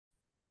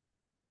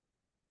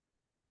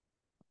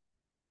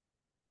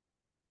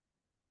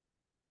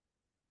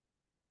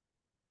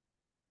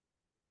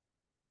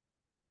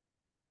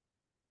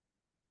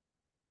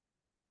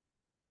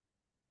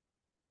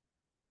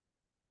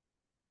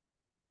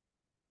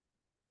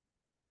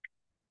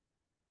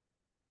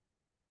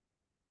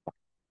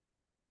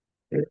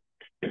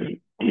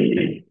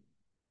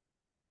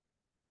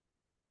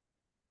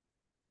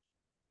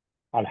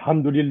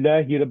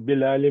Alhamdulillahi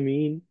Rabbil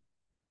Alameen.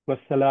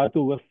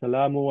 Wassalatu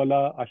wassalamu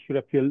ala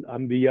ashrafil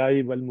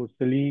anbiya'i wal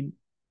mursaleen.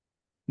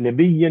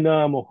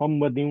 Nabiyyina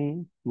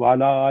Muhammadin wa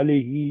ala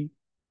alihi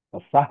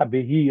wa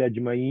sahbihi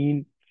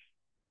ajma'in.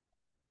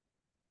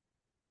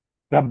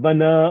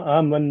 Rabbana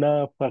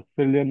amanna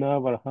faghfir lana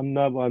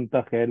warhamna wa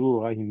anta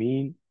khairur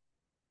rahimin.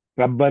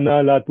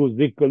 Rabbana la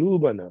tuzigh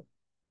qulubana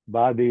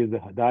ba'da idh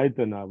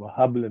hadaytana wa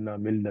hab lana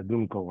min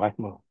ladunka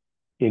rahmah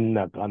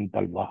innaka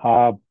antal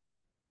wahhab.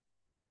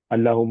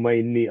 Allahumma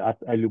inni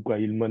as'aluka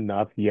ilman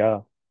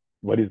nafi'a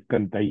wa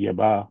rizqan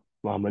tayyiba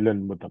wa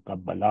amalan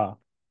mutaqabbala.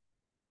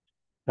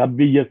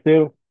 Rabbi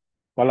yassir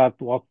wa la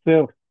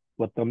tu'assir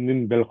wa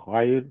tammim bil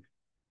khair.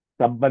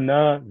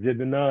 Rabbana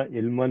zidna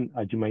ilman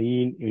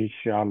ajma'in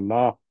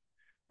inshallah.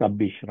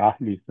 Rabbi shrah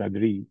li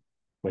sadri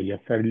wa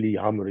yassir li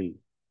amri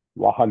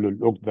wa halul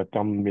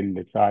 'uqdatam min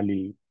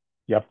lisani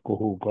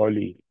yafqahu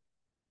qawli.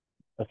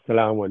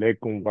 Assalamu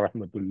alaikum wa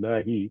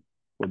rahmatullahi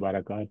wa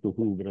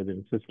barakatuhu, brothers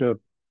and sisters.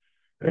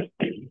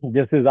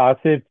 This is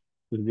Asif.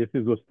 This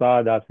is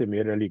Ustad Asif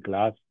Merali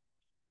class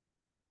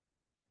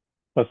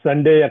for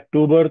Sunday,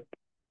 October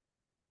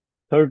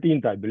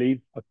 13th, I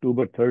believe,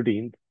 October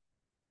 13th.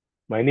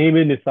 My name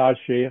is Nisar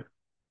Shaikh,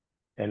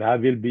 and I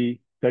will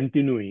be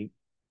continuing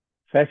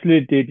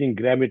facilitating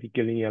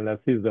grammatical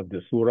analysis of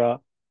the Surah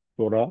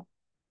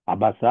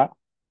Abasa,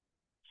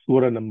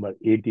 Surah number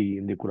 80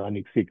 in the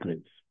Quranic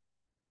sequence.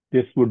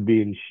 This would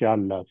be,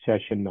 inshallah,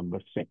 session number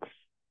 6.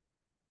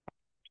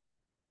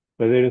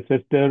 Brothers and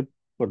sisters,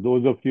 for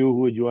those of you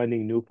who are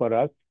joining new for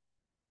us,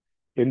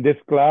 in this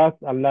class,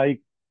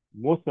 unlike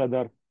most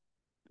other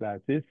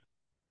classes,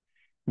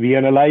 we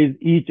analyze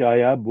each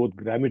ayah both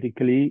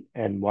grammatically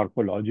and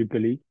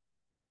morphologically,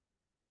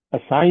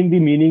 assign the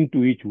meaning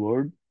to each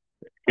word,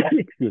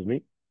 excuse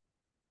me,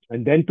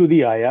 and then to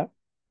the ayah,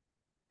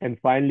 and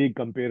finally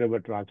compare our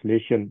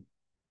translation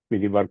with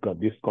the work of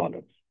the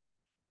scholars.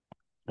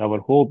 Our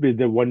hope is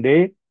that one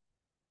day,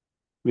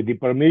 with the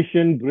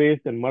permission, grace,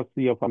 and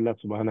mercy of Allah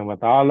subhanahu wa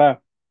ta'ala,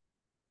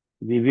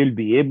 we will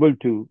be able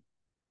to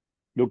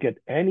look at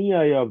any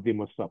ayah of the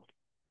Musaf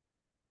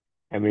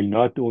and will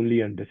not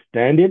only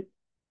understand it,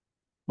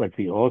 but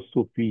we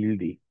also feel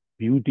the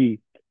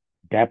beauty,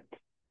 depth,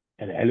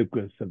 and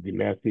eloquence of the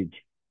message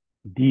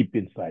deep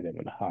inside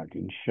our heart.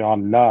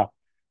 Inshallah,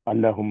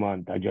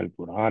 Allahumma antajal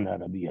Qur'ana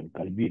rabi'al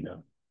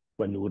qalbina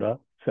wa nura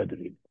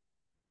sadri.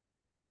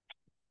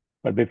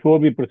 But before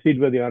we proceed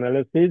with the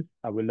analysis,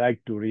 I would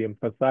like to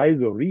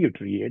re-emphasize or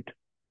reiterate,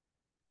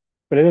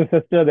 brothers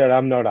and sisters, that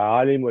I'm not an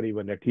alim or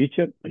even a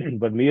teacher,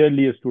 but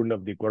merely a student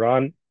of the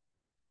Quran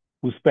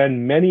who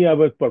spend many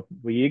hours per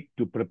week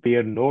to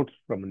prepare notes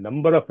from a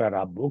number of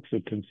Arab books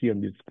you can see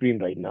on the screen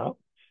right now,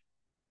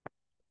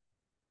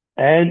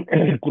 and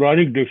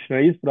Quranic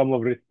dictionaries from our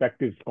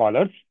respective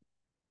scholars,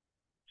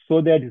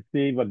 so that it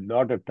saves a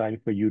lot of time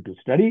for you to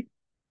study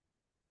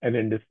and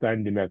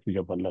understand the message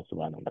of Allah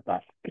subhanahu wa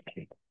ta'ala.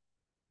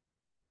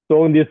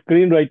 So on the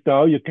screen right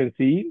now, you can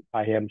see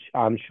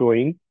I'm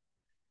showing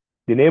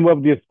the name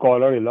of the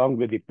scholar along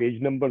with the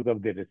page numbers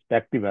of the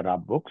respective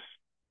Arab books.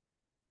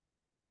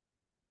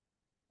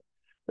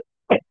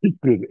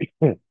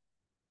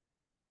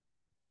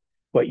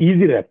 For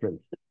easy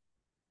reference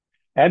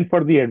and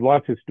for the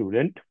advanced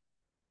student.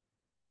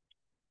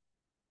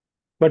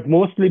 But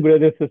mostly,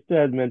 brothers and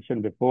sisters, as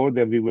mentioned before,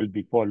 that we will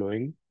be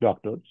following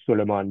Dr.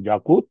 Suleiman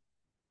Yaqut.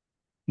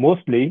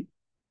 Mostly,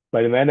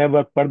 but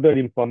whenever further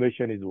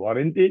information is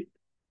warranted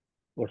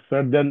or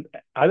certain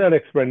other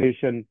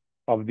explanation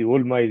of the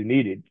ulama is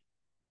needed,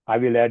 I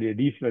will add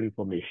additional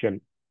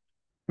information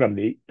from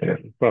the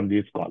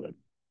scholars.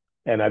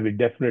 And I will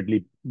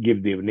definitely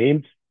give their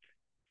names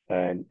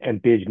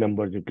and page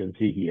numbers you can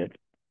see here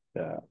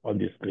on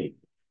the screen.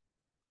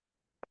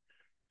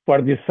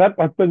 For the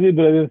sub-purposes,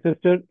 brothers and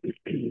sisters,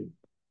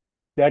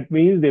 that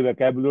means the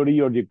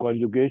vocabulary or the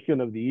conjugation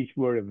of the each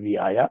word of the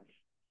ayah.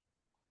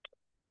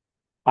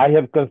 I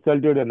have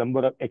consulted a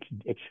number of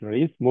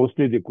dictionaries,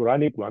 mostly the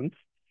Quranic ones,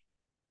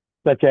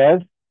 such as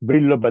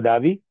Brillo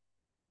Badawi,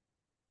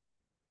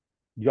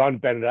 John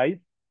Penrice,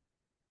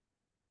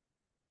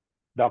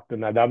 Dr.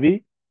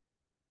 Nadavi,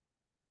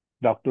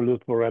 Dr.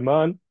 Lutfur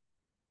Rahman,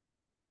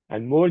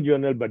 and more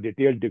general but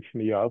detailed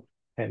dictionary of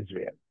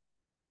Hanswehr.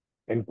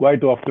 And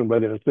quite often,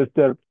 brothers and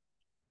sisters,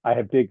 I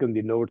have taken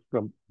the notes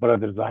from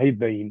Brother Zahid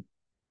Naeem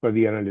for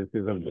the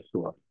analysis of the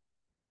surah.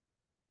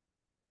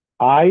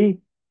 I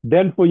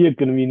then, for your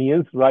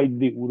convenience, write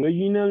the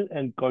original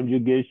and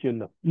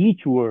conjugation of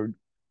each word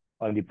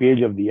on the page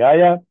of the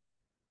ayah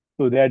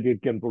so that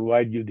it can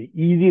provide you the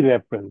easy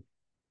reference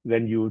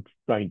when you're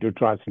trying to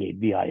translate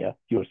the ayah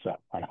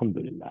yourself.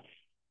 Alhamdulillah.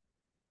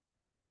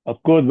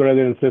 Of course,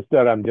 brother and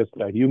sister, I'm just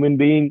a human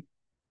being.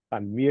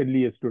 I'm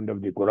merely a student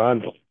of the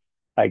Quran.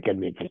 I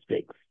can make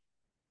mistakes.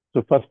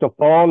 So first of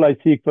all, I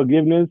seek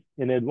forgiveness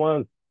in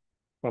advance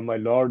from my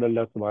Lord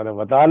Allah subhanahu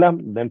wa ta'ala,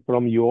 then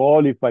from you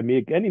all if I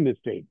make any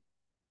mistake,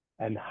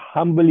 and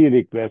humbly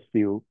request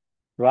you,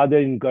 rather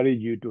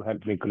encourage you to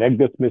help me correct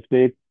this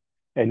mistake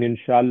And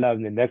inshallah,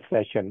 in the next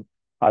session,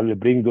 I will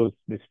bring those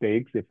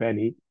mistakes, if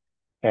any,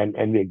 and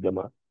make them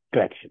a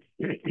correction.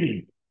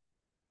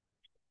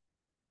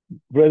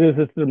 Brothers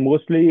and sisters,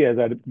 mostly, as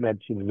I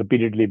mentioned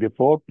repeatedly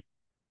before,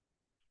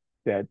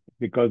 that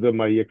because of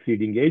my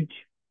exceeding age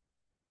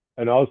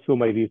and also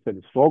my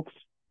recent strokes,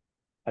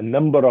 a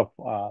number of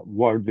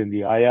words in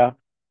the ayah,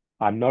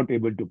 I'm not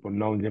able to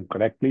pronounce them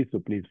correctly, so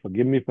please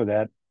forgive me for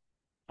that.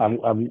 I'm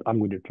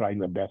going to try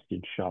my best,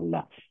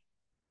 inshallah.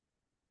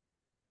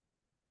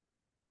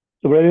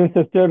 So, brothers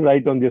and sisters,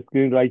 right on the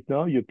screen right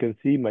now, you can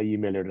see my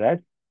email address.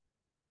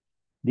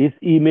 This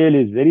email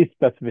is very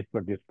specific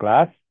for this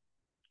class.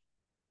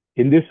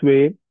 In this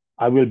way,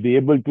 I will be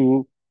able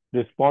to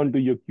respond to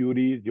your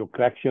queries, your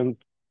corrections,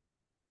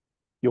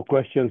 your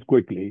questions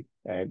quickly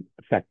and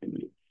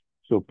effectively.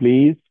 So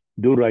please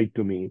do write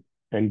to me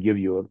and give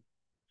your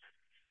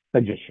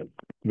suggestion,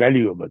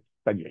 valuable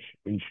suggestion,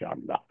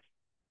 inshallah.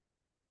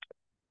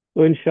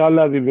 So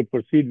inshallah, we will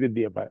proceed with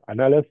the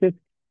analysis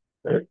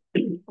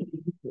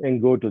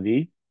and go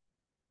to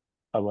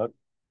our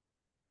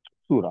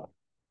surah.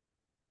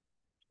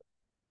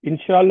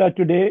 Inshallah,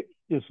 today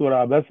is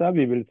Surah Abasa.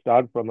 We will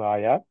start from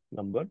ayah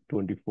number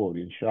 24,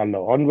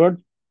 inshallah,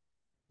 onwards.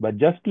 But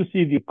just to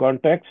see the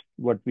context,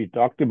 what we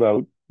talked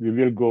about, we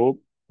will go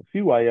a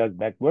few ayahs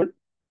backward.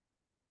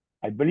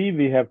 I believe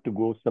we have to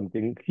go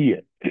something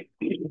here.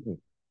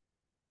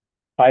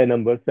 Ayah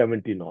number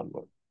 17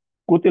 onward.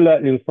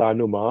 Kutila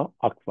insanu ma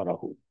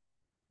akfarahu.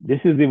 This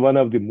is one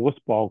of the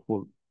most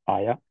powerful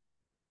ayah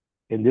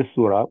in this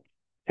surah,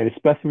 and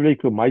specifically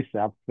to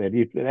myself, where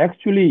it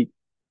actually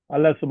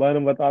Allah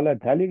subhanahu wa ta'ala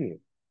telling you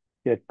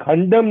that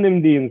condemn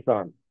him the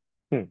insan.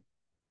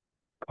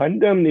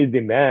 Condemn is the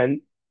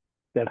man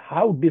that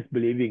how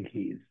disbelieving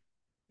he is.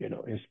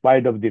 In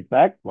spite of the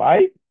fact,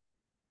 why?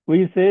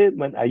 We say,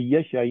 man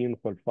ayya shayin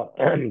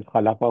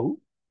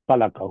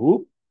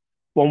khalaqahu,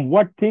 from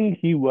what thing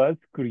he was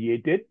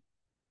created,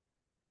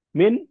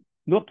 min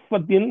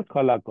nutfatin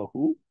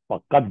khalaqahu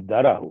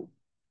faqaddarahu.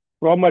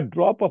 From a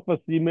drop of a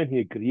semen,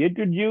 he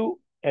created you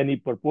and he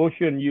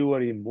proportioned you or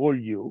he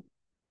molded you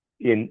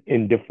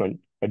in different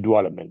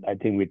development. I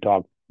think we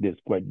talked this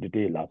quite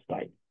detailed last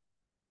time.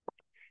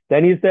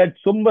 Then he said,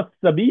 summa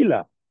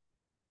sabila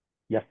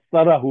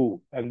yassarahu,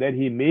 and then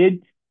he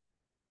made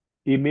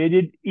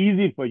it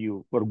easy for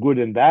you, for good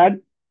and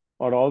bad,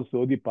 or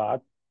also the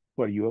path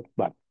for your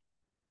birth.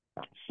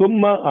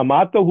 Summa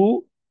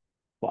amatahu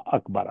wa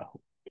akbarahu.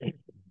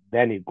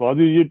 Then he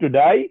causes you to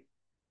die,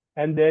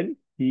 and then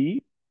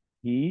he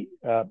made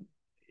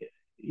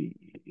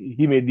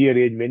the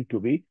arrangement to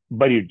be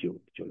buried you.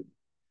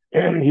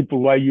 He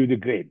provides you the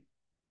grave.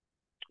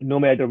 No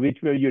matter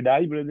which way you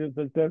die, brothers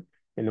and sisters,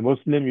 in a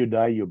Muslim you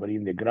die, you bury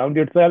in the ground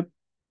itself.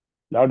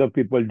 A lot of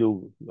people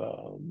do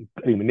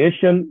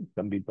cremation.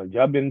 Some people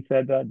jump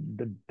inside that.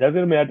 It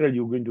doesn't matter.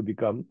 You're going to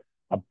become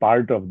a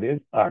part of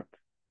this earth.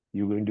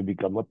 You're going to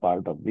become a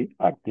part of the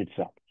earth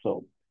itself.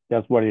 So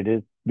that's what it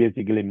is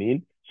basically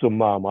mean.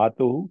 Summa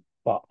amatuhu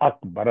fa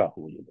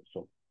akbarahu.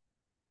 So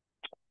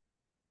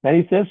then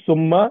he says,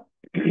 Summa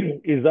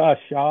iza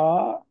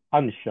sha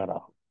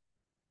anshara.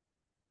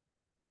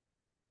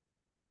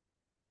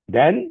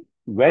 Then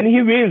when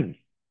he wills,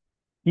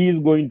 he is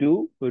going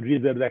to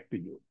resurrect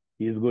you.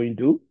 He is going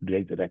to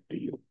resurrect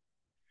you.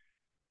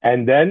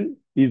 And then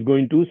he's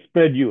going to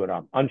spread you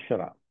around.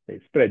 Anshara,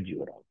 spread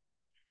you around.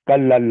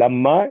 Kalla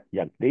lamma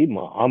yakti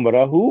ma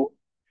amrahu.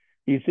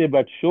 He said,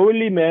 but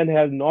surely man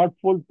has not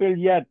fulfilled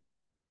yet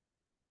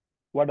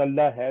what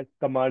Allah has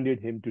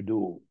commanded him to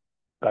do.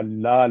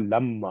 Kalla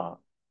lamma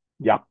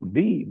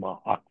yakti ma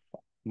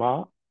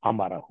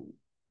amarahu.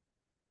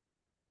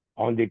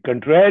 On the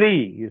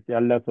contrary, he said,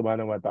 Allah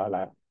subhanahu wa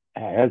ta'ala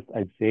has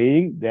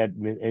saying that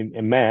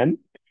a man,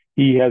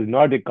 he has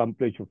not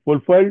accomplished or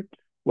fulfilled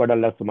what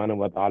Allah subhanahu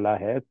wa ta'ala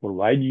has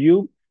provided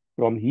you.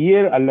 From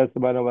here, Allah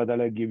subhanahu wa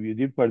ta'ala give you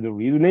the further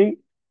reasoning.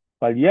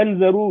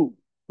 فَلْيَنْزَرُوا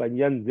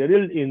فَلْيَنْزَرِ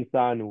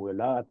الْإِنسَانُ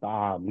وَلَا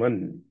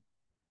طَعَامًا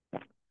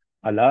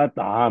عَلَى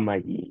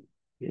طَعَامَهِ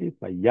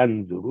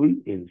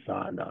فَلْيَنْزُرُ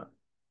الْإِنسَانَ.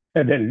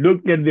 And then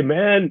look at the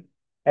man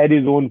at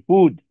his own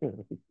food.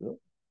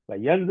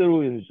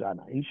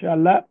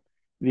 Inshallah,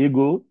 we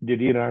go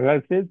detailed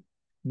analysis.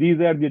 These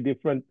are the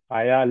different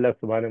ayah Allah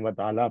subhanahu wa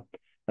ta'ala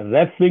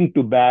referring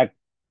to back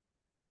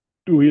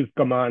to his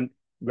command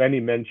when he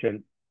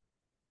mentioned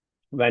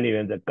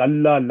the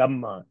kalla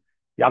lamma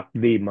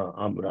yakdi ma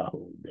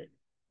amrahu.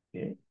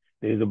 Okay.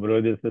 There is a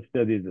brother,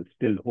 sister, there is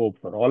still hope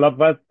for all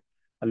of us.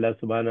 Allah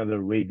subhanahu wa ta'ala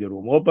will wait the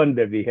room open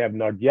that we have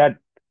not yet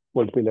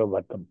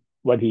fulfilled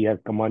what he has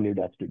commanded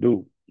us to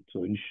do.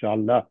 So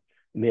inshallah,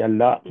 may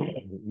Allah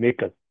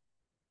make us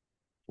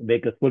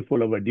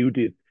fulfill our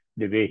duties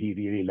the way he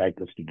really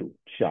likes us to do,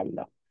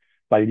 inshallah.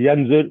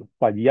 فَلْيَنْزُرِ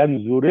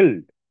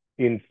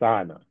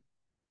الْإِنسَانَ.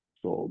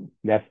 So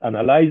let's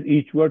analyze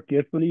each word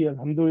carefully,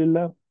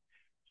 alhamdulillah.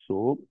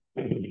 So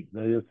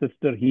the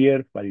sister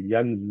here,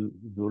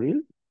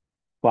 فَلْيَنْزُرِ.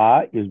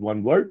 Fa is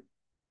one word.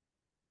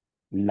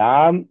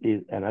 Lam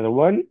is another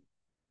one.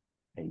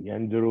 And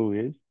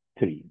yanzuru is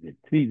three.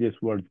 This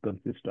word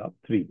consists of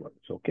three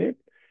words, okay?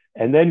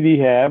 And then we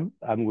have,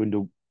 I'm going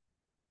to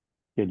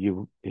tell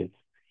you this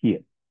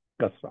here,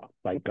 kasra.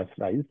 Why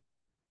kasra is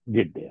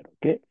did there,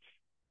 okay?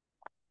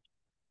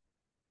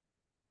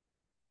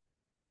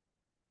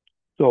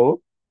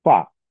 So,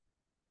 fa,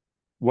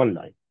 one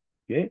line,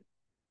 okay?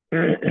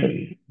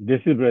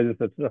 This is brothers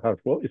and sisters,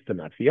 harfo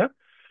istinafia.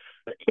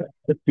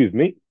 Excuse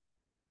me.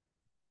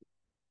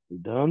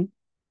 Done.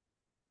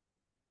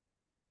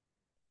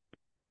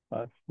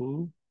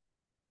 Harfo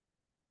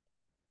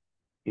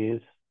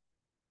is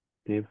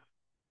if,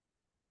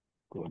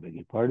 go beg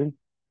your pardon.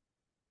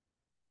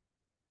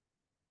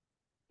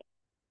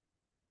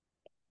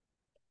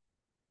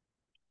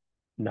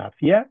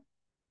 Nafia,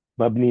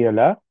 mabni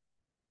ala,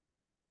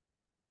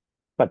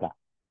 pata.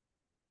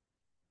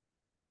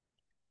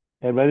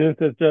 And brothers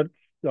and sisters,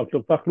 Dr.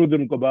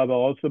 Fakhruddin Kobaba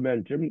also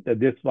mentioned that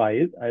this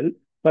is al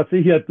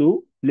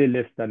fasihatu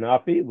lil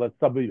istinafi wa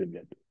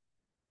sabiyatu.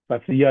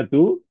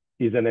 Fasiyatu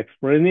is an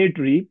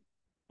explanatory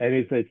and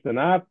it's a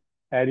istinaf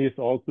and it's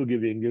also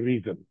giving the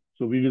reason.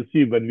 So we will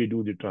see when we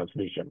do the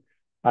translation.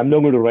 I'm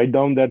not going to write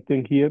down that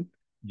thing here.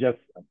 Just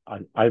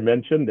I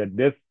mentioned that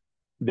this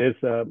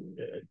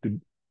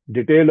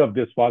detail of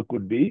this part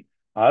could be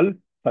al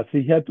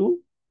fasiyatu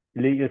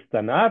li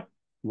istinaf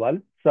wal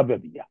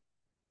sababiyya.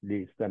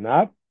 Li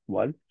istinaf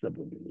wal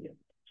sababiyya.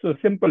 So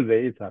simple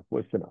way is our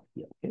question of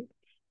here. Okay?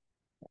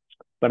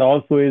 But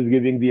also is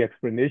giving the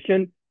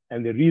explanation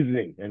and the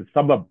reasoning and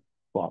sabab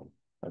form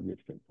of this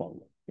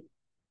form.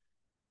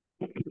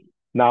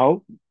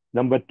 Now,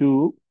 number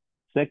two,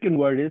 second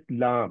word is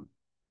lam.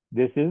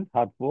 This is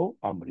harfo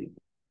amrin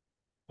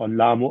or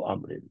lamu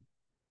amrin.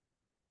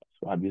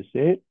 So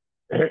obviously,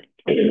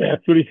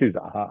 actually this is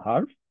a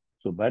harf,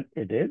 so but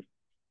it is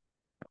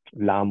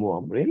lamu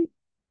amrin.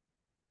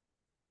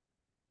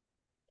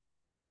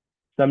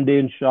 Someday,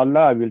 inshallah,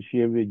 I will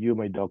share with you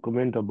my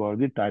document about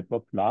the type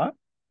of la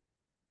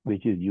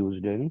which is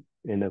used in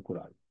the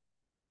Quran.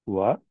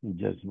 Wa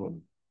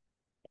jazmun.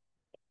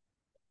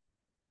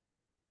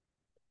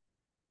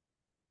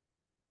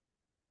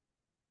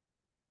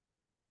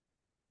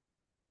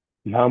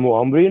 Lamu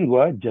amrin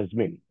wa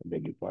jazmin. I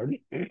beg your pardon.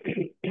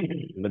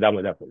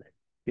 Mada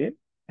okay.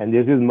 And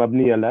this is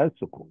mabni ala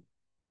sukun.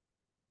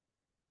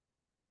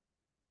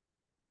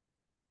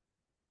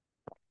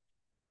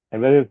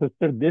 And brother and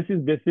sister, this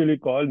is basically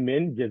called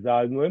min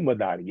jazazmu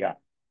madariya.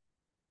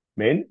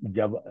 Min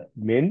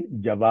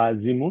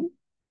jawazimun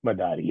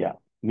madariya.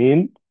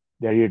 Min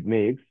that it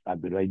makes, I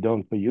will write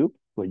down for you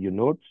for your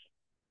notes.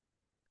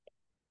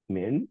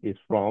 Min is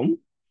from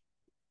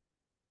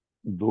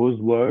those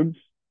words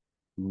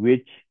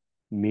which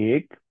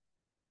make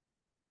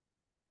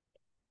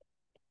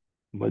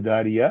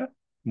madariya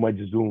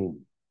majzoom.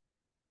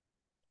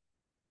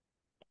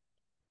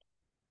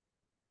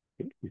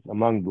 Okay? It's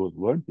among those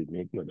words that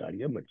make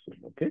madariya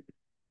majzoom. Okay?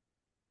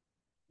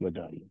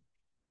 Madariya.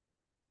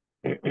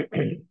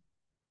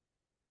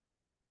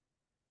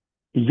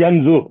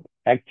 Yanzur.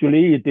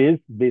 Actually, it is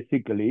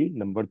basically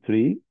number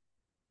three.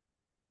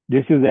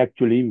 This is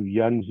actually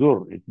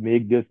yanzur. It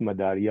makes this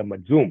madariya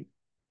majzoom.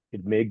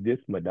 It makes this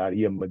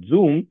madariya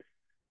majzoom.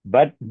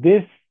 But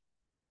this,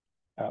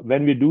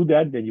 when we do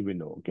that, then you will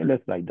know. Okay,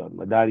 let's write down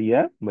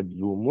madariya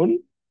majzoomun.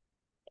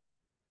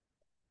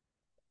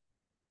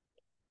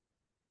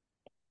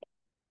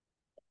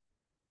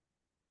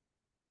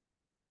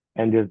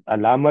 And this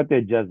alamat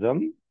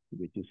jazm,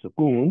 which is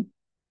sukoon,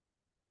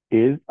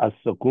 is a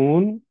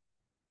sukoon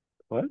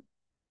or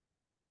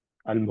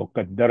al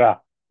muqaddara.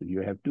 So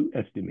you have to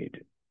estimate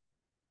it.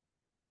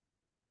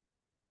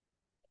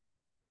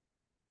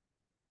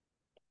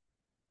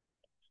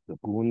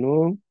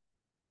 Sukoonu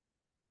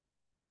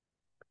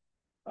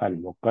al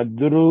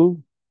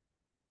muqaddaru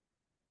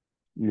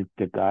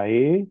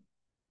littiqai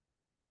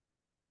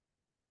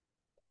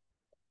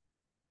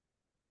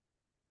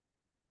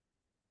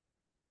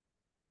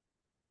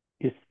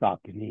is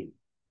sakinin.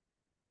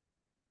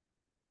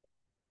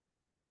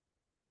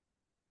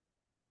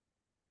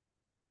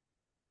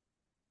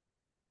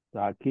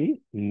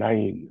 Saki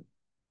 9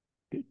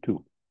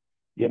 2.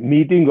 Yeah,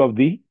 meeting of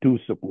the two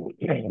sukoon.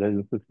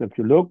 If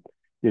you look,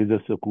 there's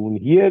a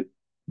sukoon here,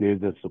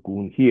 there's a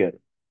sukoon here.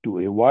 To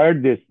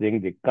avoid this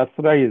thing, the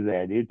kasra is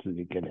added so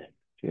you can add.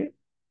 Okay.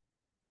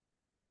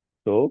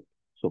 So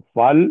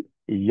fal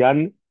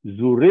yan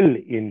zuril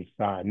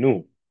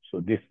insanu. So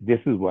this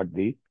is what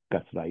the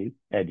kasra is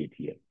added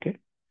here. Okay.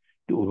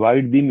 To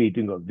avoid the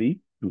meeting of the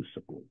two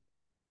sukoon.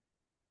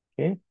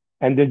 Okay.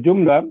 And the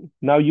jumla,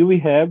 now you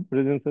will have,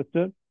 brothers and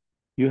sisters,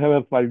 you have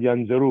a fal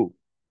yan zuru.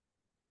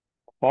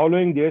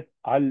 Following this,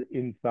 al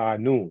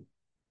insanu.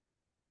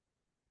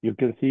 You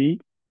can see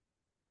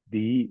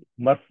the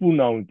marfu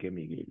noun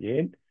coming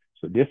again.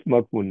 So this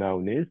marfu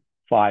noun is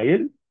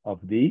file of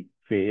the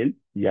fail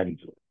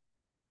yanzu.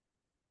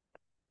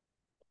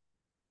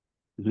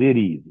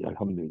 Very easy.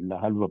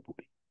 Alhamdulillah. Halwa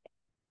puri.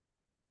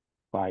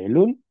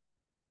 Fileun.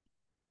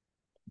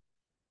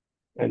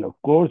 And of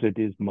course it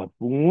is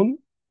marfuun.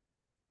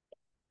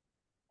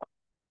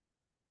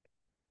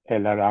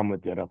 El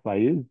aramat rafa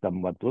is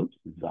dammatul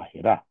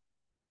zahira.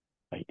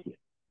 Right here.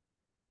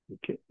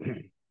 Okay.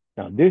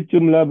 Now, this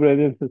Jumla,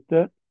 brothers and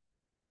sisters,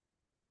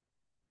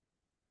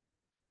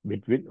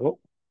 between, oh,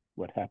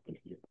 what happened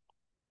here?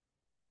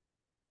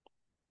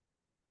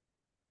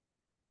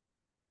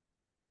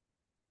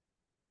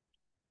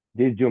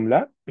 This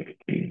Jumla,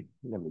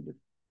 let me just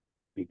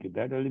speak it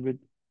that a little bit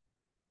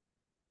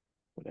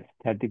for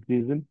aesthetic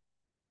reason.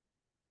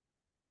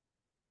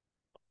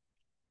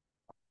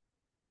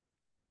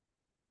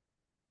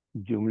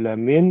 Jumla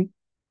min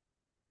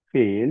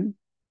fail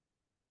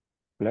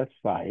plus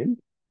file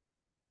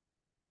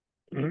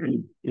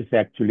is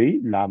actually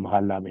la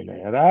mahalla min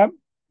i'rab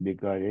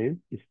because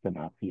it's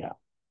istanafiya.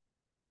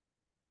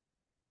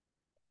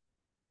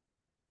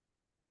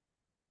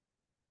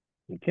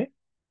 Okay?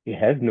 It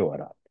has no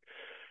i'rab.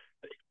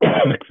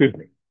 Excuse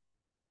me.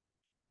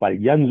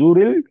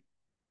 فَلْيَنْظُرِ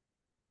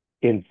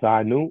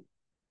الْإِنسَانُ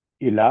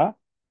إِلَى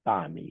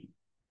طَعَامِهِ.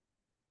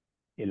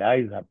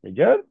 إِلَى is harf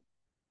jar,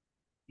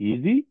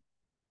 easy.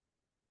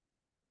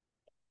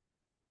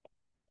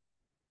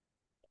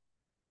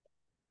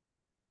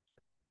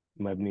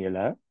 مبني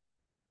على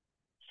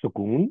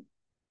سكون.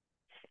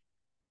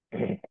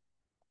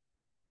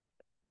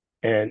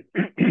 And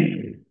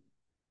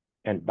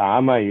and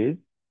Tama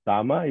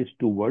is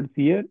two words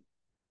here,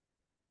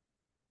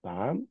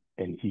 Tam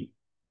and he.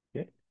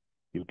 Okay?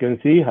 You can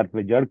see harf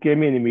jar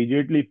came in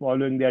immediately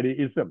following that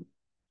is ism.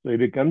 So it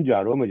becomes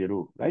jaro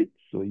majrur, right?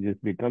 So it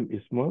just becomes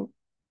ism,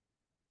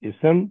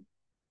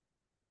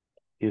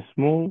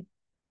 ismu,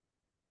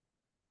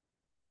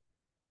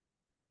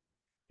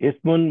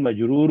 ismun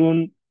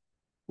majrurun,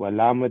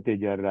 walamat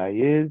jarra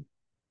is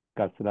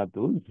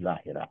kasratul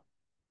zahira.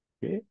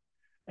 Okay?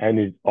 And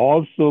it's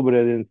also,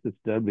 brother and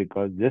sister,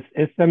 because this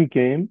ism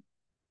came,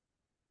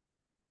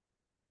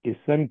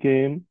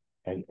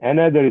 and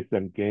another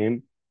ism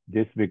came,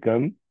 this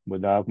become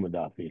mudaf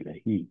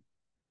ilayhi.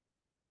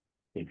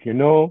 If you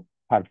know,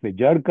 harf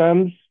jar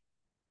comes,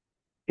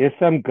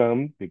 ism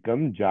comes,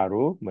 become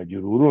jaro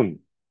majrurun.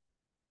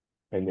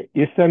 And the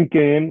ism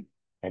came,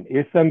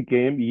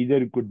 either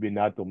it could be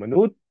nat or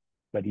manut,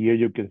 but here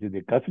you can see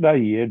the kasra,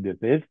 here this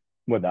is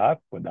mudaf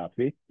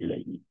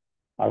ilayhi.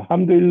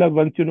 Alhamdulillah,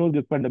 once you know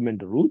the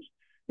fundamental rules,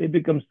 it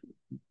become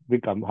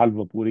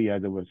halva puri,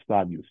 as our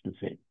Ustad used to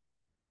say.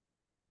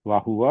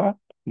 Wahuwa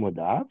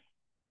mudaf,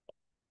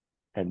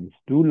 and these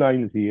two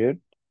lines here.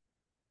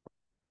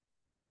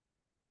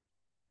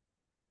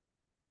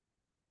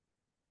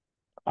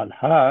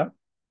 Al-ha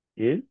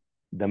is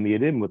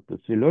damir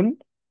muttasilun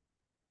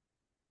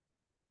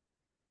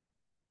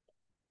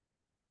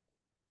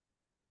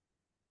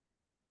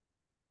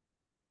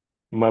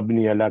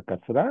mabni ala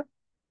kasra,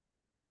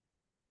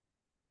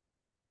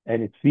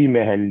 and it's fi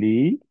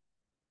mahalli.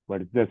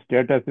 What is the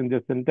status in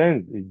the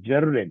sentence? It's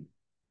jarrin.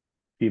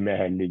 Fi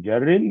mahalli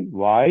jarrin.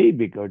 Why?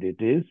 Because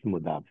it is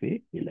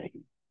mudafi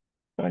ilahi.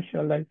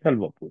 MashaAllah, it's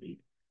halwa puri.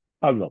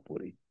 Halwa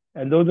puri.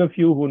 And those of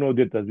you who know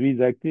the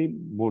Tazweez actually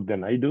more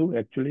than I do,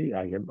 actually,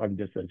 I'm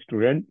just a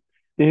student.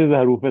 This is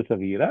Haruf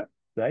Sagira,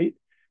 right?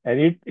 And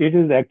it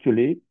is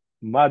actually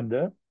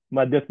Madda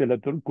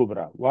Silatul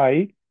Kubra.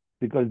 Why?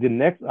 Because the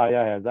next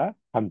ayah has a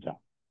Hamza.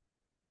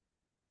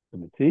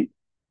 Let me see.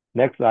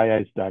 Next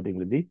ayah is starting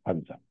with the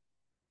Hamza.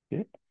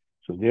 Okay?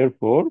 So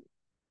therefore,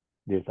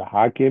 there's a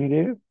Ha came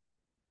there.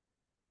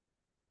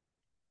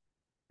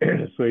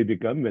 So it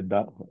becomes with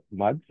the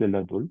Mad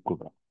Silatul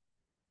Kubra.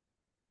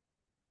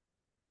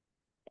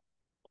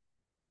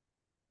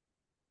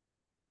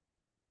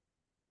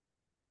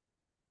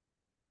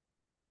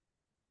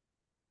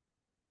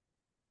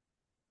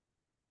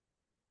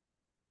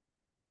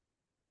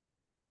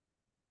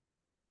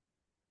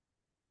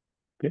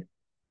 Okay?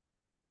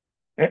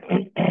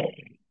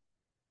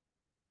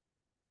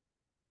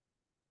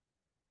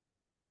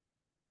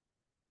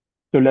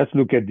 So let's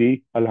look at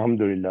the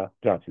Alhamdulillah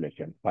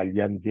translation.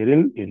 فَلْيَنْظِرِ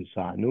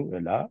الْإِنسَانُ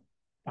إِلَىٰ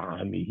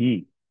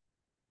طَعَامِهِ.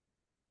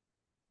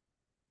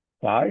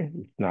 Fa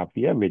is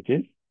Nafiya, which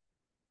is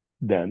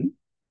done.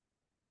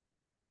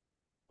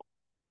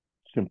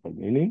 Simple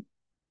meaning.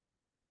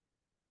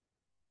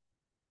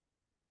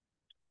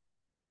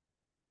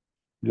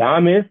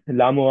 Lam is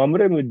Lamu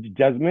Amr with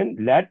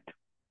judgment. Let.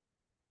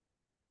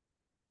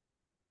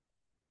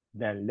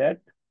 Then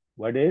let.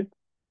 What is?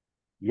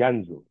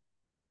 Yanzu.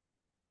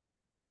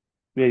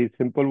 Very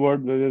simple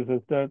word, brothers and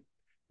sisters.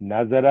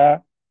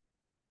 Nazara,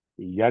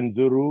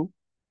 Yanzuru,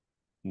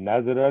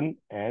 Nazran,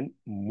 and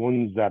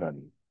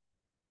Munzaran.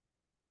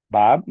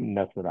 Bab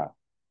Nasra.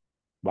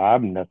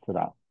 Bab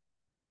Nasra.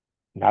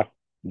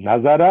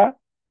 Nazara,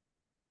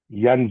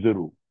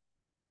 Yanzuru.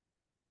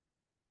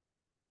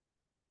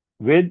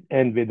 With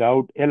and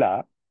without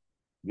ella.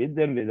 With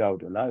and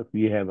without ella. If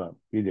we have a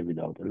with and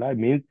without ella, it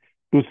means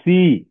to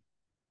see,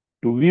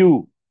 to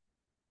view,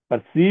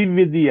 perceive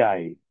with the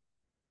eye,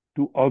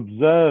 to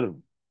observe,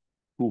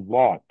 to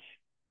watch.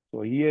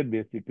 So here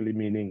basically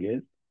meaning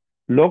is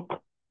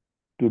look,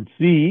 to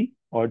see,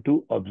 or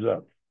to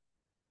observe.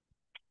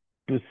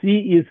 To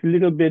see is a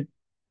little bit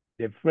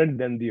different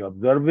than the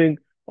observing.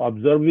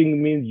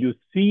 Observing means you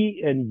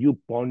see and you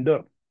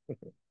ponder.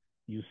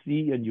 You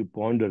see and you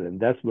ponder, and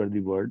that's where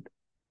the word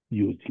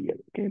used here.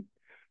 Okay.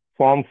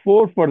 Form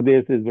 4 for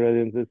this is,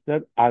 brothers and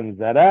sisters,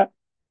 anzara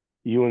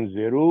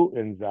yunziru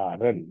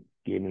inzaran.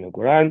 Came in the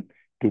Quran.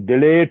 To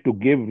delay, to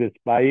give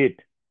respite.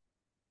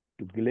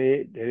 To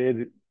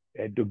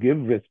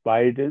give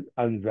respite is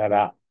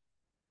anzara.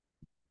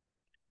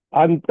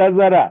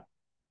 Antazara,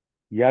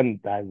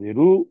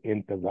 yantaziru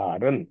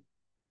intazaran.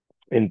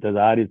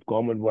 Intazar is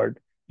common word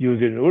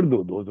used in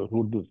Urdu. Those are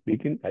Urdu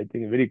speaking, I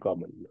think very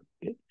common.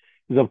 Okay.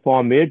 It's a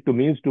form 8 to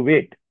means to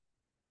wait.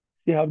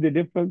 See how the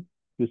difference?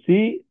 To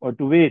see or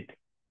to wait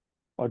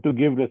or to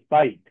give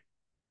respite.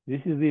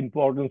 This is the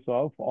importance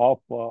of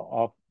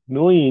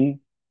knowing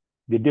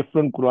the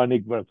different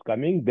Quranic verbs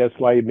coming. That's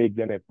why I make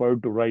an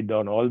effort to write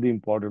down all the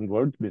important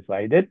words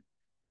beside it.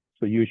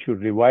 So you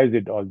should revise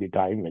it all the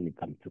time when it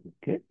comes to it.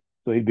 Okay.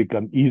 So it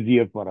becomes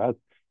easier for us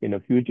in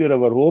the future.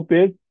 Our hope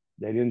is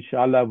that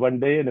inshallah one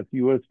day in a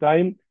few years'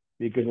 time,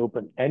 we can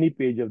open any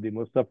page of the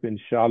Musaf.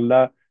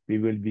 Inshallah, we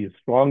will be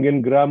strong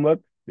in grammar,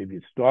 we will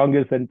be strong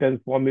in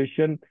sentence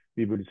formation,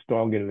 we will be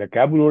strong in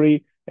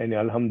vocabulary, and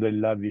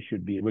alhamdulillah, we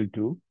should be able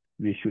to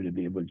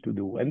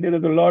do. And there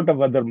is a lot of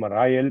other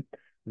marail.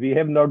 We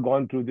have not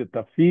gone through the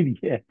tafsir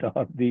yet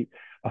or the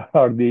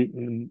or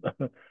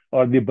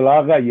the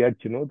balagha yet,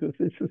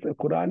 the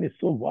Quran is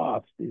so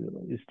vast,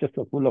 it's just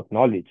so full of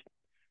knowledge.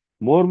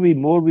 More we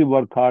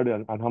work hard,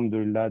 and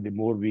alhamdulillah, the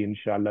more we,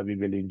 inshallah, we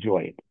will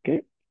enjoy it.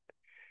 Okay.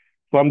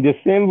 From the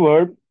same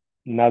word,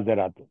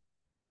 nazaratun.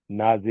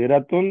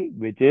 Naziratun,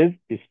 which is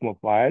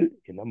ismofile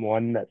in a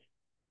muannas.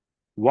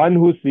 One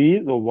who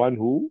sees or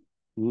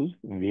who's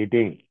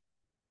waiting.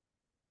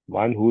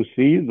 One who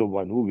sees or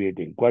one who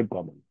waiting. Quite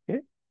common.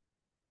 Okay.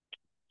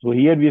 So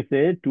here we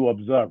say to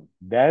observe.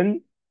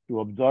 Then to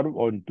observe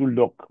or to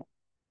look.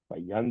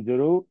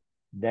 Yanzuru,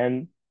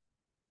 then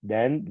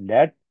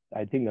let.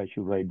 I think I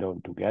should write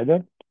down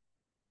together.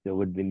 That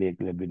would be make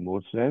a little bit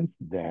more sense.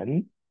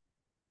 Then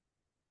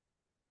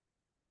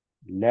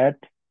let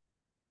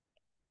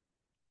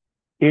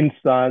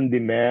insan, the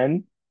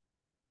man,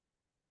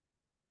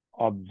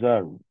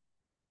 observe.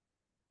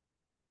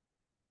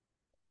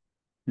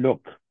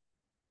 Look.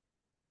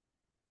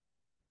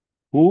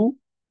 Who?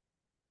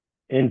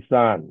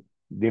 Insan,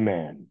 the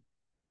man.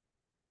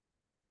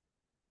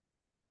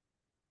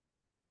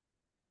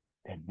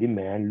 Let the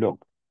man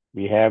look.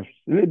 We have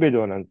a little bit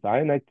on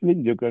insan. Actually,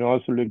 you can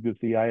also look to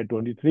see ayah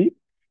 23.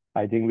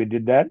 I think we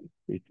did that.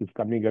 It is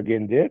coming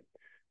again there.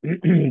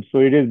 So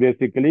it is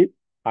basically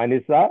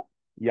Anisa,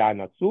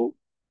 Yanasu,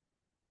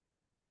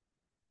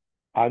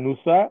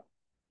 Anusa.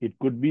 It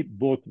could be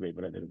both way,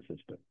 brother and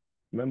sister.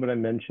 Remember I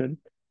mentioned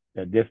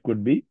that this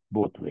could be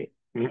both way.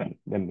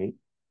 Let me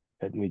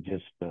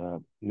just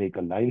make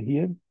a line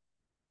here.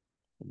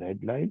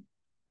 That line.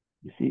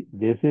 You see,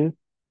 this is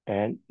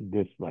and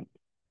this one.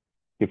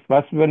 The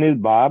first one is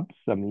Bab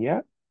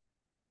Samia.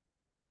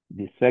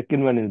 The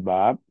second one is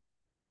Bab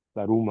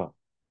Karuma.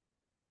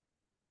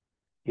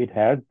 It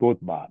has both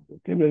Babs.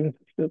 Okay, brothers and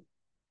sisters.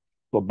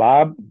 So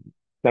Bab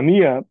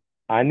Samia,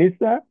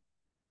 Anisa,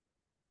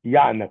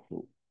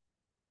 Yanasu.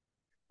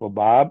 So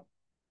Bab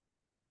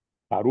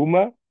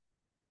Karuma,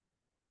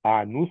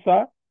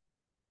 Anusa,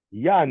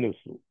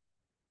 Yanusu.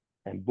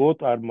 And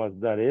both are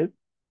Masdar is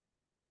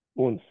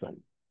Unsan.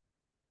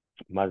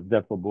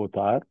 Masdar for both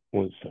are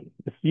Unsan.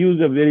 It's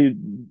used a very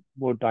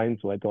more time,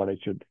 so I thought I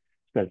should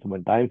spend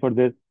some time for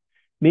this.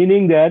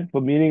 Meaning that,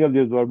 for meaning of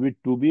this word,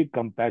 to be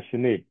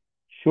compassionate,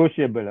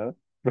 sociable,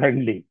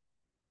 friendly.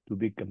 To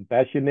be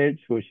compassionate,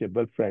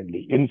 sociable,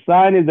 friendly.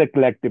 Insan is a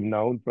collective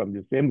noun from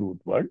the same root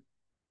word.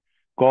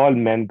 Called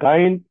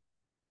mankind,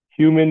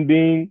 human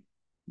being,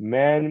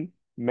 man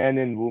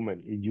and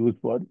woman is used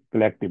for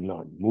collective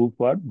noun. Move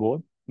for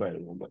both man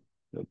and woman.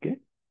 Okay.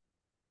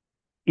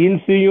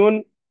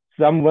 Insiyun,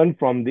 someone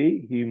from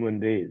the human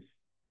race.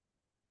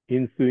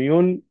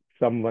 Insiyun,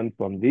 someone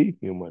from the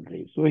human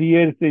race. So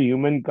here it's a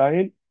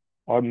humankind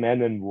or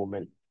man and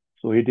woman.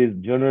 So it is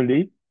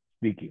generally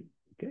speaking.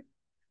 Okay.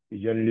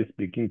 It's generally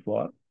speaking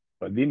for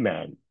the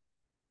man.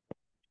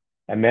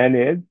 A man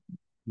is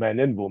man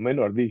and woman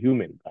or the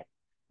humankind.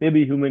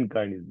 Maybe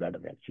humankind is better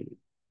actually.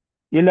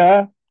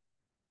 Ila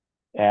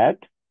at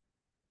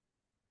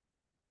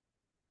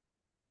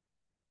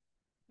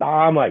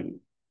Tamai.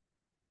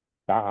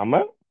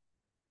 Tama.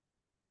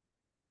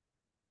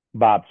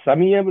 Bab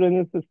Samiya, brother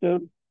and sister.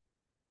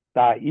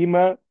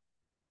 Taima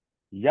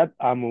Yat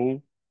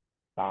Amu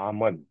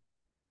Taman.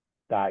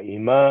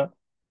 Taima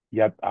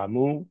Yat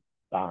Amu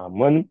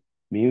Taman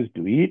means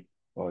to eat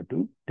or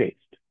to taste.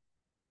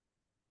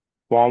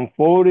 Form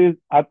 4 is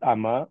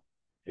Atama,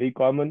 very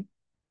common.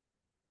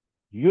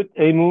 Yut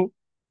Emu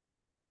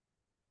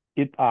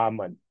It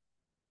Aman.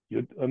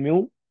 Yut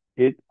Emu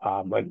It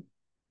Aman.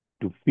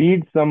 To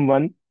feed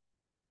someone,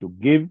 to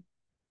give,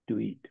 to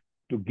eat.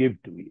 To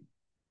give, to eat.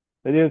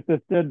 Brother and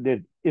sister,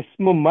 there's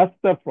Ismu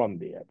Masdar from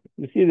there.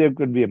 You see, there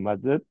could be a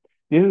Masdar.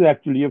 This is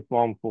actually a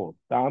form 4.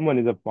 Taman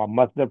is a form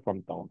Masdar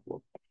from form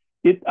 4.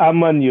 It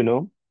Aman,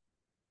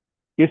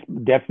 its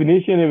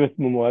definition of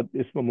Ismu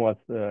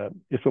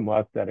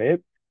Masdar is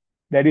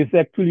that is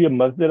actually a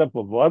Masdar of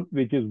a verb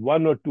which is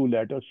one or two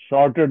letters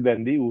shorter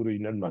than the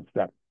original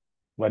Masdar.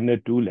 one or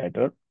two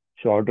letter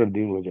shorter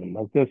than original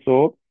master.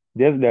 So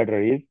this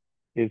letter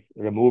is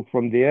removed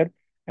from there.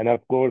 And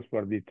of course,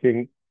 for the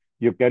thing,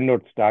 you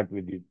cannot start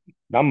with the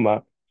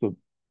Dhamma. So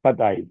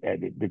fatah is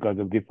added because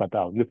of the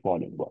fatah of the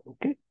following word.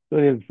 Okay. So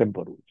it's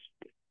simple rules.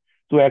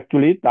 So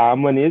actually,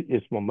 ta'aman is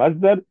ismu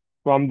masdar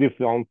from the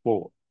form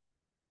four.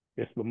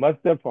 Ismu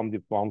masdar from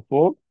the form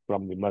four,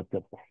 from the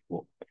masdar form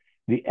four.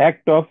 The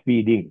act of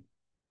feeding,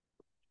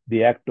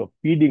 the act of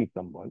feeding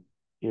someone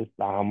is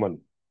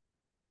ta'aman.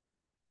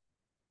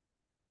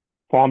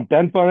 Form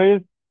 10 for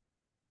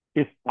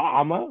is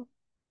ta'ama,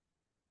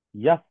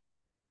 yes,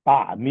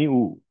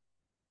 ta'mi'u,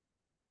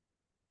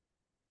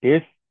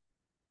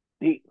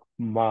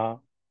 istima,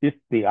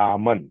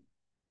 isti'aman,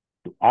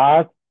 to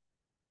ask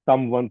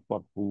someone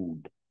for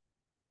food,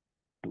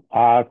 to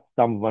ask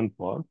someone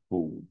for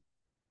food.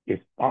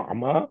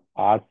 Istama,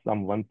 ask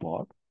someone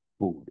for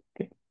food.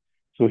 Okay.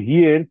 So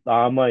here,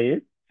 tama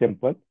is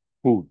simple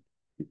food.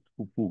 It's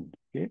food.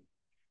 Okay.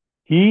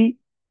 He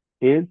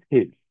is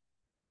his.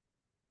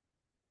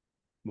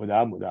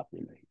 Mudaf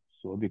ilayhi.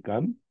 So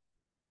become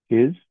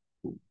his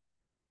food.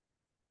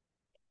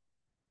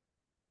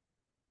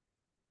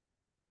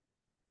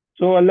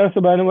 So Allah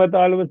subhanahu wa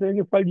ta'ala was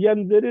saying,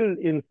 فَلْيَنْظِرِ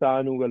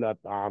الْإِنسَانُ وَلَا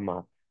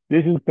طَعَامًا.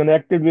 This is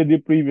connected with the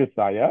previous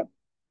ayah.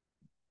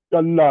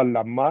 Allah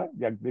lamma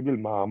yakdibil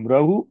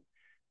ma'amrahu.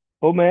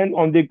 Oh man,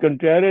 on the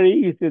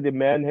contrary, he says the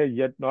man has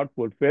yet not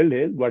fulfilled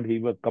his what he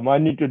was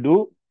commanded to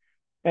do.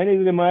 And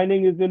he's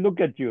reminding is to look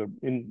at you.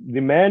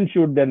 The man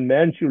should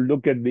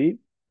look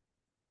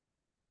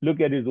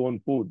at his own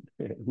food.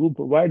 Who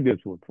provides this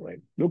food for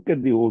him? Look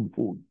at the own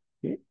food.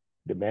 Okay?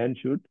 The man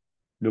should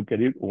look at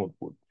his own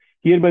food.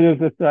 Here, brothers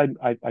and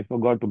sisters, I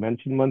forgot to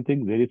mention one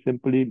thing very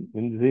simply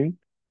in the thing.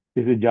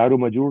 This is Jaru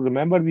Majur.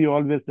 Remember, we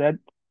always said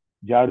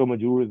Jaru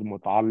Majur is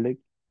mutalik,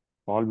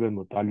 always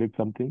mutalik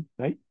something,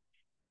 right?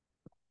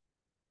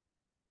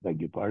 Beg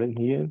your pardon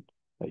here.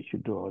 I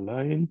should draw a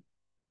line,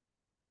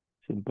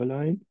 simple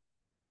line.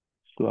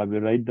 So I will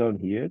write down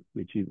here,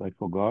 which is I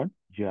forgot,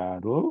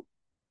 Jaro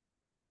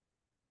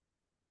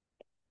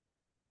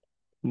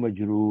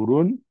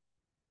Majrurun,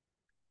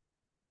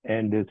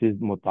 and this is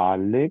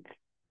Mutalik,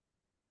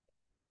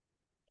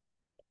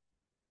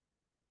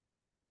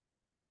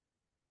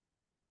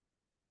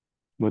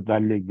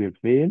 Mutalik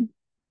Bifin,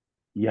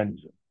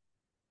 Yanzu.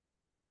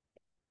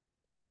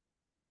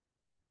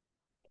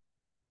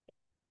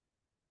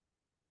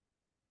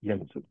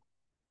 Yanzu.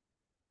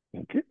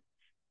 Okay?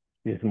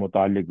 This is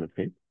Mutalik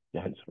Bifin,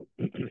 Yanzu.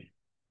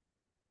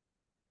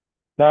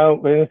 Now,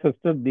 when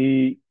sister,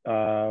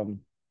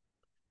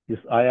 this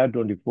ayah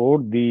 24,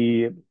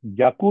 the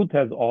Yakut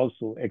has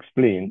also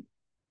explained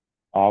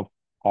of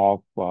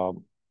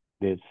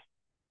this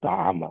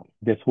Ta'ama,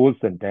 this whole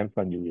sentence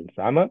on Julian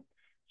Sama.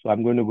 So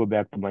I'm going to go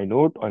back to my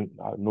note on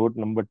note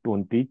number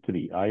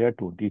 23, ayah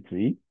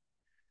 23.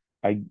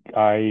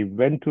 I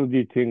went to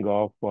the thing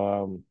of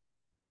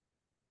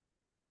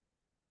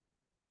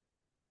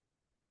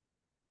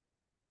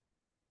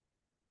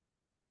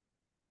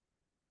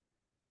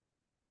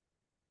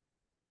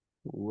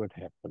what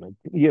happened? I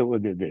think, yeah, well,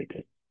 there it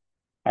is.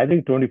 I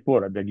think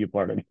 24, I beg your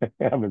pardon.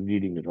 I was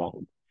reading it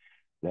wrong.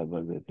 That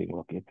was the thing.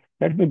 Okay.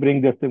 Let me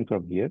bring this thing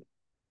from here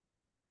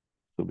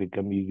to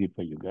become easy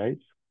for you guys.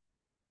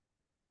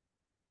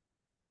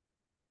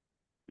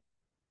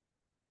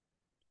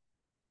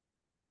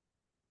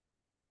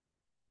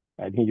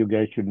 I think you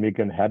guys should make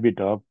a habit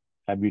of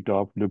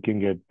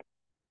looking at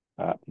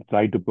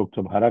try to put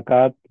some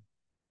harakat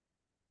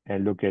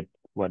and look at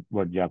what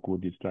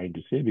Yaqub is trying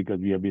to say,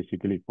 because we are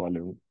basically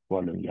following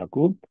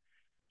Yaqub.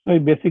 So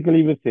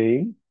basically we're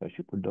saying, I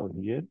should put down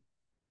here,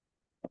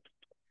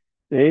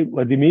 say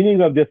what the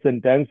meaning of this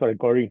sentence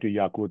according to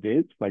Yaqub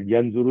is,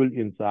 فَلْيَنْظُرُ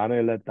الْإِنسَانَ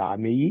إِلَى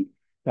طَعَامِهِ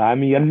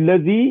طَعَامِهِ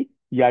الَّذِي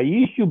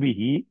يَعِيشُ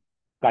بِهِ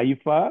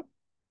كَيْفَ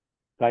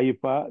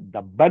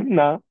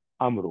دَبَّرْنَا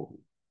أَمْرُهُ.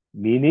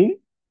 Meaning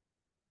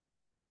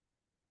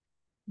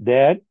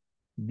that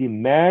the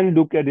man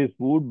look at his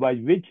food by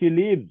which he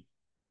lives,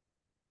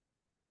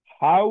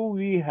 how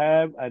we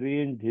have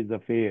arranged his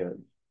affairs.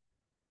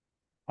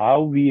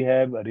 How we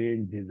have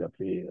arranged his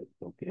affairs.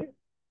 Okay.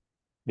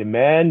 The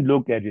man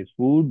look at his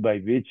food by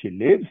which he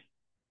lives,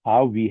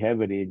 how we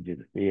have arranged his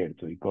affairs.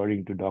 So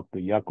according to Dr.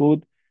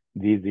 Yaqut,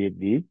 these are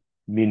the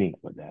meaning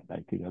for that.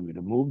 I think I will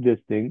remove this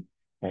thing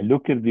and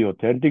look at the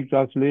authentic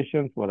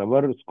translation for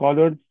our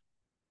scholars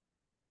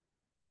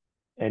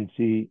and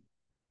see.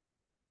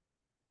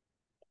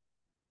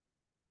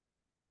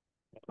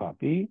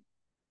 Copy.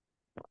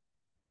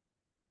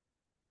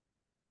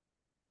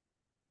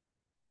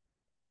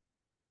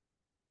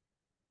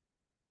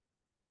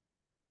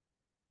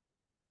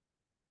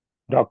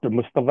 Dr.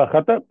 Mustafa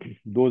Khattab,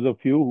 those of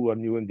you who are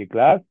new in the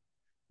class,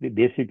 they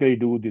basically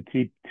do the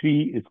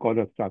three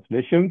scholars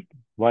translations.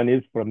 One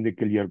is from the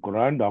Clear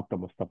Quran, Dr.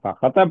 Mustafa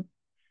Khattab.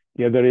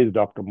 The other is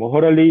Dr.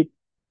 Mohar Ali.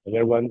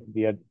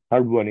 The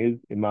third one is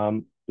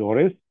Imam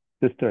Torres,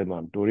 Sister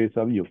Imam Torres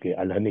of UK,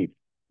 Al Hanif.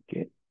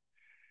 Okay.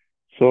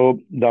 So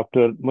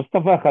Dr.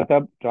 Mustafa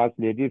Khattab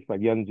translated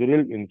فَيَنْظُرِ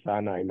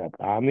الْإِنسَانَ إِلَى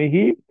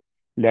طَعَامِهِ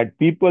Let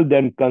people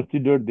then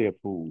consider their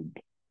food.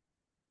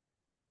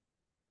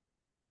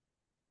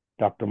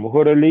 Dr.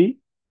 Muhar Ali,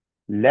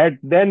 let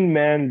then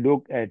man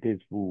look at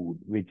his food,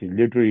 which is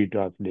literary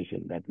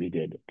translation that we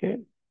did. Okay.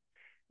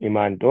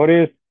 Iman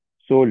Torres,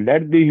 so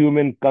let the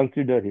human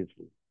consider his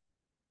food.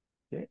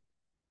 Okay.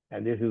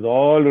 And this is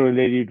all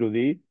related to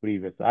the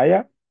previous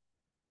ayah,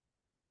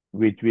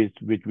 which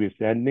we're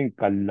sending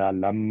Kalla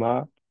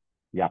Lamma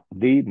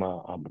Yaqdi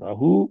Ma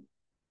Amrahu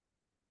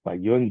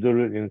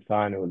Fayunzul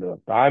Insan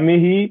ul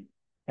Tamihi,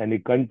 and he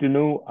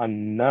continue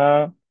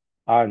Anna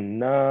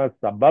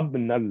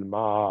Sababnal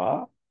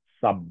Ma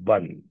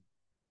Sabban.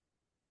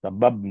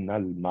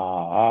 Sababnal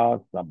Ma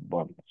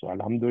Sabban. So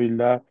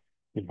Alhamdulillah,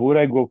 before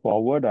I go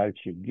forward, I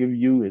should give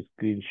you a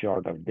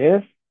screenshot of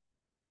this.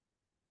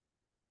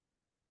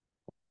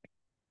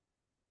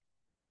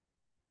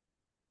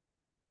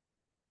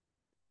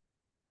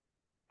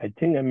 I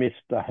think I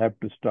have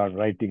to start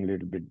writing a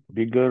little bit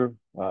bigger.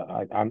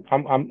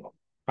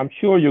 I'm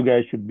sure you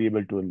guys should be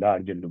able to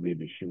enlarge it the way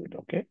we should.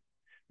 Okay,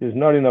 there's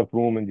not enough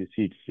room in the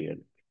seats here,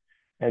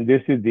 and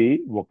this is the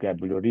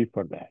vocabulary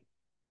for that.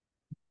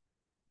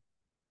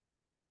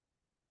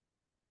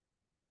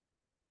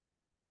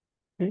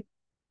 Okay?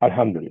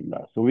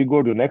 Alhamdulillah. So we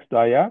go to next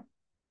ayah.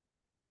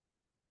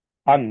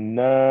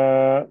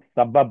 Anna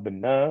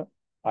sababna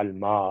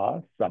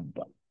alma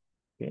sabba.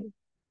 Okay.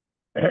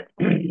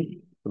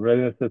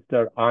 Brother and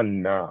sister,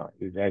 Anna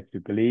is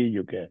actually,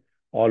 you can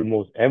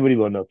almost every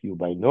one of you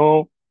by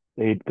know,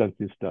 it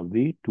consists of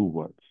the two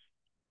words.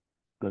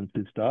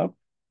 Consists of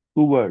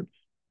two words.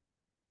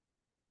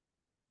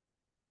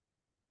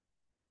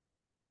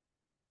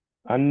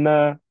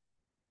 Anna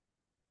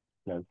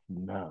plus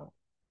na.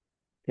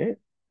 Okay.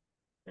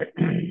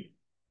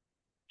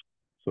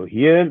 So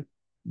here,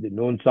 the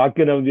noon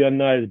sakin of the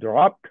Anna is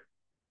dropped,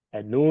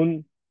 and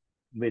noon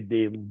with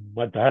the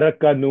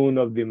madharaka noon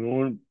of the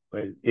noon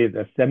is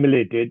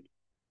assimilated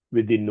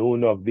with the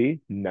noon of the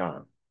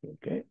na.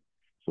 Okay.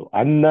 So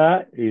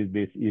Anna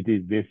it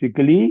is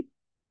basically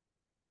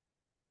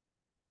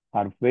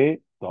harfe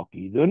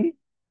taqidun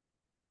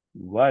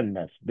wa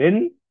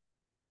nasbin.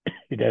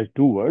 It has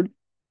two words.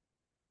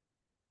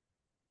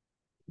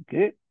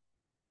 Okay.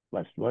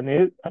 First one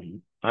is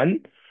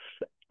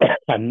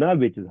Anna,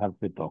 which is harfe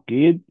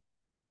taqid,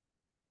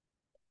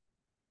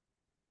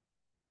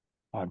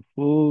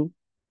 harfu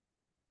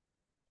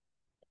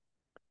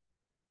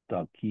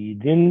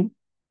taqidin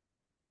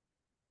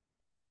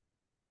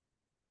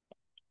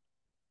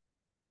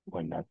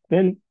wa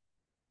nasbin,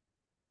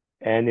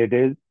 and it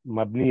is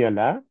mabni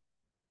ala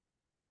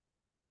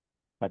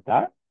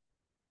fata.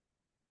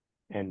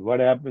 And what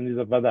happens is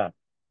a fata.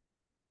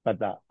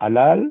 Fata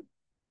alal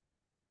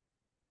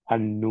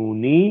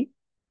an-nuni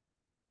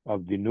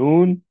of the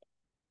noon,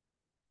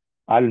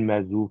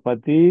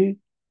 al-mazufati.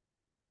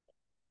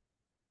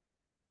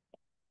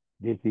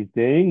 This is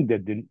saying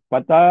that the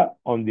fata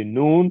on the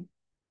noon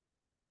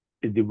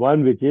is the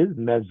one which is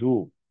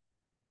mazuf.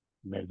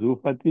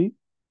 Mazufati,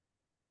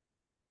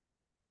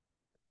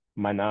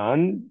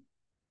 manan,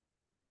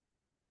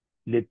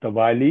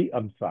 litawali,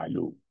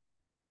 amsalu.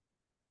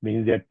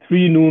 Means there are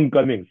three noon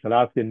coming.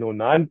 Salas no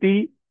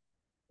nanti.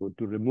 So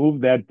to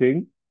remove that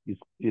thing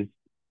is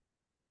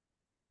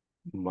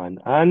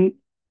manan,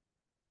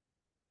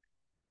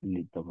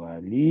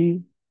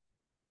 litawali.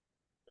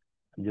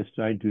 I'm just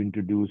trying to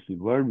introduce the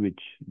word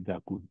which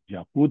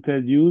Jakut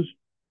has used.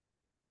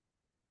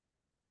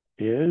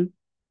 Is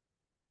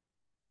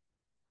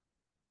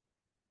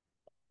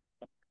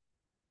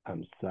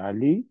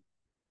amsali,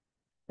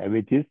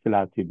 which is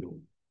salasi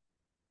noon.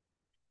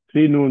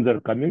 Three noons are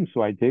coming,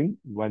 so I think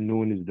one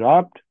noon is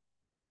dropped.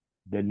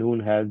 The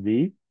noon has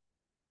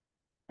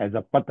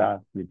a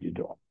pata which is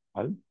dropped.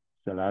 Al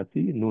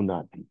salasi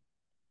noonati.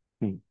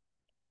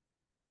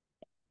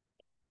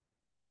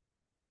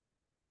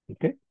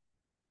 Okay,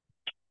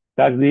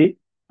 that's the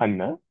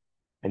anna.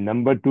 And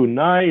number two,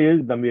 na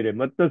is damir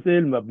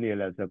muttasil mabni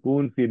ala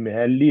sakun fi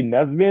mahalli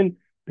nazmin,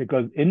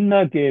 because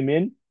inna came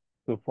in,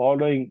 so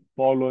following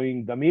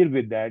damir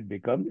with that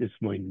becomes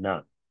ismu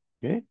inna.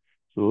 Okay,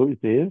 so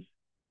it is.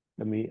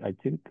 I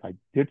think I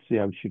did say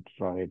I should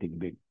try writing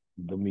big.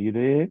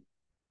 Damir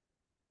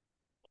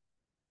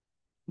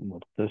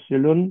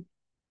muttasilun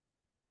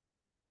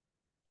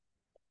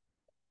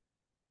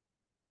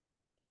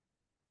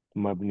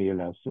mabni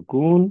ala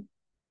sakun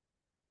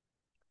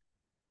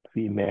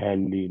fi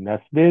mahalli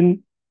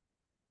nasbin,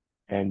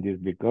 and this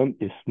becomes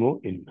ismu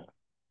inna.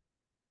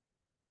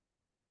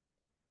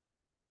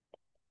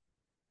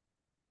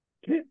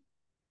 Okay.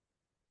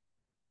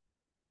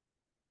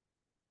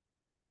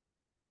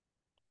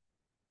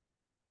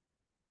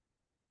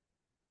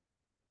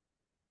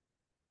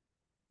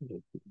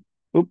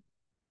 Oops,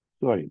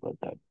 sorry about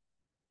that.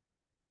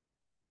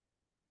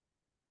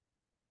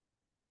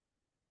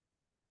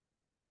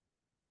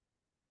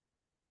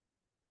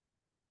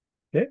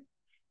 Okay.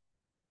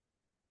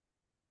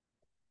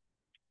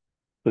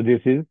 So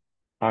this is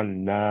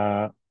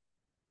anna,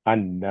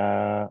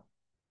 anna,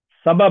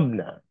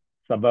 sababna.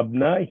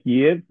 Sababna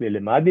here,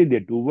 fi'l madi, there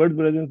are two words,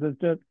 brothers and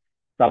sisters.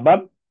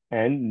 Sabab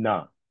and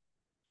na.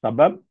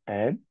 Sabab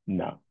and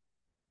na.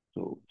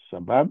 So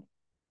sabab,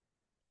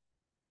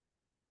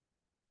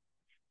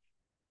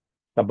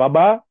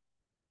 sababa,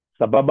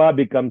 sababa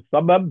becomes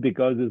sabab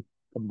because it's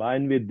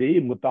combined with the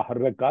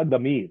mutaharraka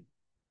damir.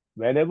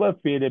 Whenever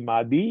fi'l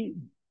madi,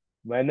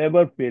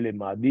 whenever fi'l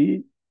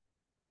madi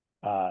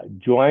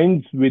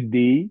joins with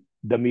the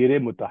damir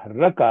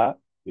mutaharraka,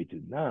 which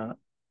is na,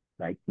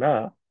 like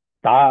na,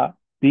 ta,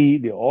 ti,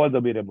 they all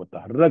damir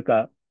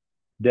mutaharraka,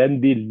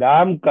 then the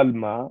lam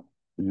kalma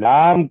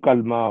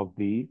of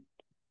the,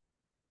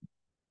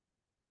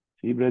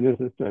 see brother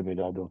sister, I mean,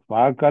 the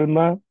fa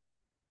kalma,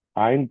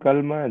 ain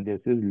kalma, and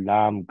this is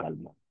lam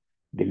kalma.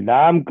 The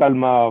lam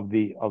kalma of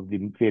the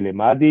fi'l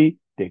madi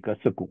take a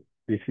sukun.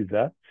 This is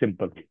a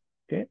simple thing.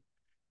 Okay,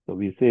 so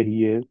we say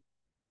here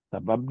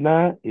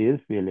sababna is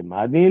fi'l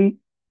madin.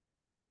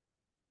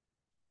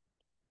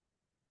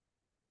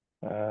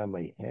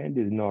 My hand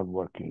is not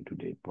working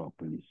today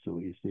properly, so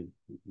he says,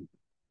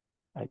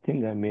 I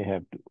think I may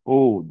have to.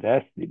 Oh,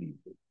 that's the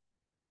reason.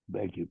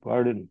 Beg your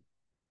pardon.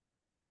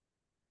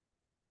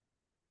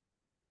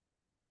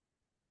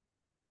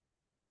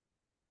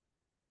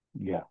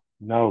 Yeah,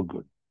 now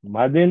good.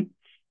 Madin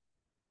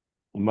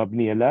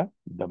mabni ala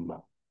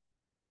damma.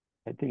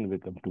 I think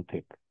it become too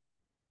thick.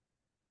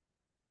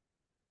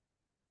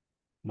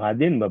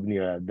 Madin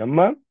mabni ala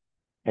damma.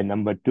 And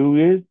number two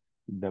is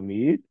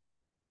damir.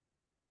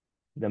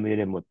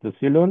 Damir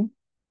muttasilun.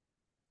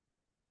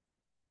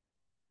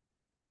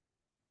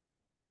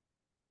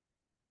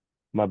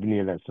 Mabni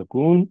ala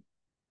sukun.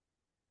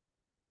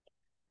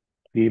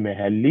 Fi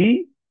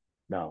mahalli.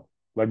 Now,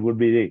 what would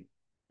be the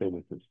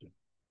famous system?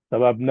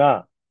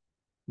 Sababna.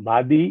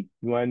 Madi,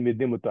 joined with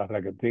the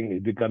mutaharraka thing,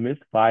 it becomes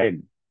file.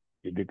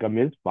 It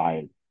becomes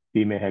file.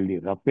 Fi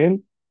mahalli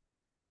rafin.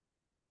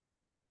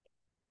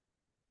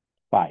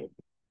 File.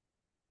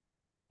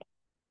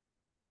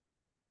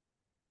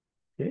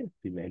 Okay,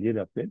 fi mahalli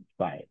rafin.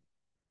 File.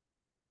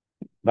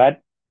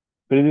 But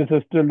brother and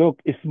sister,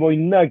 look, Ismo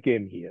Inna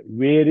came here.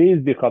 Where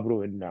is the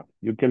Khabru Inna?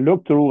 You can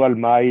look through Al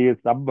Ma'i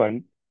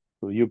Sabban,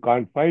 so you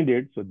can't find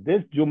it. So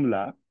this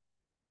Jumla,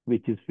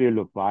 which is fi'l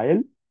of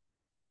file,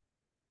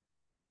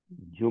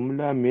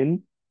 Jumla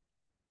min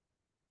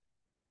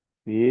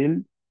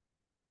fi'l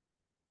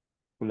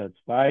plus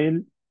file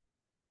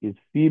is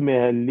fi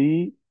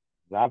mahalli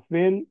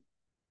rafin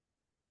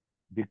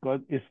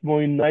because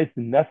Ismo Inna is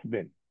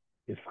nasbin.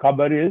 Its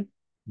khabar is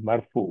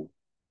marfu.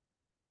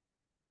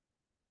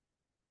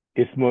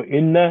 Ismo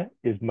Inna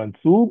is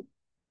mansoob.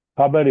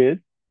 Khabar is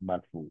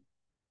marfu.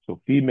 So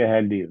fi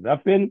mahalli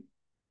rafin,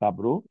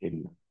 khabru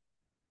inna.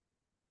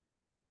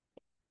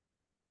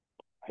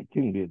 I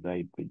think we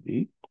write with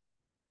the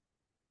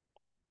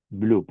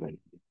blue pen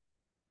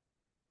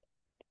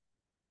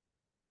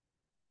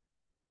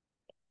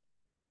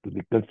to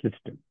be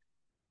consistent.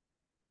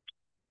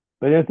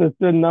 But as I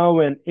said, now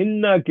when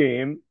inna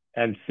came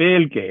and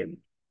fail came,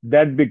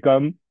 that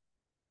become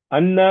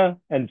anna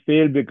and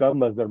fail become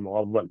masdar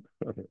muawwal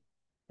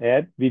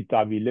and with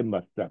tawil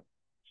masdar.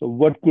 So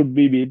what could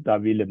be with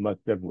tawil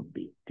masdar would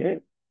be, okay?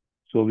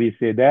 So we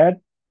say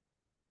that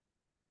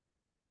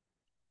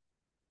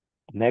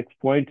next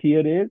point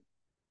here is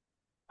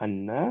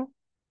anna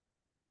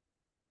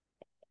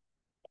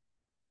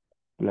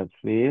plus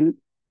fail,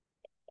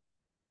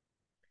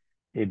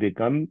 it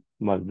becomes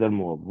masdar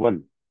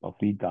muawwal of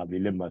fi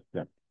tawil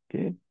masdar,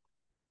 okay?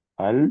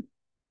 Al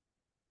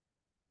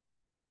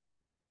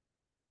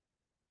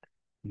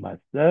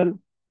masdar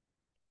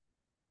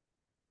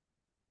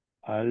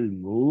al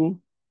mu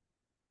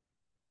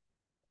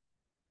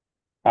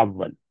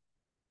awwal,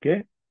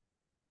 okay?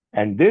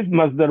 And this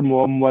masdar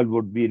muammal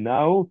would be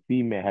now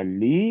fi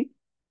mahalli,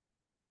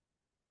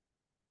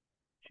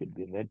 should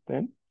be red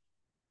pen.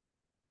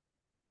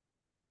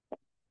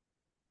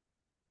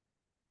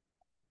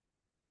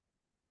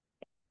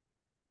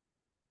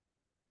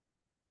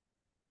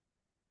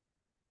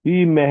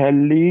 Fi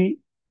mahalli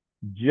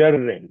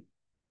jarrin.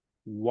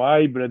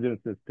 Why, brother and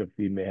sister,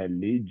 fi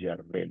mahalli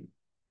jarrin?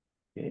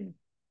 Okay.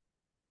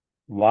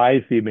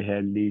 Why fi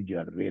mahalli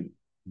jarrin?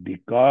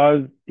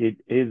 Because it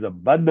is a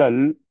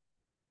badal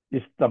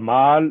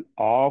istamal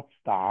of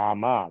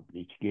ta'ama,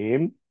 which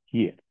came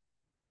here.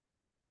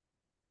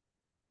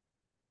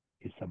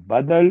 It's a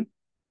badal,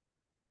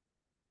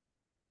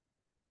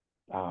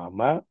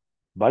 ta'ama,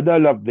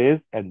 badal of this,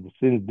 and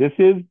since this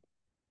is,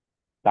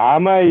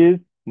 ta'ama is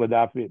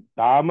mudafi,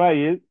 ta'ama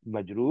is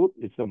majroor,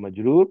 it's a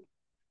majroor.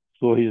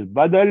 So his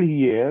badal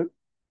here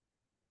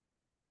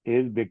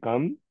is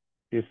become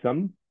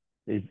ism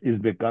is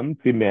become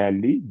fi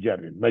mahalli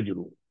jarr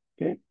majroor.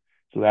 Okay.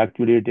 So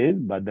actually it is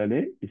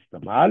badal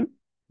istamal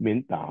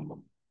min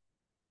ta'amam.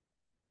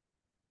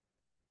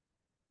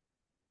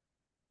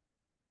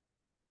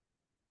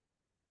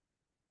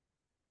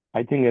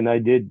 I think, and I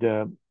did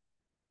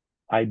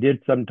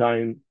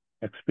sometime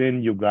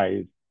explain you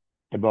guys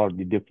about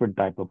the different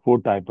type of four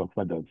type of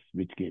badals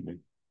which came in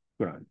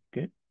Quran.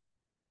 Okay.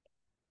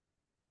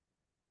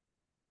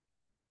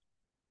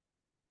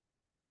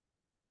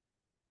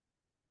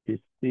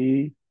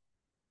 Isti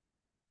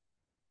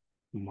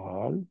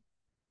mal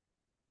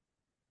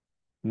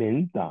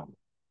min tam.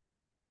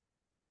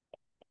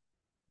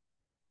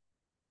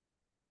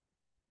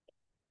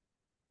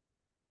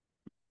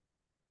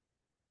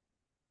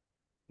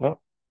 Oh,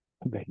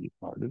 I beg your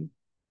pardon.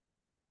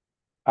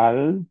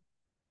 Al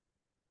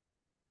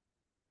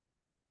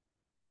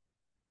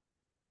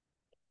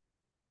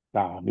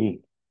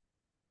tami.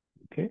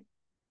 Okay.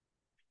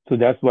 So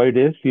that's why it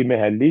is fi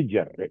mahalli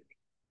jarri.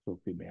 So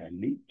fi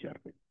mahalli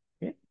jarri.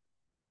 Okay.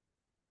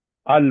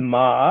 Al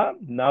maa.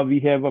 Now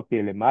we have a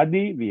fail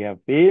madi. We have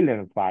fail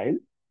and a file.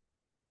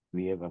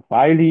 We have a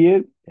file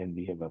here and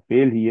we have a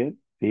fail here.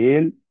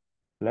 Fail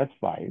plus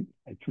file.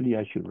 Actually,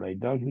 I should write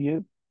down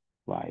here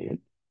file.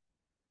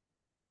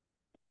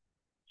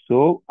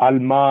 So al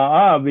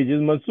maa, which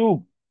is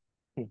mansoob.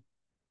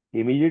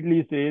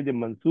 Immediately say the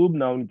mansoob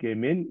noun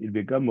came in, it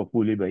become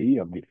maf'ul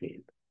bihi of the fail.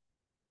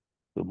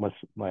 So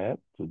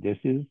so this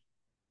is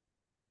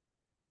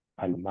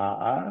al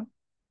maa.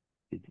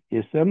 It's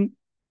ism.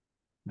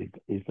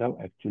 Ism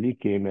actually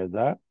came as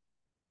a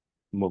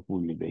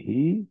maf'ul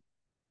bihi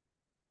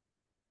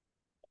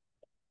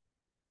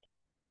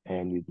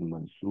and it's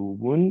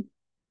mansoobun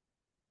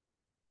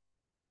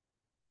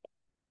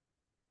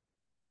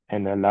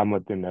and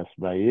alamatun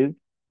nasba is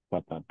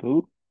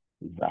fatatu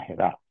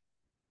zahira,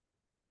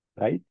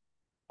 right?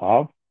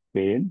 Of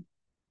fail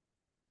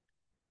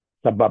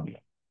sabab.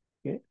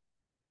 Okay.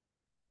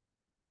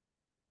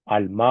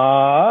 Al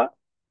maa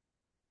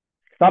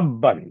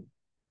sabban.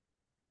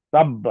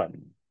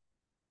 Sabban.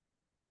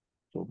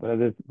 So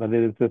brothers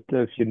and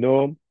sisters, you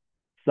know,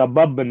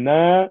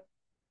 sababna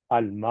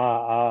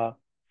al-ma'a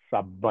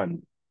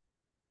sabban.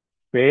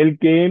 Fail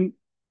came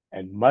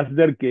and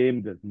masdar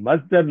came. This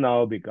masdar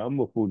now become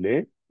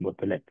mafule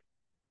mutlaq.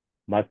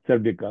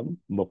 Masdar become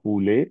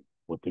mafule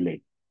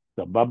mutlaq.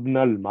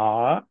 Sababna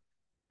al-ma'a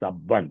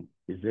sabban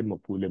is a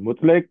mafule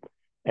mutlaq.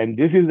 And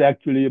this is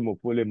actually a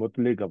mafule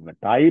mutlaq of a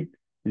type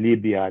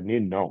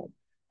libyani noun.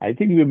 I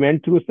think we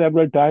went through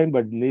several times,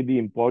 but maybe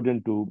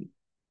important to,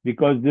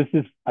 because this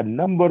is a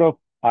number of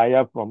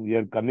ayah from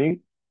here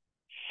coming.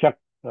 Shak,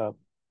 uh,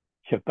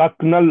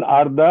 Shakaknal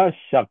arda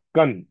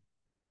shakkan.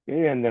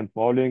 Okay, and then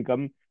following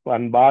comes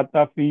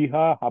Panbata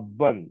fiha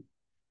habban.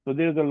 So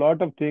there's a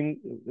lot of things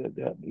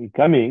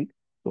coming.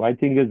 So I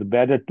think it's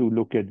better to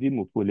look at the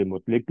Mufule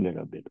Mutlik a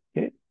little bit.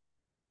 Okay.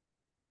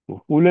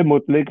 Mufule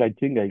Mutlik, I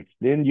think I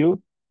explained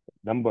you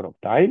number of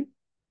times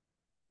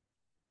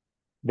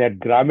that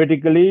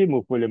grammatically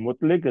Mufule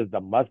Mutlik is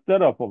the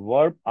master of a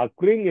verb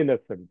occurring in a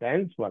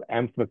sentence for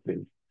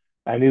emphasis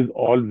and is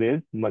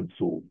always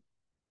mansoob.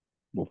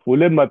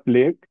 Mufule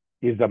Mutlik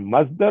is a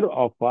masdar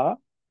of a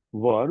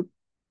verb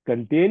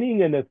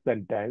containing in a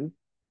sentence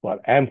for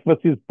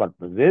emphasis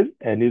purposes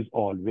and is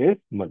always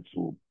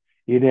mansoob.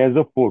 It has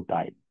a four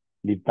types.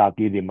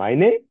 Litakidi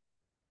maine,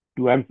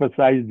 to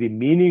emphasize the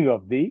meaning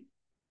of the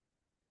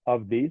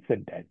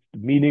sentence, the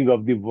meaning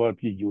of the verb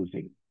you're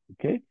using.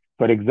 Okay.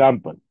 For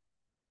example,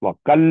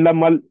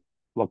 وَكَلَّمَ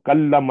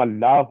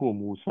اللَّهُ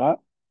مُوسَى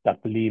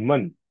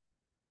تَكْلِيمًا.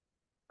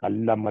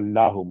 كَلَّمَ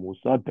اللَّهُ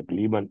مُوسَى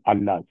تَكْلِيمًا.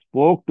 Allah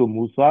spoke to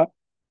Musa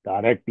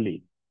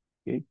directly,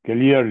 okay,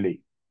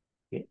 clearly.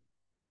 Okay.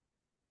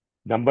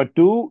 Number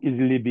two is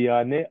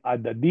libyane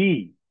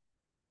adadi,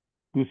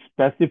 to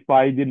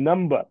specify the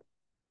number.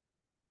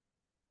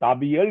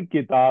 Tabiyal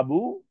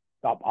kitabu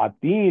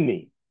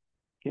tabatini.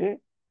 Okay.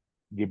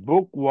 The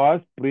book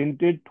was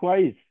printed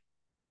twice.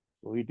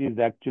 So it is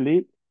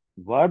actually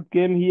verb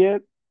came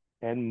here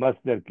and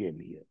masdar came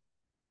here.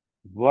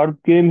 Verb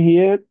came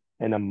here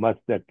and a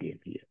masdar came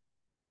here.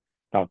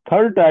 Now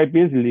third type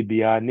is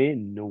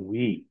libyane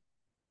nui.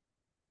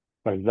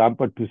 For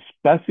example, to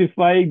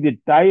specify the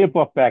type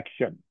of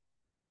action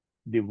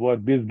the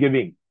verb is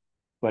giving.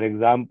 For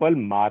example,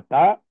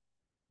 mata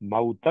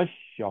mauta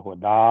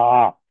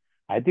shahuda.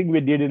 I think we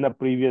did in the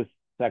previous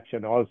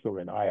section also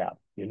when ayah,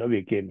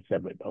 we came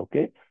seven.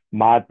 Okay.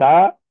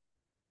 Mata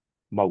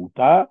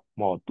mauta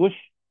mautush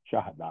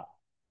shahada.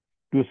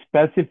 To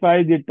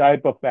specify the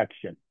type of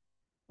action.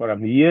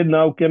 From here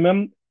now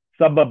came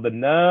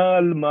sababna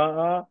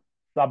al-ma'a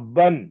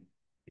sabban.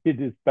 It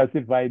is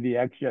specify the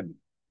action.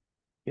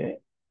 Okay.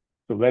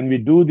 So when we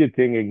do the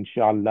thing,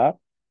 inshallah,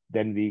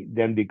 then we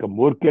become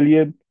more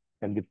clear.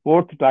 And the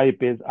fourth type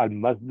is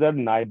al-masdar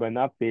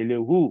naibana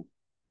felehu.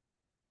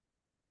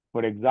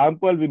 For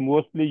example, we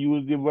mostly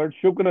use the word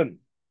shukran.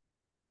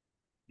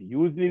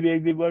 Usually we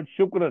use the word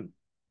shukran.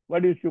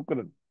 What is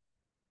shukran?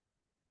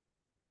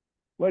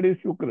 What is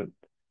shukran?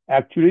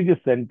 Actually, the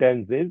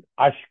sentence is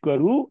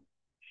ashkaru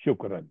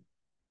shukran.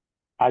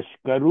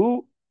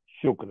 Ashkaru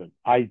shukran.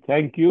 I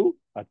thank you,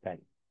 a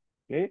thank.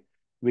 Okay,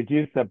 which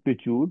is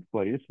substitute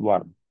for its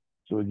verb.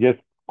 So just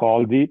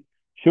call the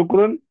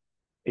shukran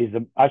is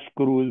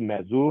ashkuru is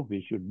mazuf.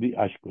 We should be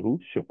ashkuru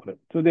shukran.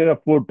 So there are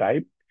four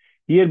types.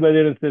 Here,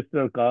 brother and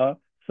sister, ka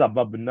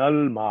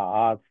sababnal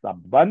ma'a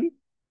sabban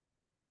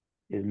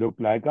is look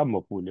like a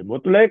mafule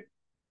mutlaq,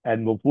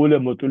 and mafule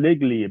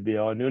mutlaq liye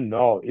beyond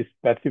now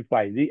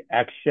specify the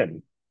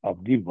action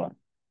of the verb.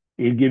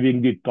 Is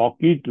giving the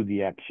talkie to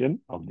the action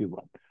of the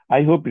verb.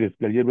 I hope it is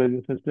clear,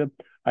 brothers and sisters.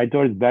 I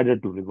thought it's better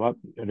to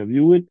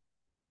review it.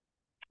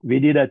 We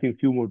did, I think,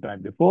 few more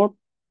times before,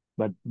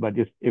 but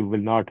it will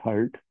not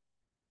hurt.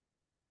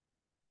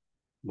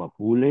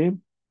 Mafule.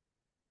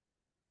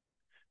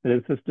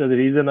 Brothers and sisters, the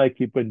reason I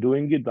keep on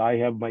doing it, I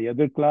have my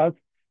other class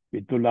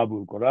with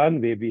Tulabul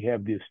Quran, where we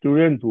have these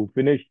students who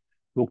finished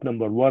book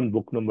number one,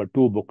 book number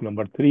two, book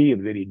number three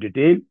in very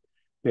detail.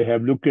 They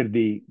have looked at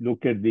the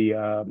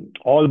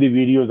all the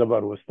videos of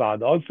our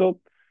Ustad also,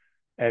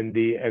 and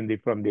the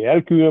from the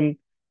LQM.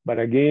 But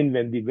again,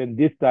 when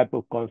this type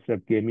of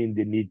concept came in,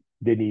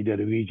 they need a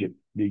revision.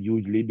 They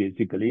usually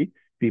basically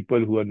people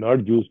who are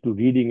not used to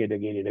reading it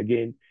again and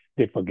again,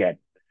 they forget.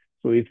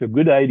 So it's a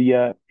good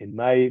idea in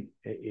my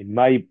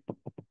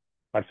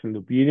personal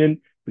opinion.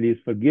 Please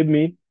forgive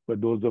me for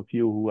those of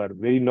you who are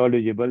very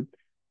knowledgeable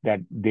that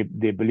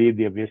they believe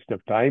they're a waste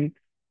of time.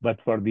 But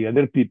for the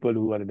other people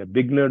who are in the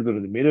beginners or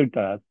the middle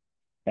class,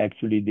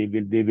 actually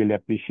they will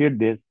appreciate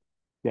this,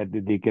 that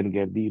they can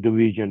get the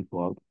revision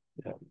uh,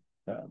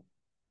 uh,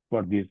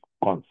 for these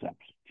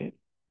concepts. Okay.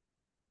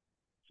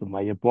 So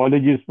my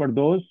apologies for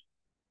those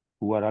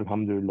who are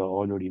Alhamdulillah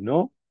already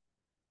know,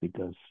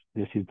 because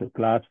this is the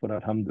class for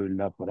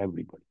Alhamdulillah for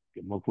everybody.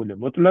 Okay. Maf'ul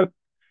mutlaq,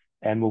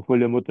 and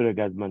maf'ul mutlaq,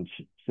 as man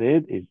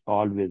said, is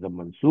always a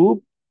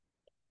mansoob,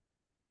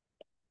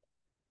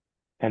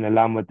 and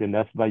alamat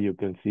nasba you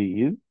can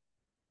see is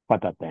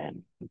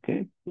fatatan.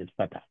 Okay, it's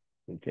fatah.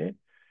 Okay,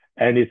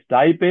 and its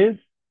type is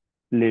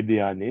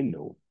lebiane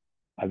no.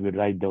 I will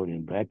write down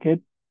in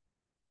bracket.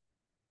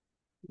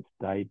 Its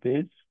type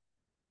is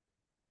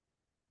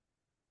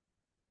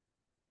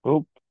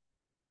oh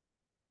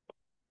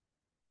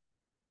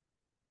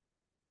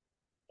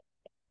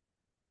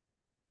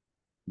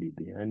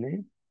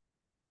lebiane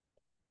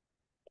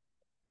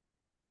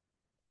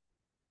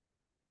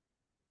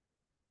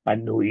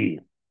anui.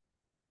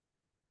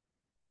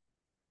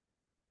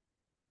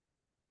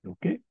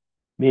 Okay,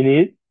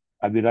 meaning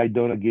I will write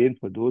down again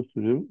for those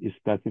who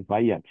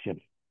specify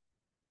action.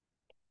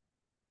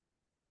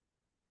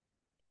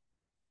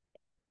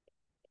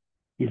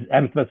 Is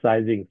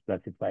emphasizing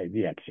specify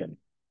the action.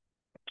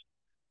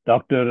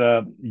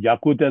 Dr.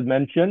 Yakut has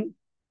mentioned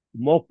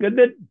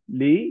Mokadat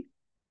li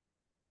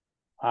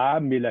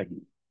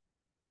amilahi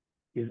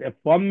is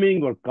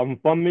affirming or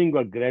confirming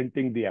or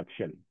granting the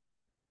action.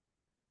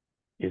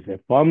 Is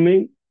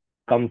affirming,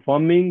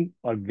 confirming,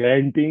 or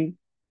granting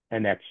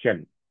an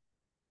action.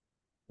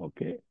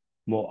 Okay.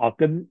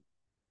 Mu'akad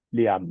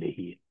li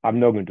amlihi. I'm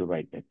not going to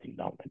write that thing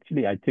down.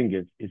 Actually, I think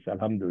it's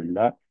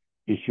Alhamdulillah.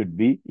 It should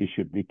be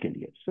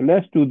clear. So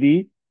let's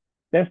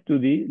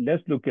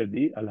look at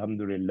the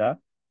Alhamdulillah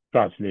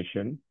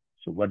translation.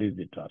 So what is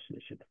the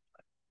translation?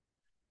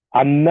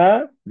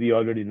 Anna, we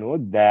already know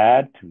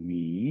that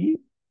we.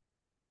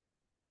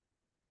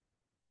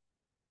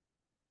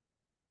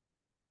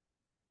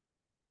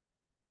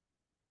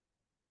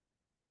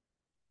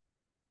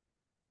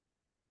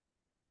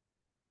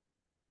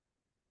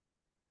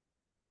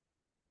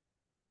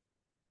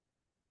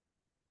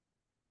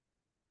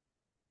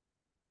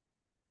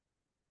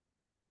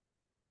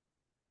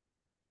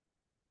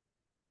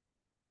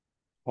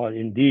 Or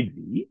indeed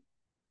we.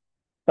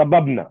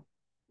 Sababna.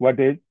 What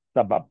is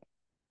sabab?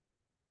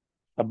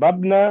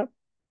 Sababna,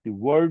 the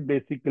word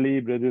basically,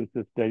 brothers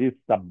and sisters, is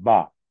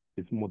sabba.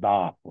 It's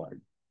mudaf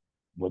word.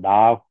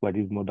 Mudaf, what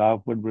is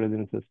mudaf word, brothers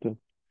and sisters?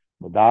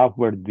 Mudaf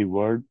word, the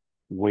word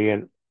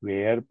where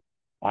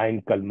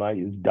ayn kalma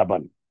is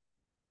double.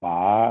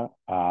 Pa,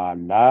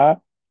 la,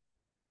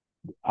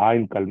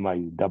 ayn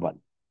kalma is double.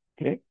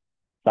 Okay.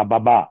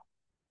 Sababa.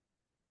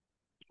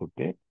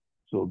 Okay.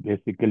 So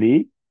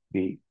basically,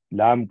 the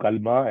lam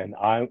kalma and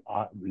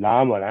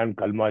lam or ayn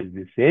kalma is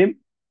the same.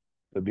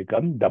 So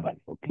become double.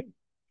 Okay.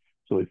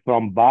 So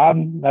from Bab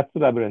Nasra,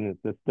 brother and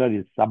sister,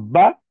 is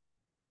Sabba,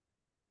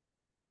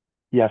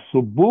 ya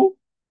Subbu,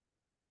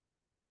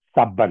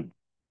 Sabban.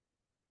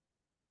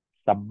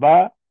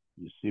 Sabba,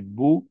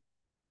 Yusibbu,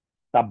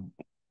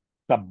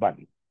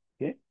 Sabban.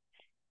 Okay.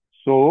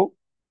 So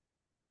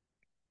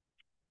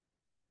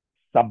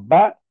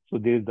Sabba, so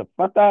there is the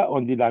fatah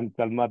on the lam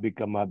kalma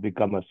become a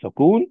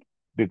sukoon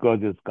because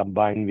it's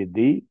combined with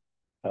the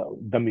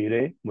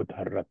damire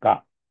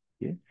mutaharraka.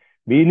 Okay.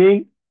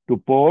 Meaning to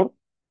pour,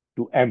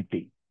 to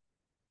empty.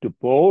 To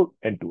pour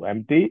and to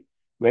empty.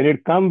 When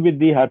it comes with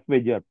the harf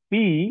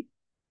P,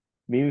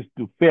 means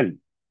to fill.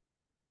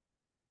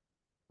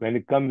 When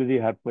it comes to the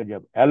harf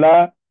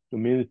ella, it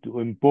means to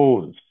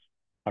impose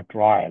a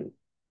trial.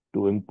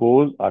 To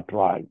impose a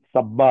trial.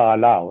 Sabba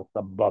ala or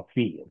sabba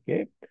fi.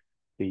 Okay.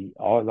 The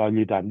all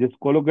the time. This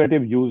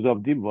collocative use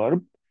of the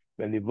verb.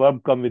 When the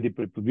verb comes with the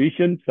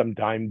preposition,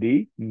 sometimes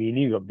the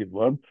meaning of the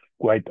verb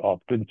quite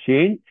often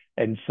change,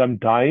 and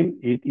sometimes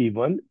it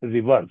even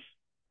reverse.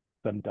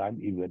 Sometimes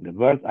even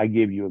reverse. I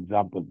gave you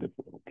examples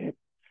before. Okay.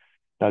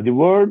 Now the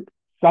word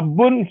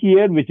sabbun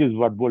here, which is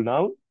verbal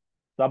noun.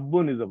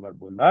 Sabbun is a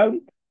verbal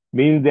noun,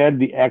 means that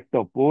the act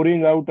of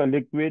pouring out a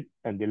liquid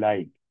and the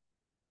like.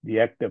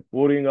 The act of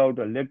pouring out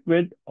a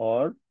liquid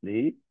or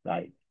the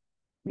like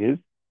is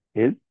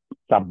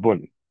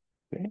sabbun.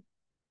 Okay.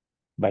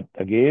 But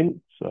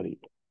again, sorry,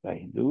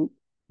 I do.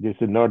 This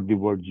is not the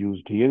word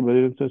used here,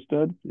 brothers and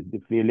sisters. It's the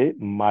fele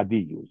madi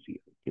used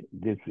here. Okay?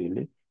 This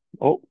fele,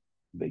 oh,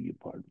 beg your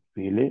pardon.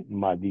 Fele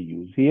madi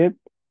used here.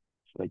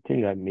 So I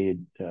think I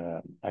made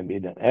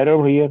an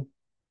error here.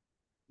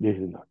 This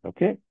is not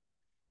okay.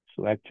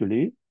 So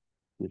actually,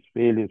 this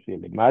fele is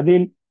fele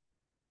madin,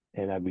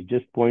 and I will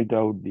just point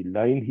out the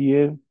line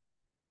here.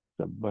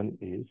 Sabban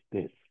is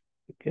this.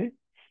 Okay.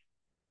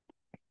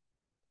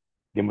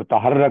 The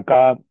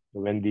mutaharraka,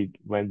 when the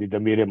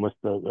damir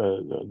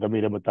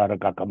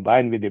mutaharraka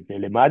combined with the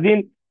fele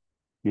madin,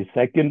 the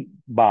second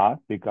ba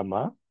become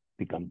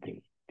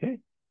thing. Okay.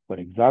 For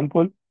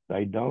example,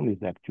 write down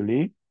is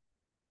actually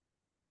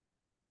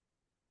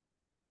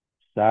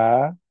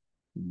sa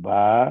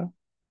ba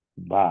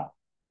ba.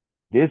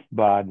 This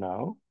ba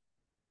now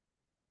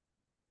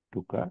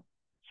took a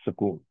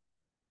sukoon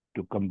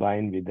to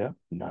combine with the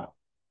now.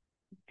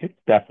 Okay,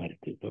 that's what it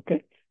is.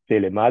 Okay.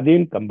 Fele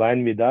madin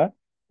combined with the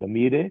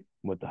damir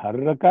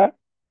mutaharraka,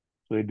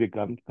 so it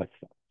becomes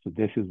kasra. So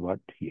this is what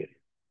here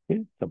is.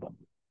 Okay, sabab.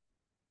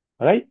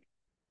 All right.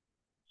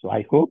 So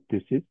I hope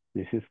this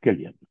is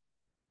clear.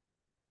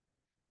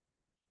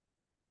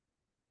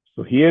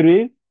 So here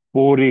is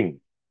pouring.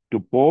 To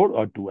pour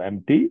or to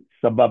empty.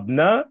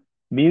 Sababna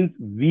means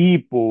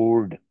we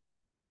poured.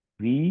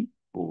 We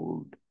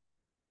poured.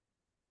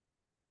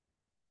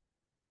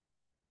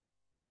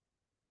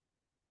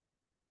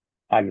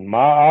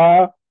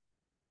 Al-ma'a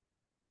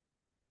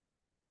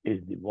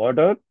is the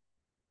water.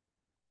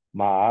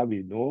 Ma'a,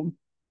 we know.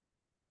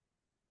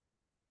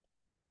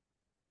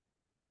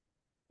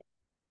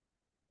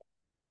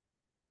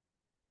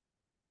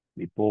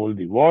 We pour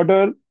the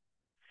water.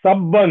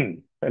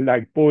 Sabban,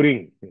 like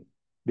pouring.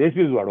 This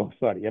is what, oh,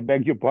 sorry, I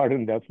beg your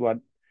pardon. That's what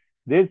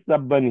this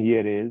sabban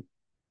here is.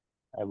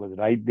 I was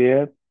right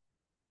there.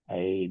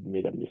 I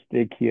made a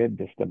mistake here.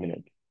 Just a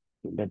minute.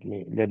 So let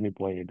me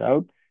point it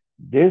out.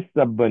 This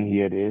sabban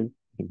here is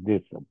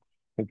this one.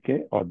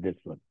 Okay, or this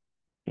one.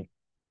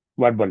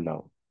 Verbal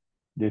noun.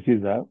 This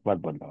is a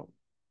verbal noun.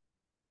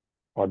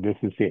 Or this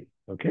is same.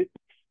 Okay.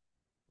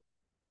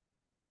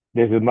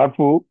 This is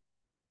marfu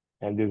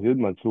and this is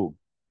mansoob.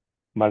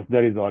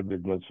 Masdar is always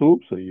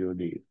mansoob, so you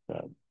need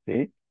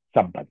say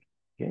sabban.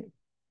 Okay.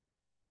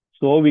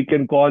 So we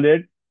can call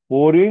it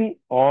pouring,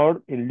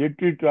 or in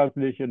literary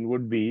translation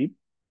would be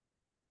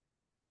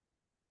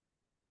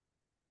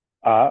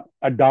a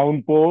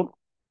downpour,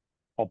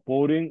 or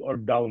pouring or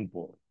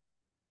downpour.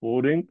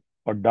 Pouring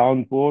or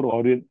downpour,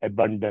 or in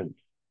abundance,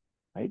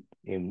 right?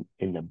 In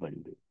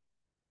abundance.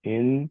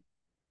 In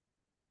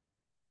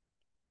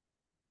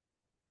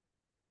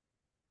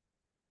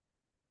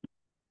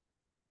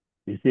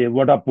we say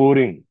what a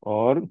pouring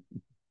or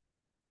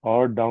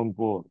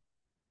downpour.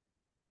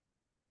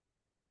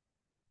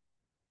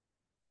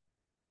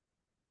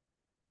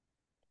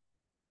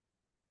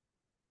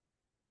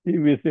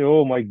 We say,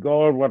 oh my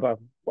God, what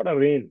a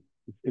rain.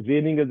 It's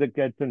raining as a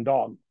cats and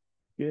dogs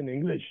in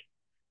English.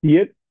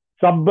 Here,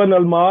 sabban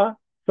alma,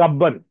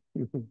 sabban.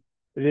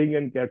 Rain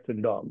and cats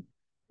and dogs.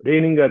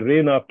 Raining a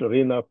rain after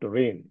rain after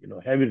rain.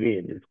 Heavy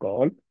rain is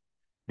called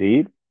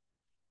the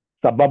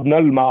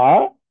sababnal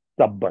ma'a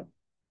sabban.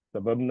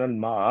 Sababnal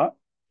ma'a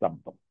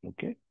sabban.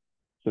 Okay.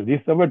 So this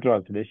is our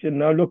translation.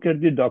 Now look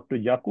at the Dr.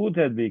 Yaqut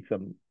has made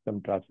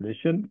some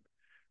translation.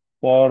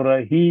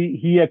 For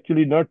he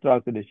actually not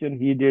translation.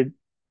 He did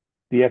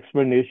the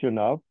explanation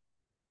of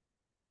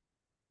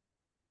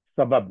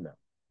sababna.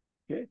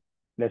 Okay,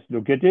 let's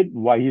look at it.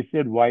 Why he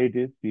said why it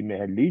is fi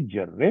mahalli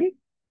jarrin.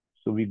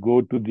 So we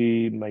go to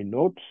the my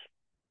notes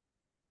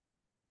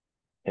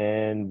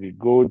and we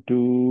go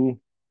to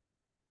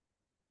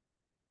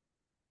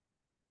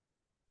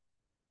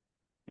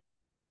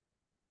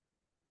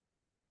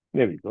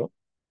there we go.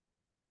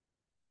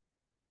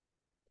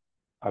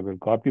 I will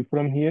copy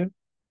from here.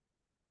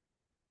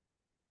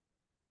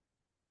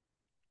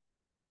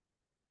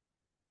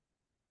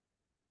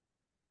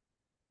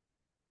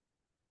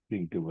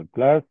 Bring to our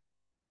class.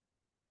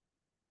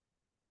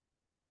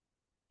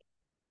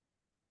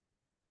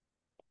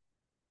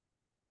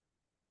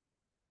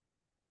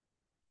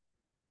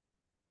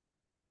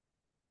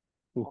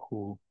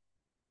 Ooh,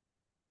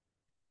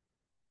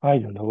 I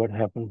don't know what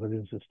happened, brother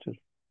and sister.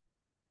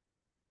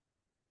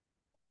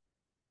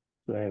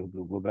 So I have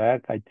to go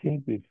back. I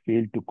think we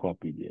failed to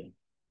copy there.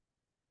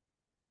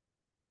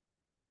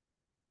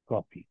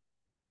 Copy.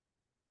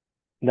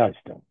 Now it's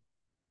done.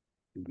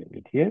 You bring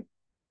it here.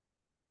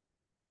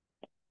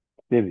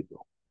 There we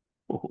go.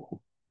 Oh.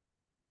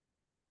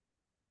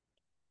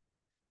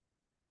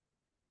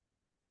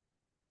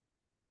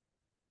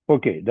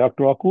 Okay,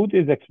 Dr. Akut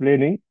is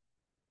explaining.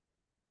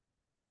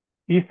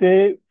 He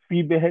say fi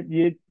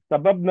ye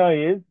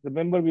sababna is,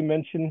 remember we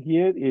mentioned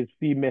here is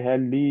fi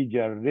mehalli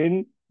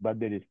jarrin, but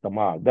there is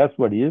tamal. That's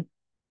what he is.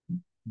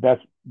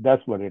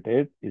 That's what it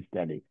is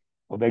telling.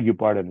 I beg your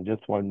pardon,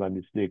 just found my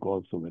mistake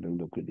also when I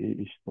look at it.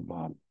 It's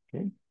tamal.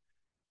 Okay.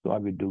 So I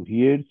will do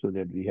here so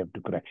that we have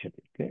to correction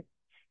it. Okay.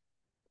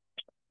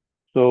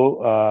 So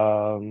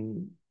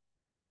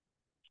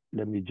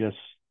let me just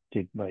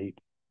take my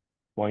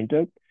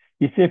pointer.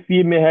 इसे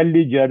फी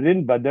महल्ली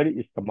जर्रिन बदल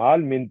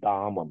इस्तेमाल मिन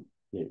तामम.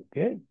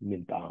 Okay,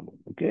 min तामम.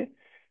 Okay.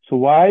 So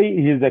why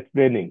he is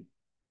explaining?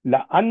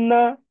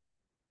 لأن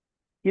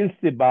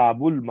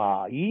انسباب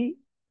الماء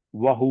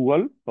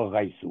وهو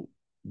الغيث.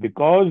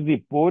 Because the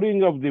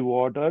pouring of the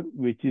water,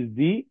 which is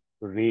the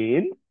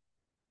rain,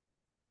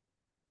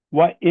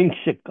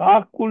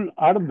 وانشقاق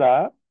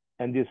الأرض,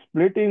 and the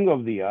splitting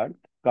of the earth,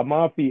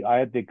 كما في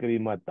آية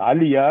كريمة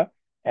تالية,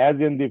 as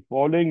in the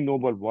following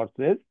noble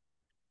verses,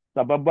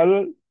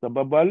 sababal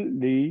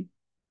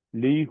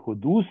li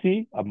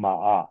hudusi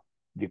amaa,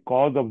 the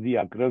cause of the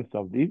occurrence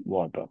of the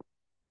water,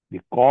 the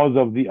cause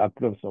of the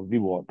occurrence of the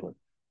water.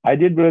 I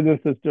did, brothers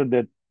and sisters,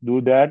 that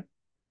do that.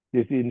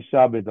 This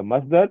inshab is the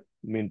masdar,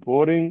 mean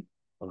pouring.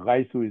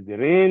 Ghaisu is the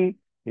rain.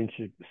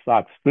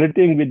 Inshaq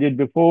splitting we did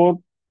before.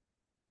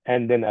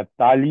 And then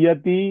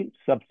ataliyati,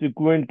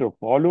 subsequent or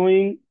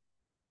following.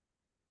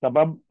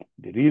 Sabab,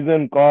 the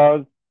reason,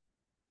 cause.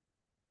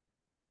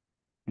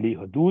 Li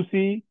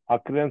hudusi,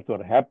 occurrence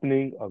or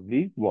happening of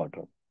the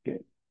water. Okay.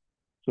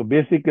 So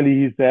basically,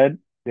 he said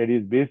that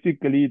is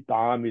basically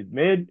ta'am is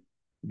made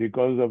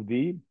because of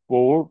the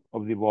pour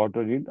of the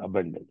water in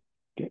abundance.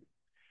 Okay.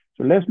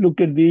 So let's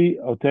look at the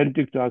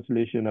authentic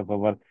translation of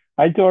our.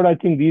 I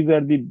think these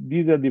are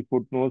the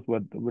footnotes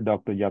what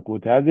Dr.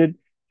 Yakut has it.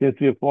 Since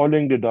we're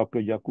following the Dr.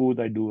 Yakut,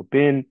 I do a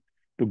pain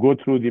to go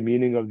through the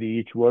meaning of the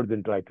each word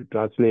and try to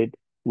translate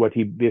what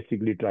he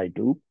basically tried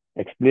to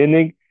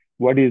explaining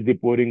what is the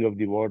pouring of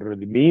the water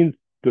the means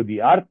to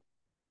the earth,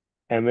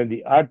 and when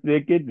the earth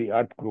break it, the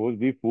earth grows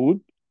the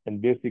food,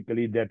 and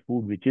basically that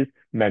food which is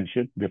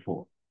mentioned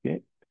before.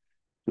 Okay.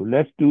 So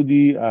let's do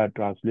the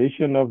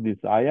translation of this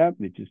ayah,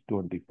 which is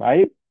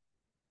 25.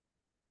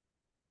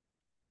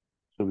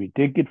 So we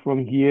take it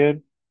from here,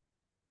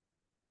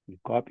 we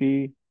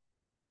copy.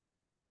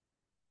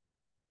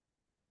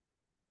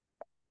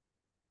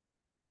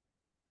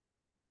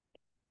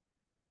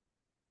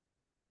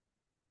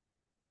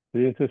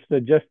 Sister,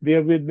 just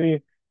bear with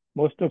me.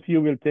 Most of you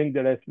will think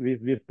that we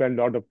spend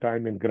a lot of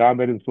time in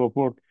grammar and so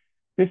forth.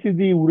 This is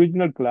the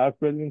original class,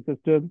 brothers and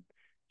sisters.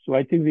 So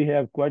I think we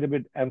have quite a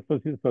bit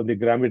emphasis on the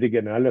grammatical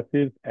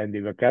analysis and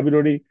the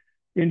vocabulary.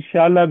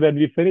 Inshallah, when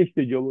we finish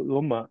the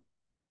Jumma,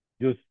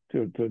 just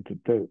to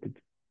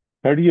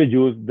 30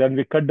 Jews, then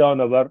we cut down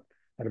our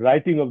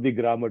writing of the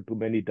grammar too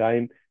many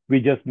times.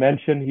 We just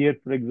mention here,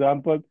 for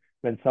example,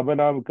 when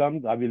Sabanam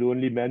comes, I will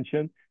only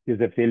mention is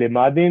a Fele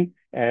Madin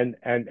and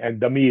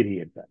Damir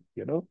here,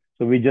 you know.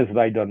 So we just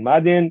write on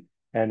Madin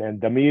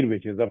and Damir,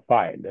 which is a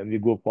file, and we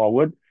go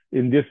forward.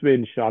 In this way,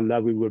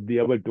 inshallah, we will be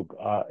able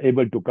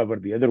to cover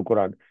the other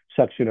Quran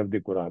section of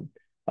the Quran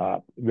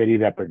very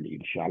rapidly,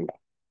 inshallah.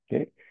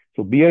 Okay.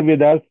 So bear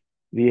with us.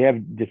 We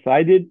have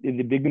decided in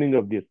the beginning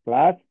of this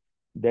class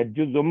that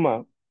just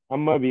Amma,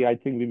 I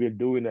think we will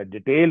do in a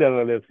detailed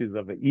analysis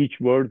of each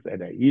words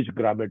and each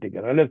grammatic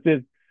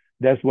analysis.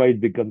 That's why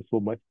it becomes so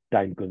much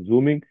time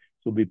consuming.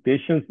 So be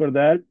patient for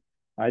that.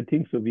 I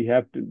think so. We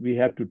have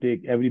to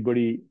take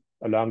everybody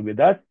along with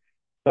us.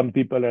 Some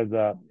people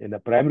in a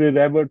primary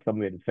level,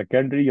 some in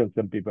secondary, and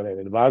some people at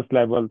advanced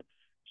level.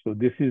 So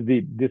this is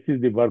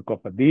the work of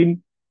a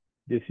deen.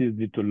 This is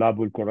the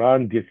Tulabul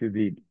Quran. This is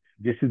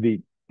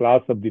the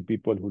class of the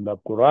people who love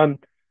Quran.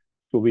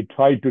 So we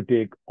try to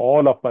take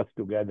all of us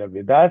together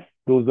with us,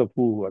 those of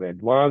who are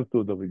advanced,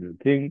 those of who will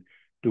think,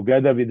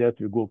 together with us,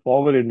 we go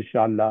forward,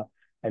 inshallah,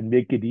 and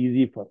make it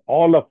easy for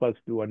all of us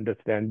to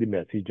understand the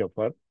message of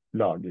our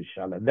Lord,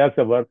 inshallah. That's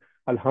our,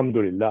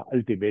 alhamdulillah,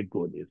 ultimate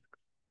goal is.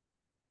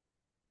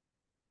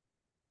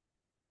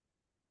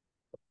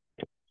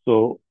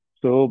 So,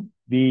 so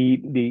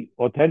the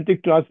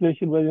authentic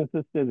translation, brothers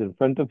and sisters, in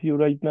front of you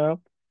right now,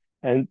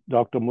 and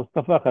Dr.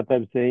 Mustafa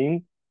Khattab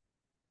saying,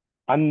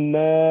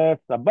 Anna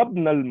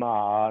sababnal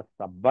ma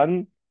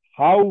sabban,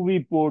 how we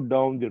pour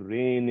down the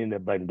rain in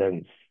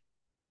abundance.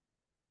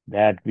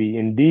 That we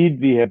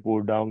have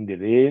poured down the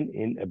rain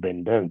in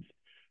abundance.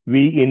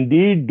 We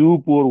indeed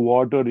do pour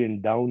water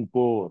in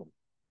downpour.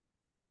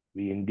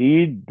 We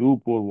indeed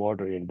do pour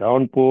water in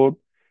downpour.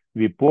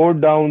 We pour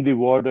down the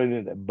water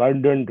in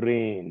abundant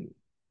rain.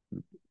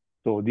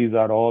 So these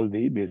are all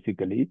the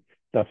basically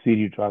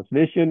tafsiri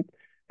translation,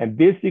 and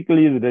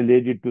basically is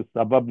related to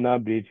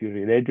sababna, basically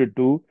related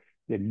to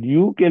that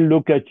you can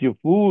look at your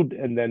food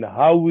and then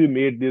how we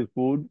made this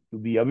food to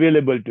be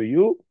available to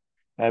you.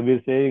 And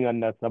we're saying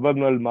anna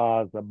sababnal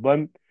ma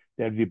sabban,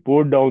 that we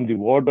poured down the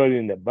water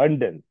in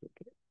abundance.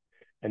 Okay?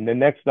 And the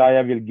next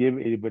ayah will give a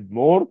little bit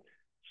more.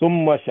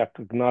 Summa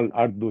shakkaknal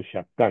ardu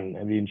shakkan.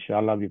 And we,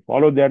 inshallah, we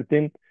follow that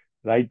thing.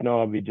 Right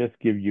now, we just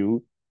give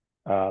you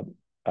uh,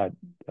 a,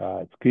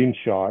 a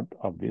screenshot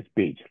of this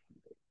page.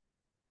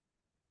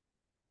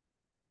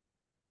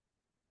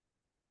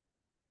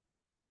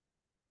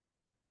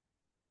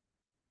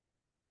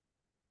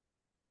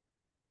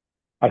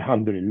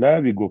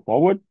 Alhamdulillah, we go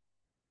forward.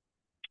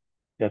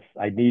 Just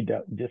I need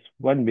just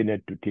 1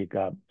 minute to take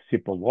a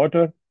sip of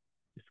water.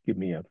 Just give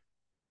me a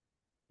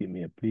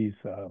please.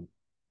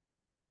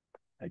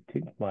 I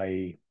think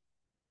my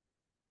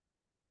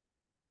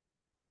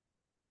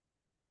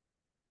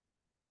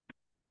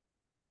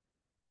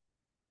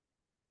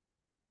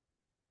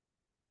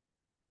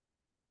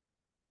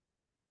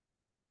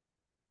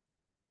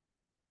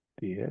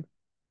here.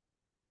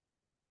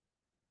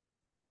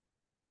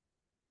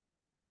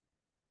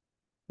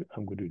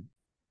 I'm going to.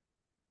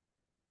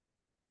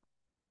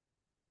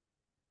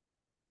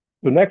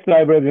 So next,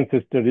 my brother and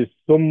sister, is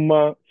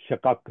Summa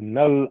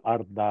Shakaknal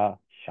Arda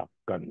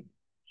Shakkan.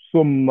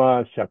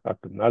 Summa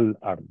Shakaknal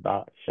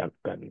Arda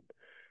Shakkan.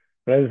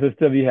 Brother and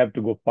sister, we have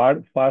to go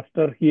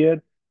faster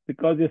here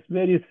because it's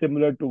very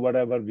similar to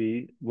whatever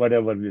we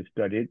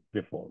studied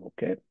before.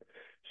 Okay.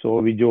 So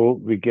we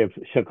give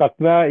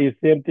Shakakna is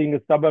same thing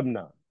as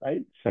Sababna,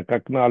 right?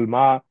 Shakakna al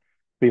ma,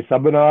 fi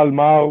sabna al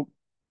ma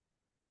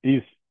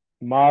is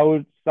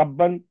Maul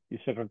Sabban is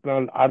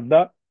Shakaknal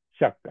Arda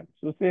Shakkan.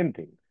 So same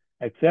thing.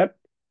 Except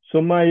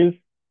Summa is,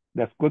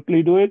 let's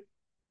quickly do it.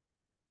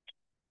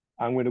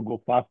 I'm going to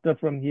go faster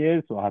from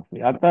here. So Harfi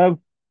Atav.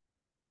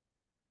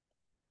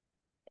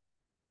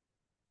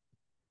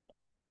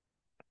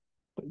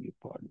 Your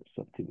pardon,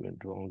 something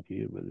went wrong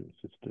here, brother and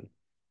sister.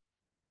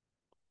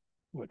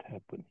 What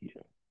happened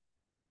here?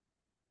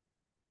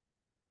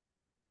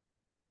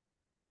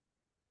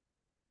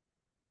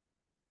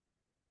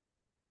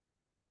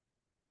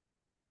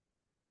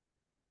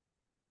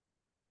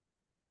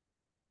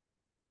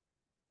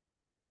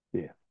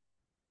 Yeah,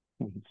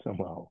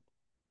 somehow.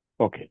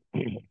 Okay,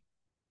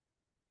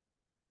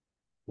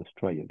 let's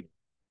try again.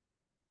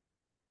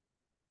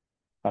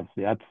 Harfi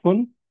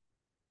Atfun,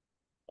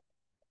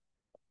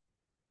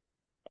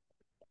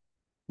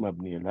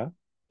 Mabni ala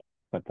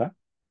Fatah.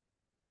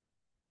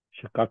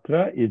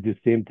 Shakakra is the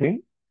same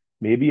thing.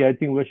 Maybe I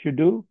think what should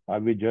do,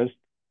 we just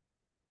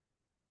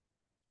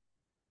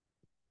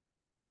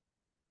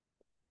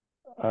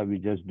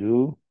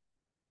do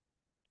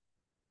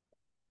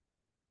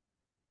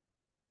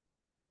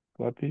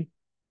copy,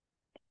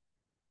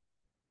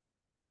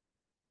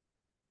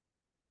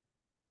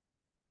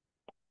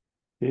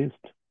 paste,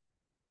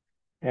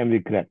 and we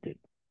correct it.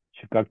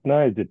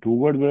 Shakakna is the two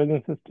word brother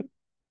and sister.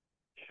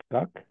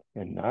 Shakak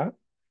and na.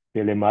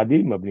 Pele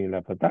madi, mabni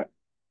ala fatah.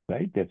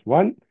 Right, that's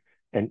one.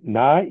 And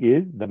na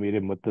is the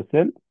mere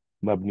muttasil,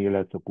 mabni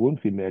ala sukun,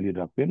 fi mali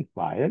rafin,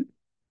 file.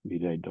 We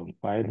write down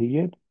file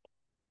here.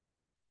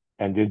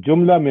 And the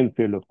jumla min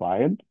fi'l of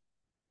file,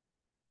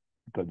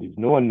 because there's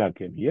no anna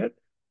came here.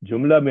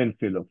 Jumla min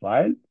fi'l of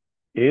file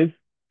is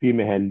fi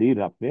mahalli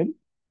rafin,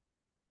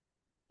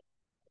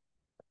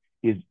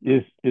 is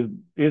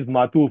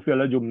matuf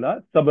ala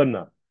jumla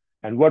sabana.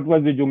 And what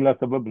was the jumla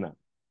sababna?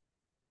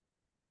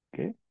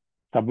 Okay.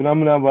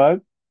 Sabnamna was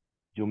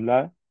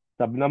jumla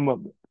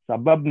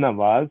sababna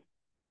was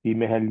fi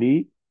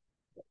mahalli,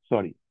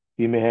 sorry,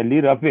 fi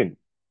mahalli rafin.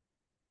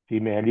 Fi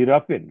mahalli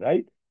rafin,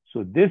 right?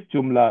 So this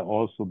jumla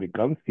also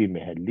becomes fi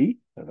mahalli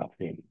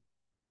rafin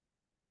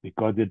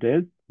because it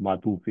is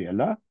matuf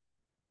ala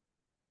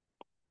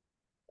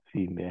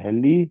fi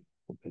mahalli,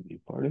 beg your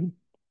pardon.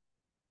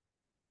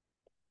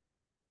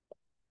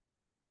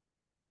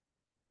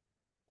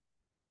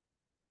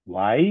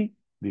 Why?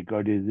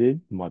 Because it is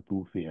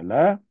matuf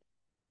ala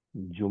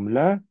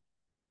jumla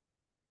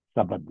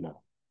sababna.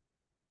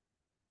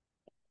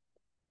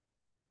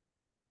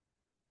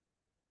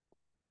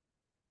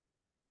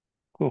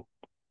 Cool.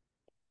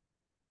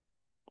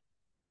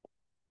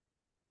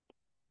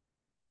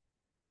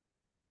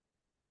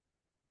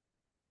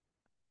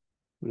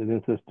 Brother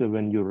and sister,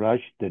 when you rush,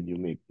 then you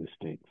make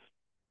mistakes.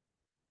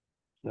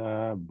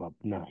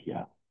 Sababna,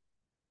 yeah.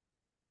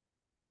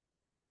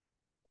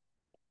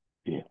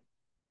 Yeah.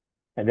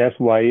 And that's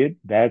why,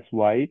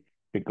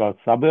 because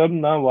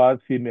sababna was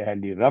fi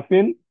mahalli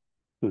rafin.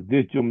 So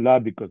this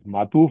jumla, because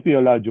matuf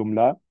ala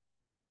jumla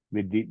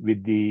with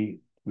the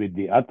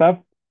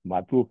ataf,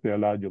 matuf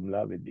ala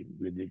jumla with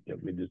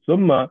the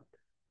summa,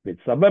 with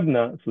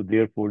sababna, so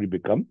therefore it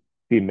becomes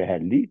fi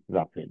mahalli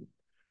rafin.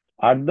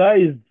 Arda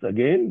is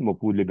again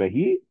maf'ul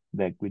bihi,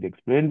 like we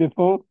explained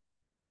before.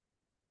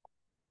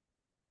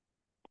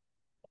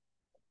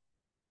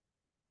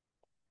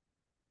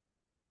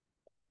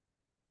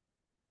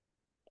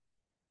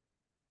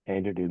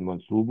 And it is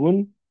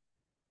mansubun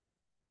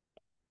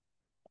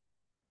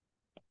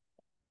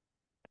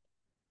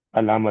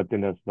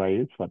alamatin asma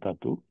is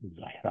fatatu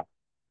zahira,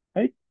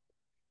 right?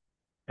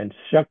 And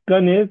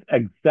shakkan is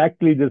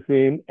exactly the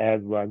same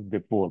as was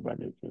before,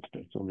 brothers and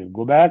sisters. So we'll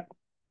go back.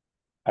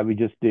 I will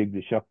just take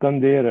the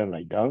shakkan there and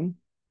write down.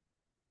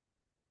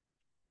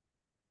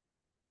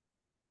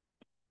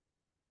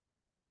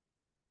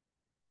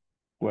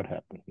 What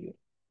happened here?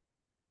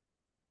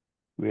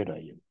 Where are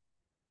you?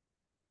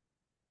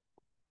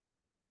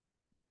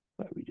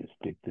 I will just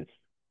take this.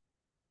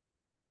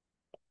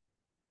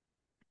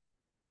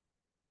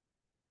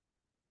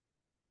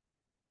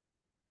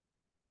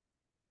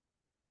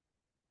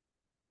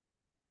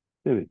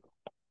 There we go.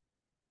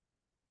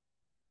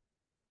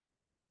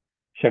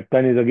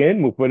 Shakkan is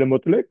again muf'ul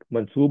mutlaq,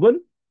 mansuban.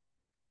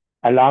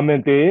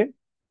 Alamante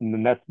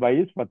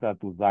nasba is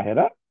fatatu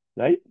zahira,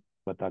 right?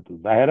 Fatatu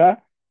zahira.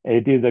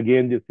 It is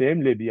again the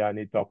same,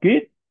 lebiyani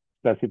tawqid,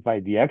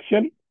 specify the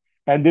action.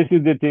 And this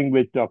is the thing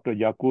which Dr.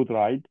 Yaqut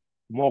writes,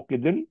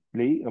 Mokidin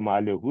li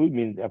amalehu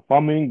means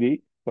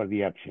affirming for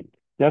the action.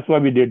 That's why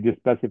we did the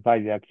specify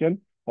the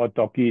action or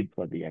taqeed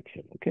for the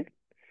action. Okay.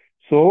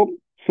 So,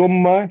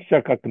 summa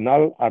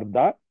shakaknal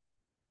arda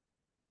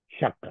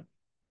shakkan.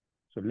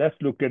 So let's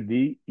look at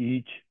the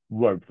each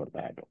word for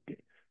that. Okay.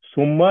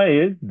 Summa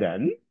is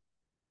then.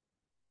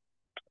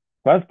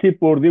 First he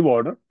poured the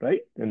water,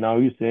 right? And now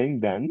he's saying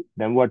then.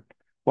 Then what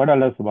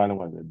Allah subhanahu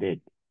wa ta'ala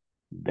did?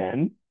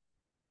 Then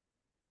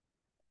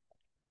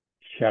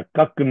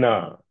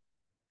shakakna.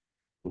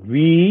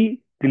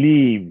 We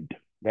cleaved.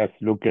 Let's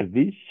look at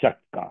the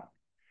shakka.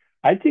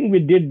 I think we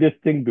did this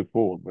thing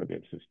before, brother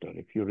and sister.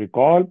 If you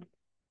recall,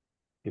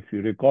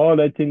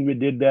 I think we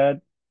did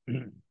that.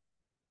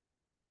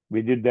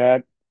 we did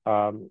that.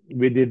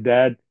 We did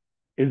that.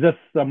 Is a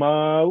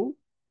samau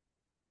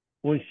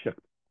unshak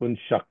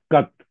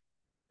unshakat,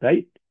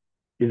 right?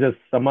 Is a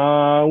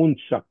samau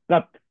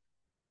unshakat.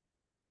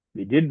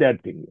 We did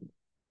that thing.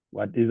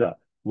 What is a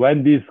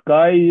when the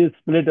sky is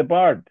split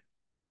apart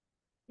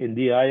in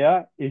the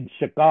ayah in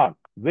shakak.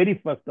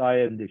 Very first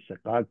ayah in the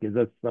shakak is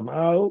a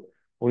samau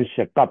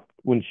unshakat.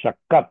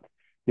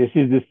 This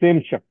is the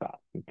same shakka.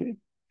 Okay.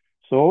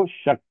 So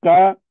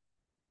shakka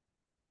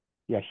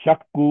ya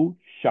shakku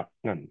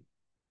shakkan.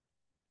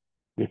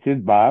 This is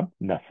Bab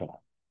Nasra.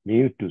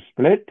 Means to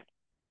split,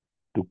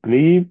 to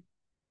cleave,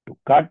 to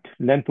cut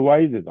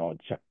lengthwise is all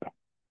shakka.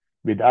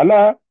 With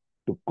Allah,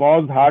 to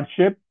cause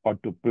hardship or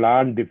to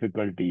plant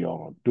difficulty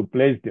on, to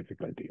place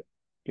difficulty on.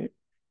 Okay?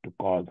 To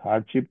cause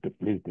hardship, to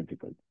place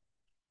difficulty.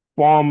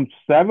 Form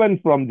 7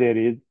 from there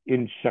is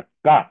in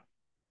shakka.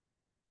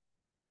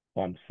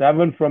 Form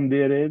 7 from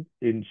there is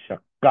in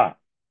shakka.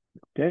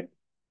 Okay?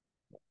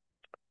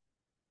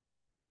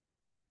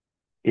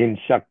 In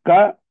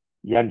shakka,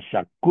 yan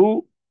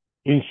shakku,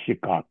 in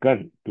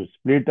shikakan, to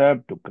split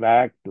up, to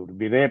crack, to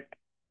be ripped.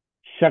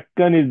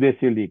 Shakkan is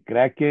basically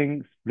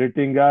cracking,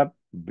 splitting up,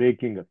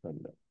 breaking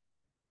asunder.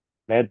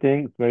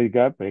 Splitting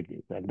up,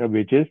 breaking asunder,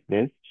 which is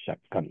this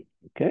shakkan.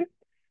 Okay?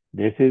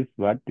 This is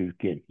what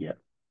came here.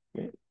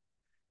 Okay?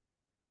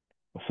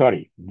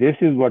 Sorry, this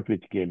is what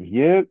which came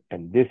here,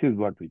 and this is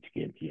what which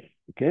came here.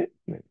 Okay?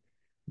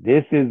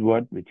 This is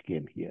what which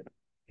came here.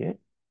 Okay?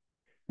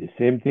 The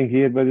same thing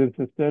here, brothers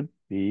and sisters.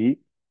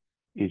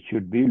 It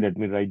should be, let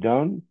me write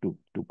down to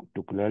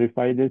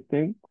clarify this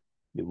thing.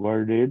 The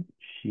word is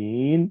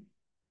sheen,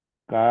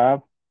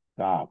 kaf,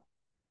 kaf.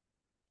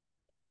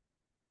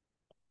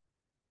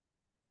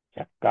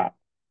 Kaf.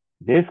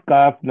 This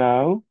kaf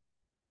now,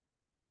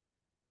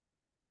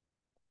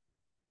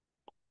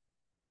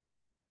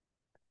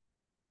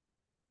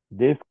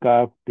 this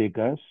kaf take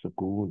a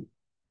sukoon.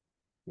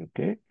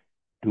 Okay?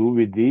 Two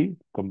with the,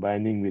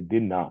 combining with the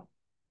na.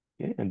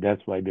 Okay? And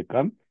that's why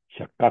become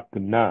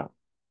shakakna.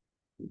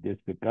 This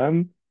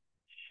become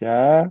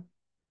shakakna.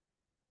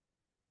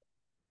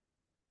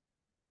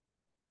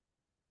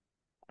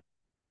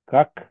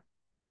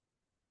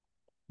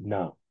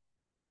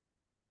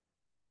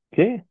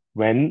 Okay,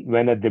 when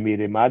a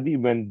damir madi,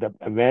 when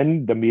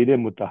damir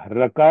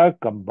mutaharraka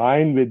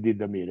combined with the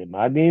damir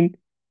madin,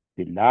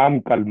 the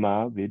lam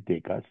kalma will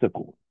take a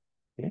sukoon.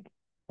 Okay,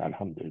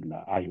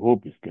 Alhamdulillah. I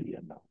hope it's clear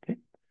now. Okay,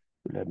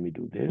 so let me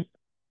do this.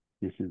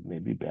 This is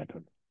maybe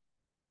better.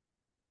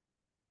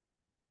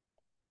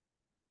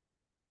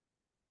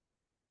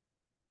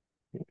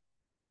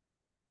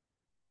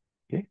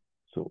 Okay,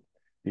 so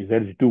these are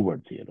the two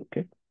words here.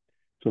 Okay,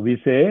 so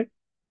we say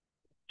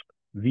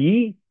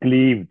we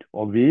cleaved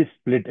or we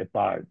split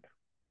apart.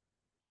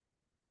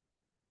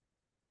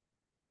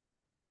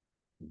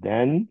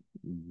 Then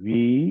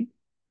we,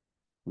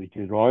 which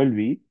is royal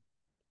we,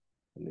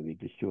 and we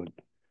just showed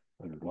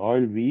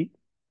royal we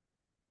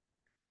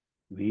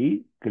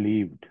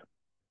cleaved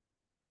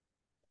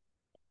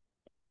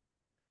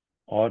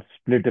or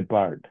split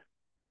apart.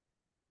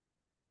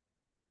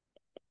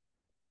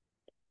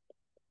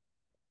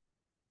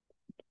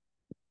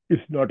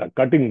 It's not a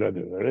cutting,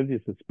 rather,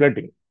 it's a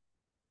splitting.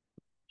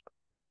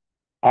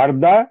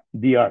 Arda,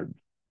 the earth,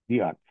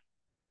 the earth.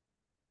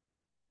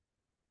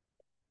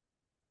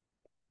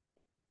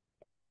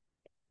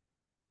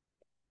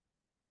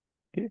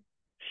 Okay.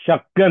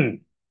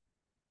 Shakkan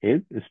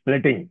is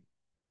splitting,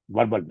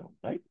 verbal noun,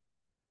 right?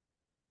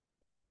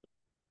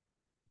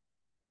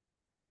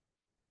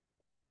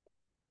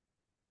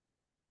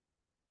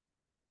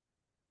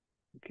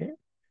 Okay.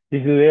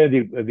 This is where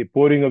the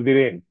pouring of the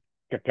rain,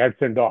 cats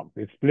and dogs.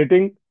 The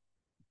splitting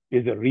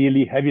is a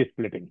really heavy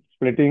splitting.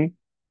 Splitting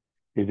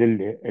is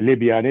a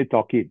libyane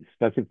taqid,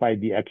 specify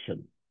the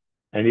action.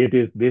 And it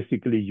is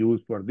basically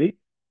used for the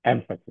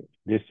emphasis.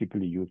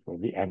 Basically used for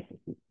the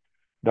emphasis.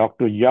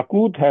 Dr.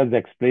 Yakut has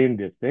explained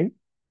this thing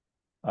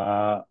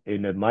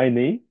in a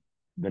Maini.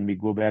 Then we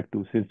go back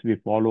to, since we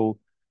follow,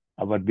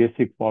 our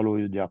basic follow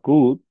is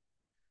Yakut.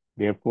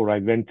 Therefore, I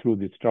went through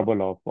this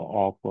trouble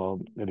of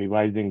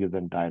revising his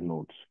entire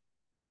notes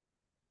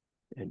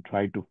and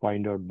try to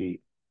find out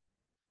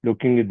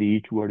looking at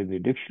each word in the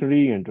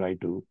dictionary and try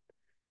to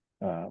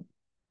uh,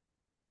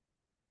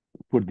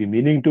 put the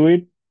meaning to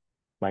it.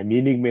 My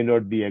meaning may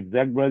not be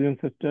exact, brother and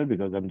sister,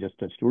 because I'm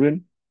just a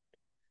student.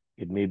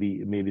 It may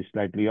be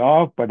slightly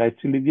off, but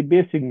actually the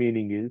basic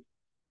meaning is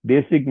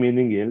Basic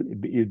meaning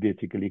is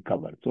basically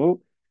covered.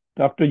 So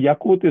Dr.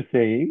 Yakut is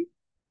saying,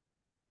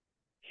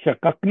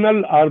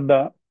 Shakaknal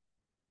arda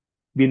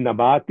bin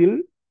nabatil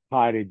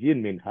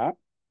harijin minha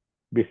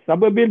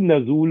bisababil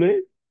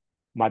nazule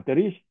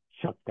matarish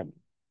shakkan.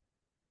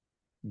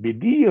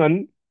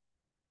 Bidiyan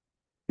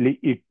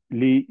li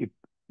li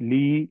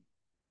li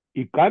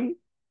ikan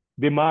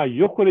bima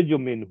yukhriju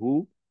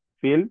minhu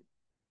fil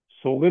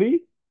sogri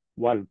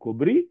wal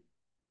kubri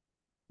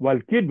wal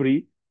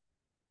kibri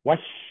wal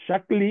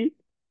shakli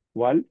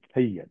wal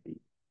hayyati.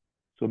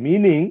 So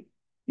meaning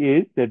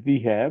is that we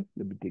have,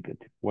 let me take a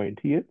point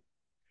here.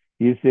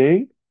 He is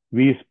saying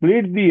we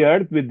split the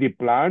earth with the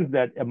plants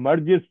that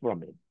emerges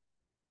from it.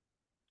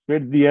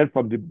 Split the earth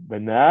from the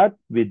banat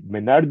with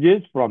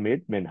emerges from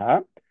it,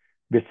 minha,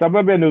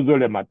 بسبب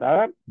نزول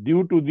المطر,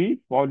 due to the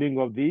falling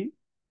of the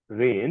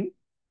rain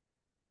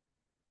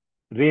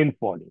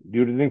falling,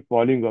 due to the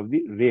falling of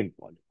the rain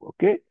falling.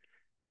 Okay,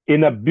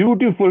 in a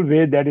beautiful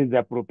way that is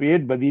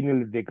appropriate. Badin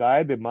al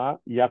bima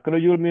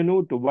yakrajur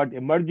minu, to what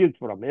emerges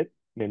from it,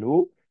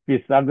 minu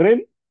fi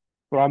sagrin,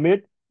 from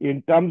it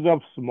in terms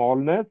of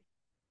smallness,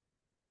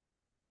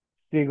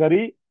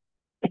 sigari,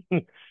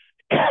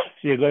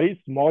 sigari,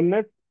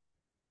 smallness,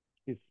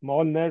 is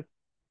smallness,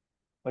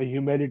 or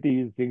humanity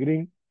is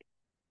sigring,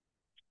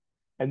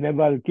 and then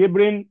wal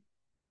kibrin,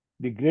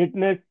 the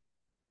greatness,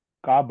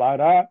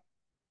 kabara,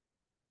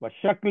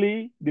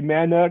 washakli, the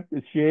manner,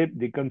 the shape,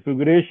 the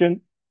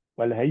configuration,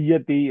 wal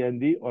hayyati, and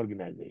the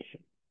organization.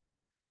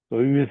 So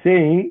we are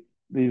saying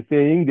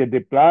that the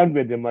plant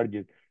where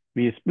emerges,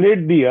 we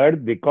split the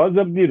earth because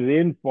of the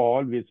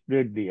rainfall. We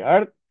split the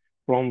earth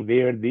from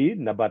where the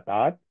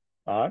nabatat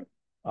are,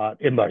 are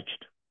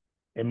emerged.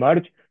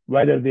 Emerge,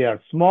 whether they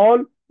are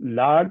small,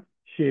 large,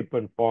 shape,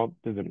 and form,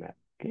 doesn't matter.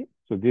 Okay,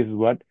 so this is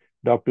what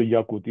Dr.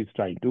 Yakut is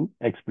trying to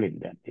explain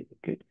that thing.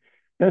 Okay,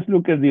 let's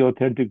look at the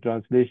authentic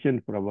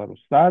translation from our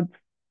Ustad,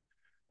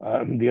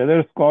 the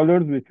other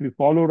scholars which we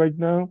follow right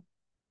now.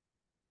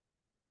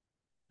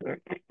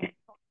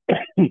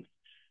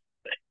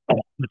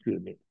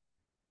 Excuse me.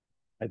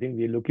 I think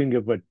we're looking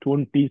at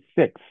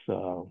 26.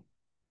 There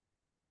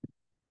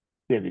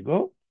we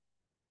go.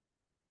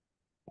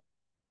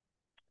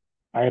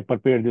 I have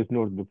prepared this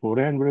note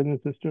beforehand, brothers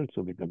and sisters,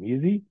 so become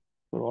easy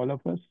for all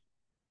of us.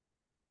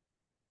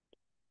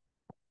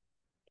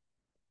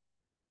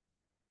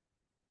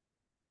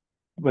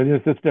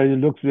 Brothers and sisters, it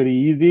looks very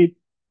easy,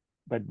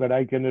 but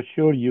I can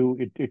assure you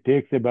it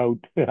takes about,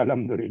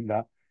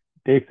 alhamdulillah,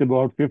 takes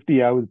about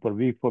 50 hours per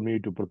week for me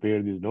to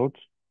prepare these notes.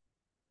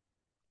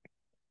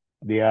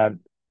 They are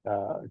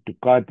to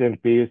cut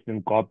and paste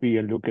and copy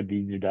and look at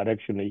these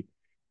directionally.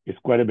 It's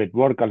quite a bit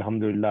work,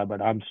 alhamdulillah,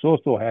 but I'm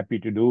so happy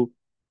to do,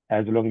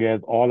 as long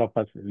as all of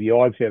us, we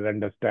all shall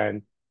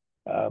understand.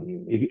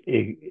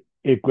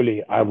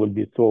 Equally, I will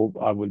be so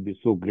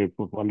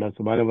grateful for Allah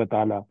subhanahu wa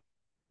ta'ala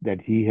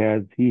that he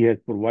has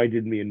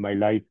provided me in my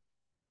life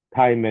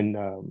time and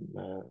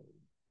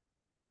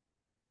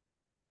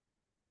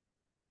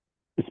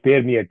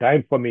spare me a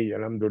time for me,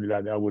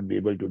 alhamdulillah, that I would be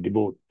able to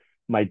devote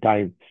my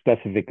time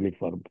specifically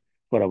for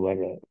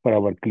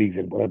our colleagues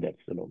and brothers,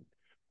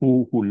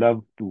 who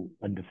love to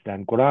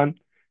understand Quran.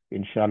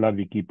 Inshallah,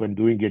 we keep on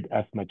doing it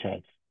as much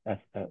as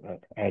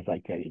I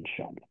can,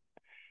 inshallah.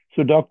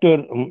 So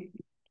Dr.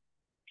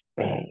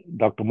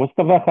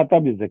 Mustafa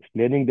Khatab is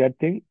explaining that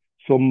thing.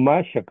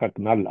 Summa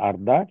shakaknal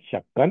arda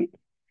shakkan,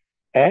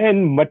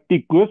 and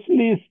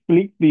meticulously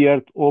split the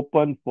earth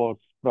open for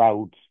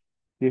sprouts.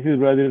 This is,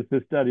 brother and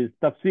sister, is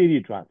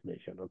tafsiri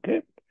translation,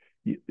 okay?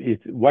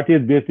 It's what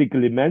is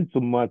basically meant,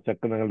 summa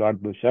shakaknal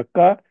arda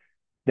shakka,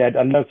 that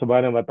Allah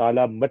subhanahu wa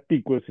ta'ala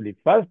meticulously,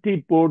 first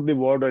he poured the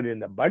water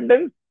in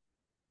abundance,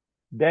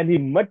 then he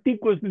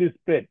meticulously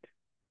split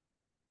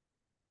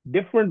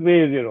different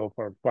ways,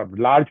 for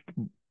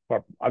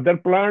other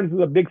plants, is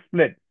a big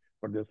split.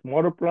 For the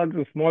smaller plants,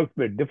 a small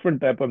split,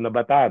 different type of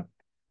nabatat.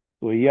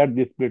 So here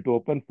this split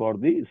open for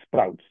the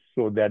sprouts,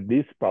 so that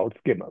these sprouts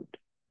came out.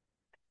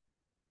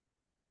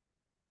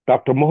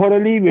 Dr. Mohar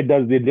Ali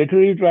does the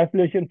literary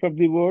translation from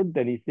the word.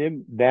 Then he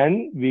said,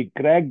 then we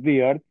crack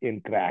the earth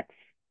in cracks.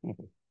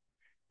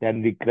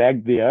 Then we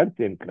crack the earth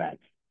in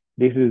cracks.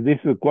 This is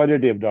the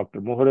quality of Dr.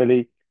 Mohar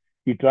Ali.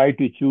 He tried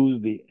to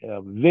choose the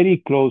very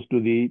close to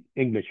the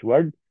English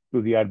word,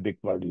 to the Arabic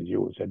word is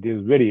used. And this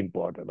is very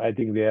important. I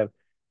think they are,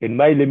 in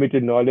my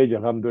limited knowledge,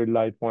 alhamdulillah,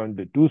 I found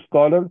the two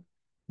scholars.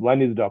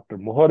 One is Dr.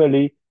 Mohar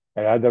Ali,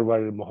 and other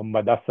one is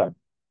Muhammad Asad.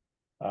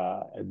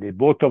 They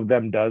both of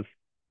them does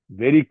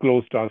very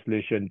close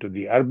translation to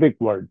the Arabic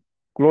word,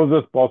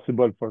 closest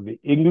possible for the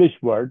English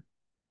word,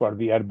 for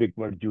the Arabic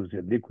word used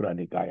in the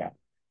Quranic ayah.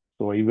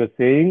 So he was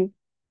saying,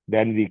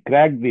 then we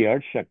crack the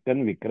earth,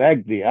 shaktan, we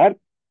crack the earth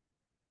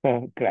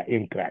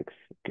in cracks.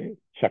 Okay,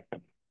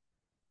 shaktan.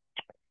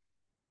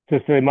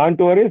 So Iman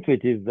Torres,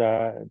 which is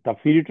the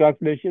Tafsiri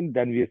translation,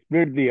 then we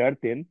split the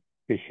earth in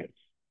fissures.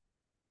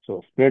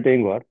 So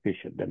splitting or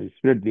fissure, then we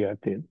split the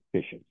earth in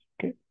fissures.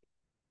 Okay.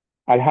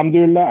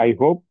 Alhamdulillah, I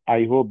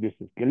hope this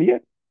is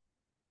clear.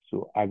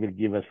 So I will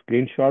give a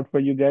screenshot for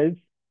you guys.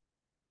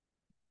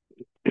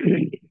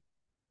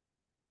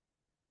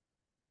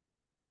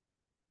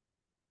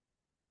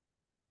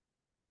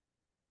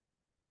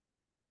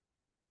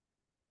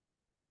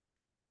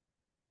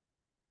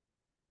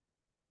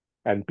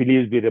 And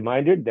please be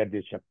reminded that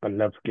the shakkal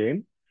lafz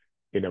came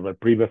in our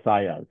previous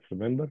ayahs.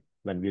 Remember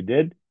when we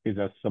did is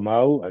a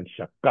samau and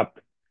shakkat,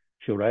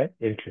 Surah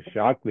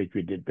Inshaq, which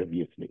we did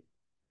previously.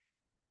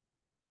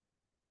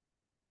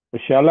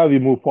 Inshallah, we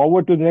move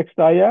forward to the next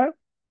ayah.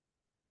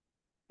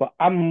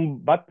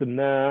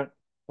 فَأَنبَتْنَا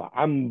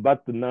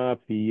فَأَنبَتْنَا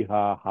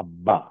فِيهَا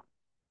حَبًّا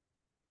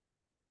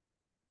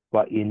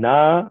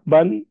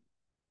وَإِنَابًا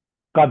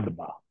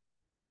قَضْبًا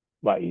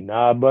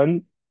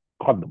وَإِنَابًا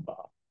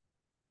قَضْبًا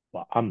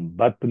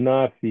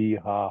وَأَنبَتْنَا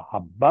فِيهَا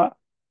حَبًّا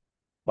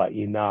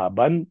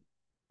وَإِنَابًا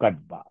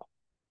قَضْبًا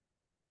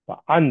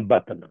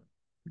فَأَنبَتْنَا.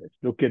 Let's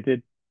look at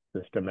it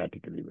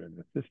systematically. We're in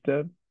the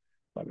system.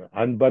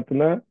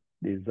 فَأَنبَتْنَا.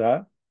 These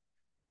are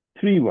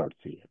three words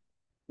here.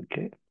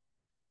 Okay.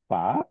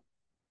 Fa,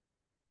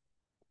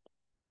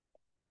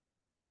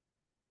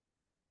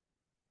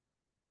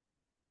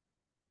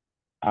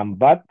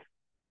 ambat,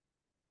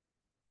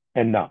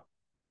 and na.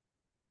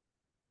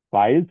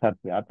 Fa is harf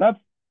ataf.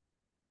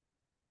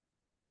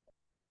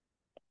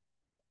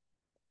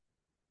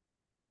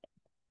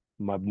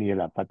 Mabni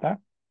ala fatah.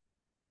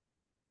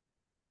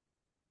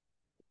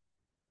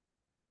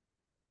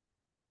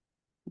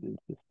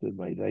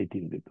 My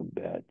writing become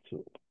bad.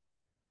 So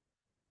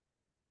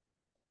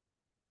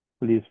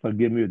please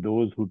forgive me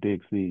those who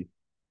takes the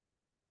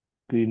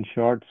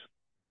screenshots.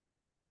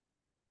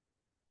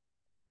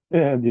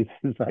 This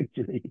is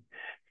actually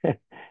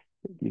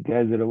you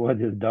guys are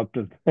what is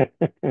doctor's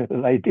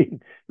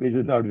writing, which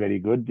is not very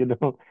good.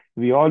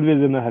 We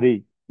always in a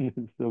hurry,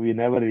 so we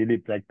never really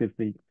practice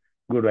the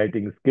good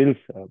writing skills.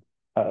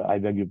 I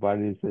beg your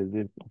pardon. It says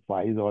this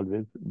fa is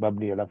always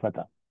mabni ala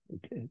fatah.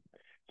 Okay,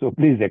 so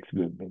please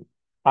excuse me.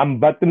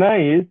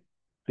 Ambatna is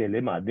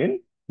fele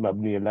madin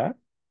mabni ala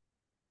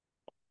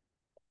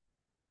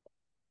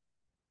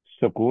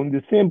sukun.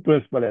 The same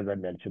principle as I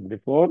mentioned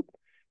before.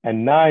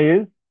 And na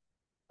is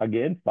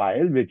again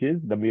file, which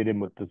is damir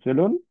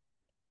muttasilun.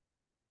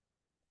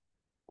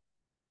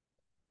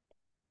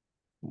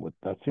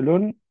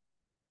 Muttasilun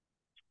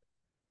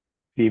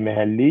في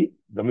محل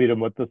ضمير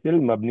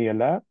متصل مبني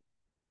على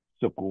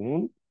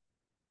سكون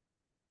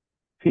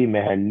في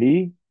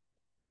محل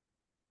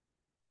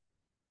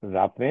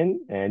رفع,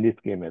 and this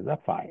came as a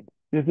file.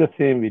 This is the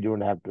same. We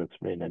don't have to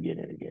explain again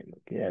and again,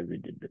 okay, as we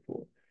did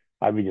before.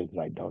 I will just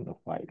write down the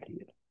file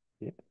here.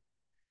 Okay?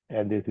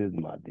 And this is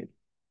Madin.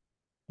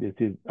 This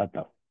is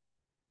Ataf.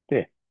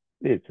 Okay,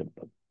 it's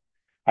simple.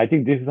 I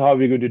think this is how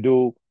we're going to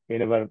do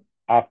in our,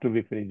 after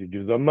we finish the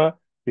Juzamma.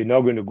 We're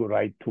not going to go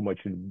write too much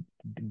in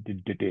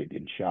detail,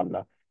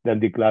 inshallah. Then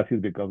the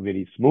classes become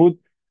very smooth.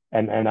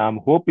 And I'm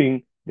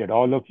hoping that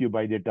all of you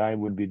by the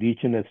time will be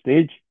reaching a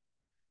stage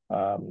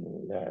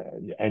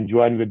and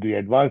join with the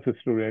advanced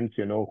students,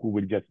 who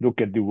will just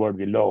look at the word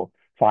below.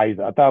 Fa is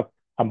ataf,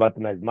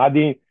 hambatna is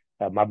madi,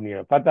 mabni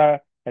al fatah,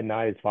 and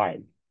na is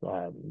fine.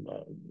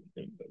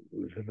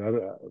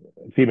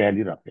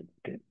 Female rafin.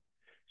 Okay.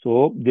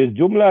 So this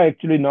jumla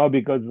actually now,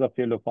 because the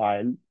fellow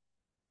file,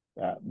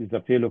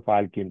 the fellow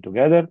file came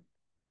together.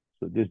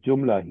 So this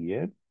jumla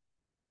here,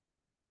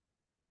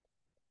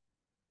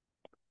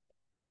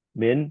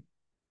 min,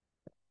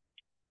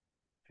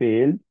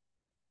 fail,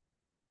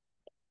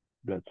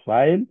 plus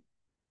file,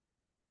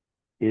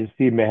 is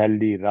fi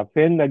mahalli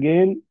rafin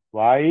again.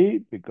 Why?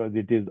 Because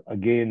it is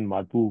again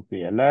matuf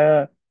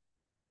ala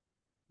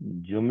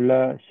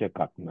jumla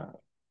shakatna.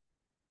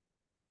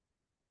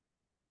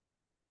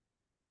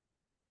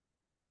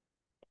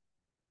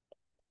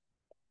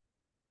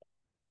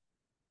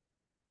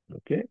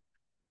 Okay.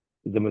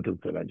 The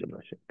matuf ala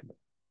jumla shakatna.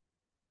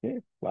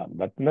 Okay.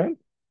 Batna.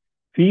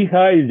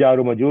 Fiha is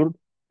jaru majur.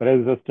 There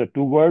is just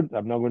two words.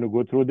 I'm not going to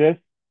go through this.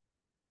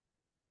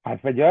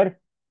 Harfajar,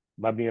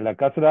 mabni ala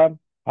kasra,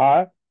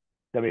 ha,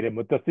 ضمير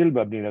متصل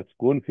مبني على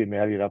السكون في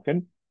محل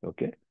رفع.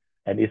 Okay.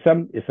 And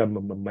ism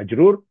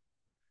majrur.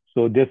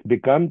 So this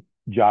becomes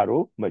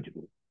jaro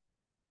majrur.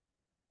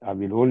 I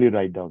will only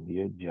write down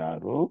here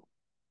jaro.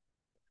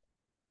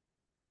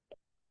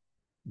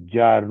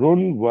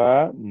 Jarun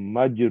wa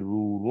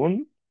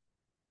majrurun.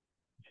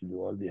 Should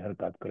do all the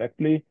harakat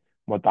correctly.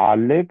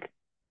 Muta'alliq.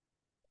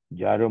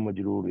 Jaro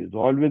majrur is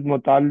always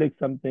muta'alliq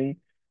something,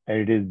 and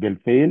it is bil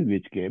fail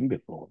which came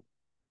before.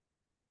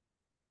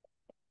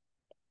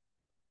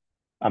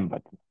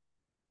 Ambat.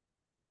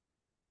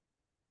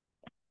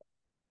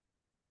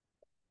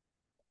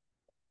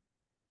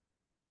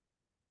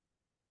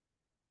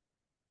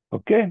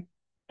 Okay.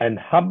 And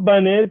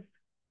habban is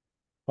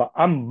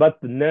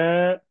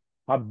فَأَنْبَتْنَا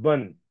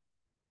habban.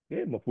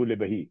 Okay. Mafule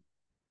bahi.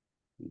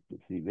 You can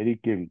see very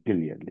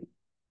clearly.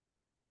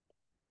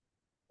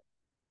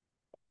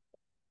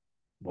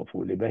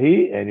 Mafule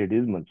bahi, and it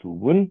is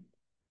mansubun.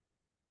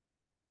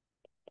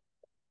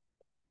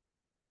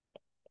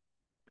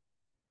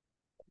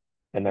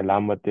 And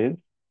alamat is.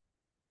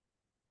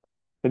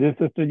 So this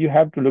sister, you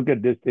have to look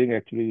at this thing.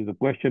 Actually, the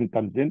question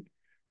comes in.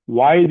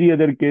 Why the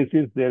other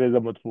cases there is a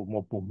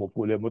mafule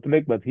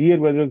mutlaq, but here,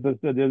 brothers and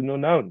sisters, there is no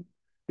noun.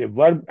 The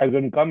verb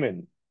hasn't come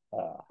in.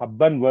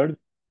 Habban words,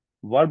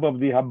 verb of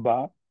the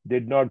habba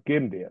did not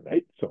came there,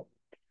 right? So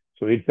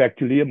it's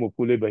actually a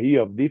mafule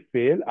bahi of the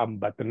fail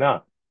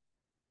ambatna,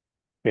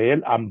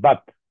 fail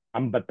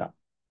ambata,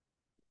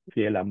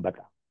 fail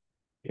ambata.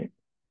 Okay.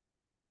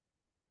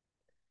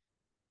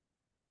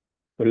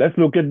 So let's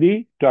look at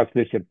the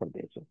translation for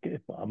this. Okay.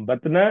 So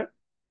ambatna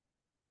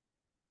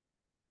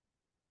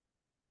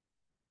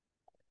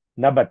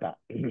nabata.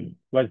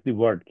 What's the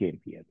word came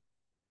here?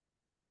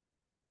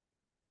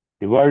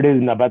 The word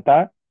is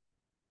nabata.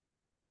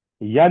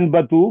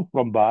 Yanbatu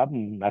from Bab,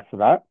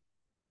 Nasra.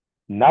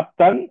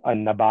 Naptan or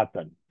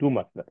Nabatan, two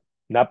masdar.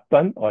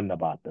 Naptan or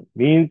Nabatan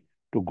means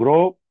to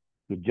grow,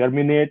 to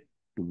germinate,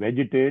 to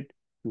vegetate,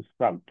 to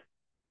sprout.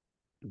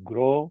 To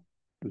grow,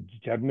 to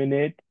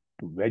germinate,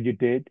 to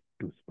vegetate,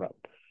 to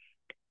sprout.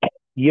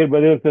 Here,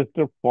 brother and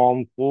sister,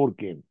 form 4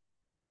 came.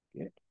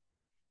 Okay.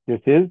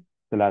 This is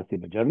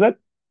Salasi Majarrat.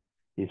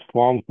 Is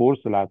form 4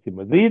 Salasi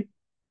Mazid.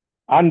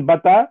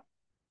 Anbata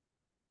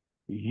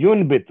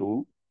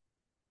yunbitu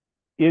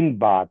in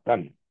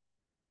batan.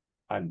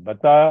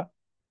 Anbata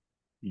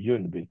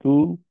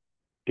yunbitu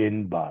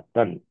in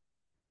batan.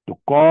 To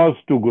cause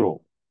to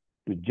grow,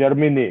 to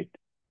germinate,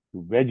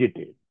 to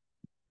vegetate.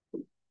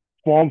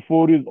 Form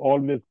 4 is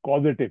always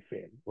causative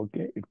fail.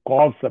 Okay, it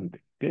causes something.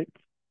 Okay,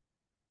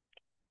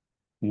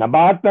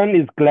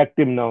 Nabatan is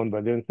collective noun,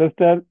 brother and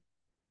sister.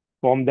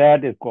 From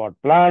that is called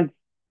plants,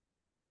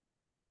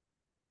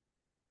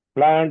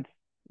 plants,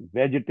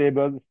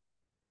 vegetables,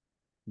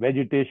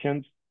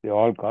 vegetations. They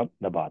all come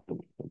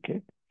Nabatum.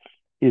 Okay,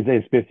 is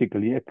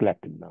basically a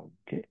collective noun.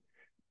 Okay,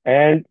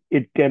 and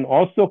it can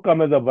also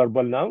come as a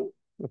verbal noun.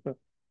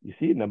 You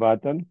see,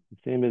 Nabatan,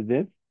 same as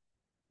this.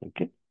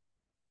 Okay,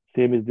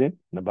 same as this,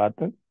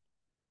 Nabatan.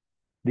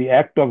 The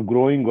act of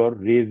growing or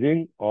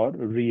raising or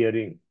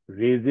rearing,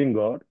 raising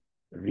or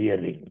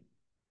rearing,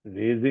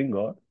 raising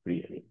or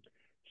rearing.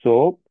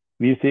 So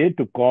we say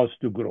to cause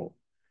to grow.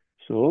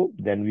 So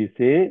then we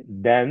say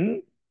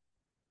then,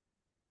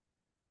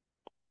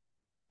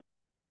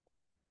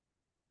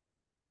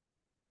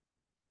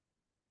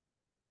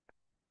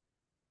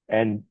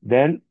 and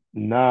then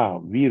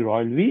now we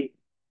royal we,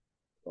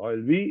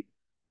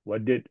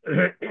 what did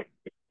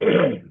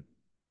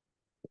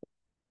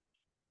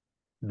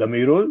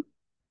Damirul,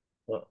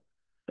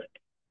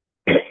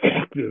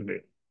 excuse me,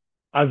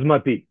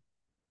 Azmati.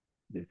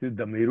 This is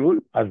Damirul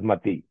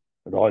Azmati,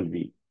 royal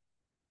we.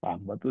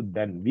 Ahmatu,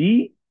 then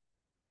we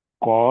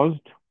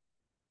caused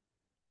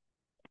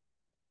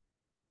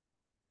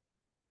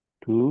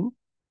to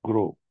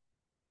grow.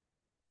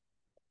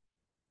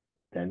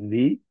 Then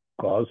we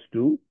cause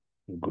to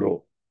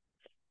grow.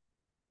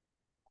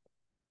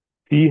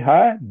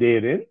 Fiha,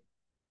 therein,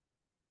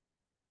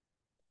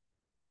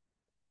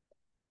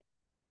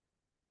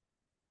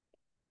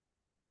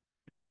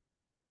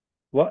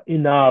 wa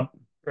inab,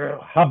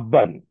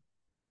 habban,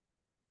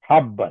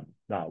 habban.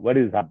 Now, what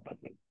is habban?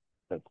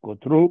 Let's go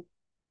through.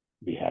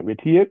 We have it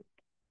here.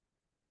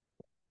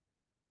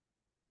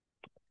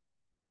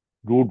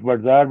 Root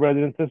words are,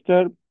 brother and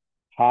sister,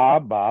 ha,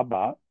 ba,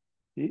 ba.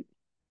 See,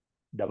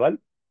 double,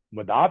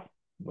 mudaf,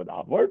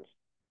 mudaf words.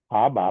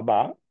 Ha, ba,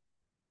 ba.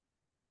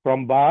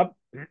 From bab,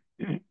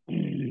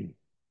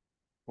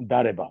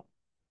 dareba.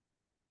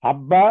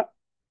 Habba,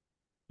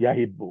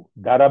 yahibbu.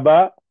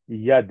 Daraba,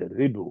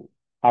 yadribu.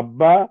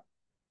 Habba,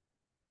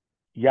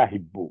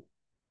 yahibbu.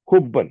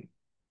 Hubban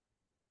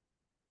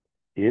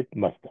is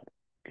masdar.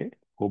 Okay.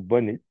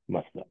 Hubban is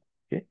masdar.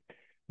 Okay.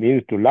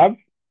 Means to love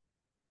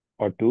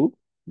or to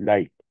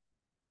like.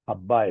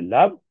 Habba, I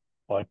love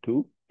or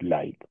to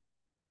like.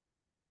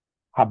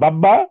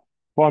 Hababba,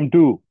 form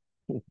 2.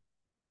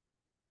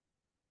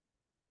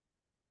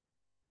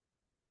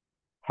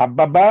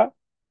 Hababa,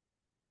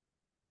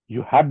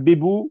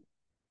 yuhabbibu,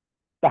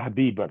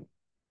 tahbiban.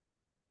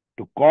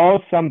 To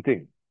cause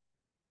something.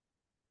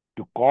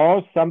 To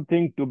cause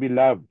something to be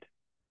loved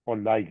or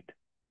liked.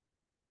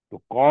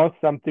 To cause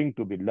something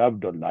to be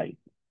loved or liked.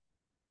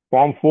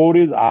 Form 4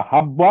 is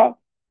ahabba,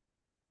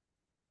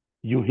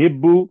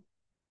 yuhibbu,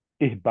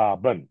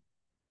 ihbaban.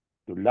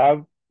 To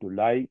love, to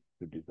like,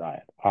 to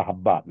desire.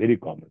 Ahabba, very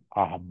common.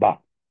 Ahabba.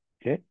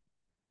 Okay.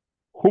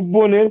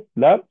 Hubbun is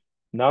love.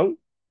 Now,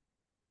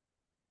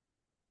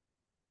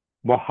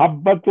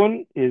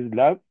 muhabbatun is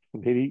love.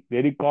 Very,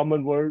 very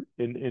common word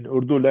in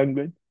Urdu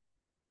language.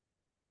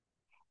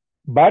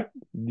 But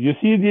you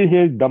see this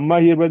here,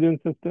 Dhamma here, brother and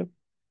sister.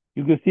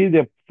 You can see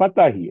the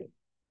fatah here.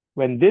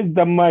 When this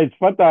Dhamma is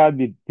fatah,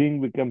 the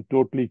thing becomes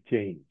totally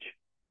changed.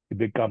 It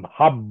becomes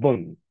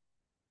habbun.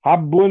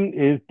 Habbun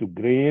is to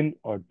grain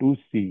or to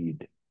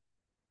seed.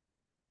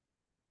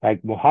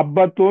 Like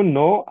muhabbatun,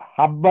 no,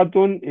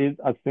 habbatun is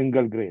a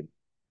single grain,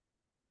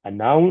 a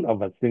noun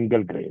of a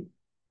single grain.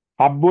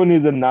 Habbun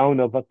is a noun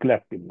of a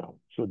collective noun.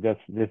 So this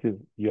is,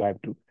 you have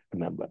to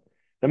remember.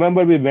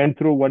 Remember we went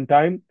through one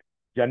time,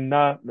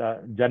 Jannat,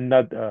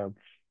 Jannatun,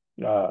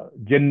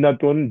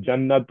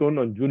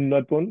 Jannatun, and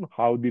Junnatun,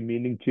 how the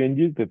meaning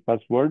changes, the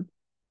first word.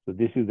 So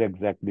this is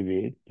exactly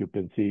way you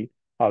can see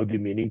how the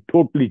meaning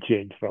totally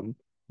changed from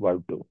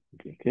word to.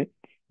 Okay.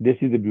 This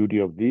is the beauty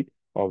of the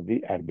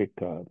Arabic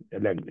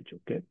language.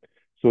 Okay.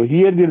 So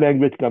here the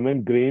language come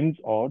in grains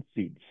or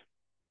seeds.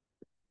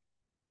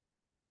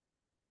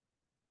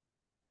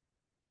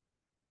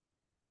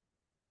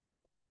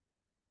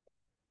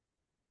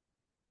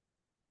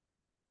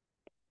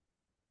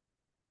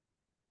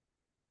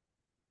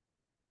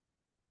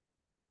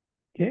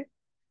 Okay.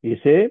 You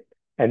say,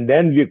 and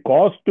then we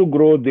cause to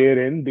grow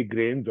therein the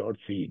grains or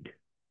seed.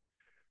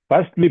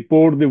 First we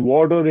pour the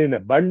water in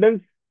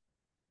abundance,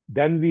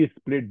 then we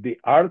split the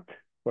earth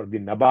for the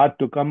nabat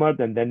to come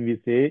out, and then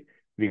we say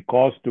we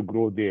cause to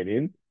grow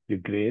therein the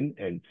grain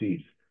and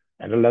seeds.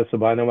 And Allah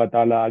subhanahu wa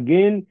ta'ala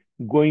again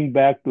going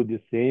back to the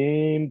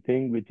same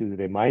thing which is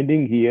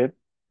reminding him,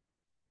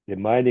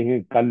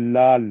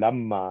 Kalla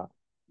lamma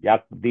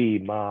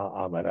yakdi ma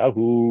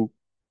amarahu.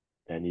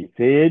 And he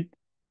said,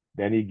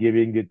 then he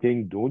giving the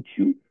thing, don't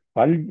you?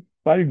 Fal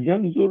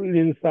yanzur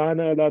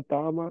insana ala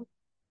tama.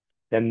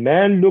 Then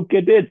man look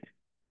at it,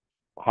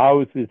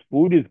 how his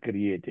food is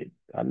created.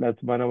 Allah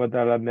subhanahu wa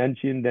ta'ala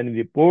mentioned, then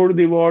we pour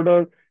the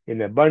water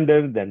in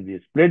abundance, then we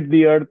split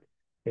the earth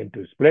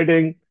into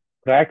splitting,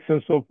 cracks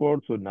and so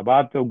forth. So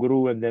nabata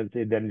grew, and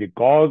then we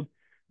cause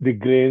the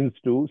grains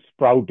to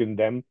sprout in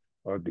them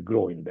or to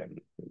grow in them.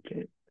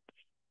 Okay.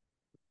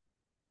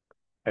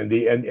 And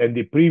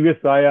the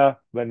previous ayah,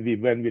 when we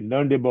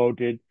learned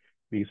about it,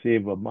 we say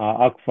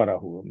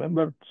akfarahu.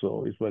 Remember?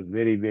 So it was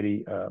very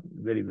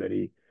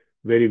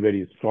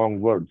strong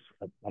words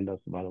that Allah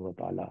subhanahu wa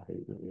ta'ala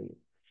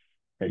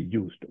has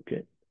used.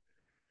 Okay.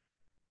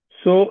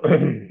 So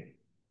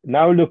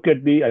now look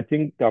at I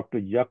think Dr.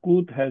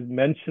 Yakut has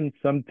mentioned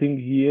something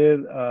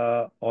here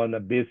on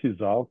a basis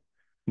of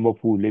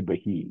mafule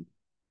bahi.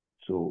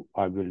 So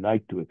I would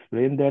like to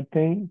explain that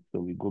thing. So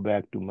we go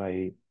back to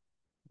my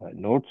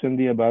notes in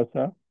the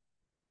Abasa.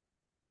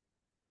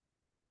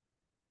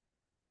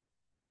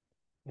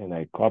 And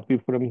I copy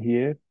from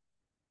here,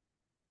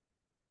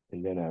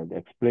 and then I'll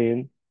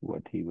explain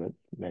what he was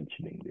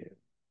mentioning there.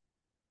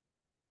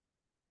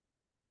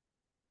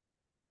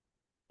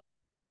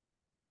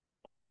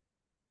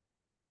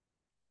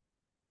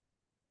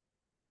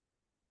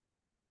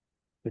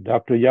 So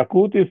Dr.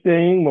 Yakut is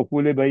saying,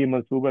 Mafule Bhai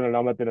Mansuban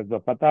Alamat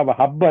Fata wa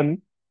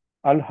Habban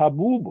al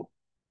Habub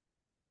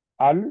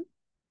al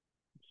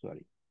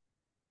sorry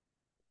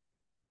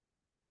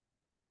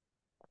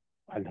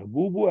al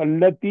Habubu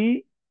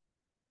allati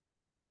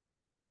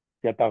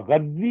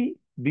yataghadzi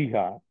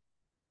biha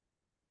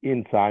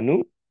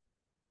insanu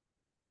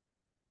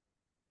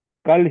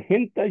kal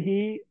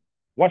hintahi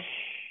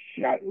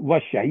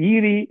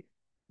washairi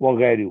wa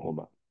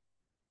ghairuhuma.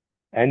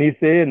 And he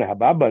says,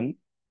 Habban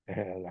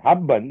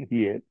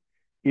here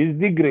is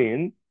the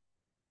grain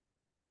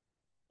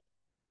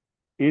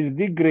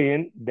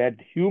that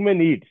human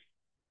eats.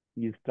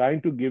 He is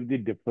trying to give the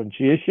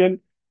differentiation.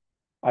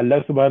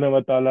 Allah subhanahu wa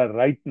ta'ala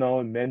right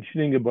now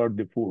mentioning about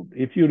the food.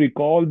 If you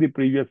recall the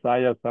previous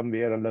ayah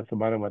somewhere, Allah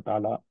subhanahu wa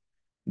ta'ala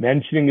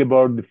mentioning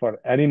about for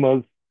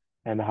animals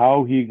and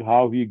how he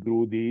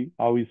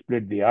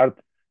split the earth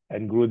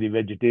and grew the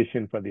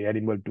vegetation for the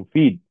animal to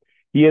feed.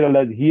 Here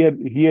Allah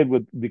here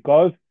with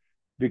because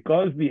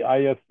the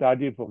ayah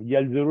started from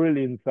Yalzurul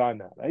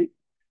insana, right?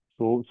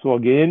 So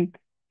again,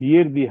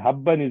 here the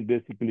habban is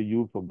basically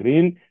used for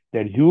grain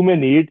that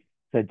human eat,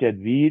 such as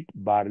wheat,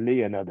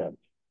 barley, and others.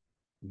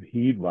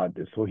 Wheat,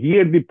 water. So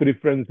here the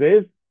preference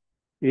is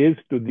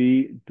to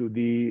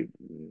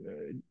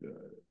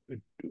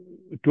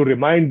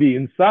remind the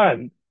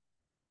insan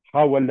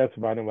how Allah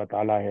subhanahu wa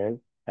ta'ala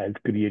has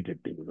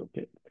created things.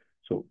 Okay.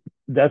 So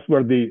that's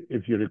what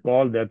if you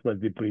recall, that's what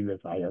the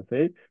previous ayah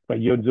said.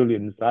 فَيُنْزُلْ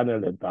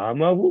الْإِنسَانَ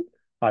لَتَعَامَهُ.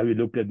 How we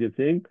looked at this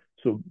thing.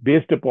 So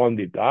based upon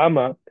the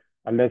ta'ama,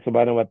 Allah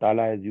subhanahu wa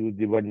ta'ala has used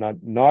the word not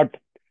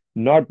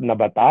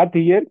nabatat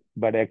here,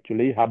 but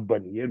actually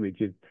habban here,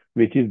 which is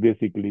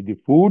basically the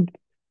food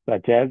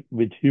such as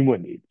which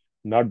human eats,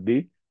 not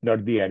the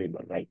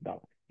animal right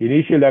now.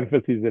 Initial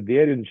emphasis is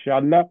there,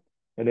 inshallah,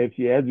 and as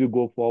you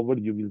go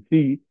forward, you will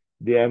see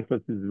the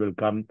emphasis will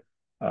come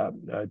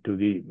to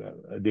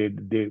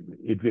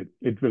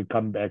it will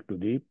come back to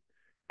the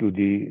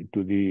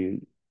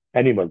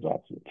animals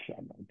also,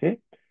 inshallah. Okay.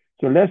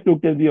 So let's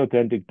look at the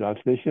authentic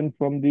translation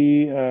from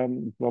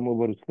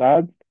our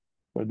Ustad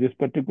for this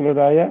particular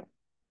ayah.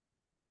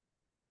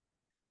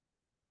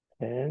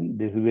 And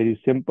this is very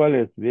simple.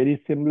 It's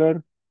very similar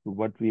to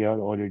what we have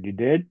already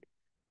did.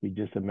 It's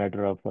just a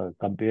matter of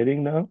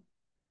comparing now.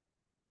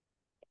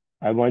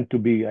 I want to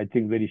be, I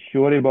think, very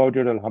sure about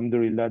it,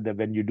 alhamdulillah, that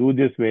when you do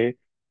this way,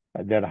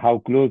 that how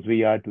close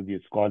we are to the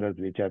scholars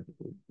which are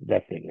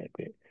guessing.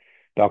 Okay.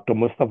 Dr.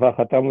 Mustafa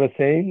Khatam was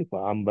saying,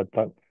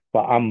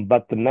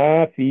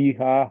 فَأَنْبَتْنَا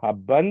فِيهَا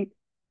habban,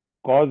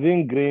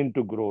 causing grain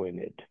to grow in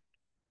it.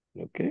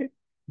 Okay.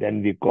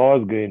 Then we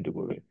cause grain to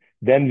grow.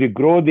 Then we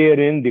grow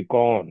therein the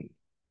corn.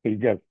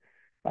 It's just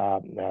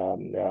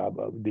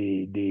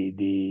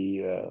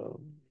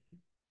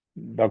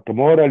Dr.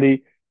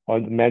 Morali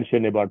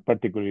mentioned about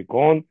particularly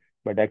corn.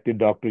 But actually,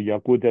 Dr.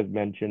 Yakut has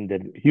mentioned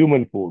that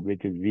human food,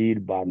 which is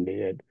wheat,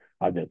 barley, and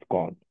others,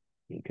 corn.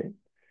 Okay.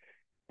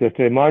 The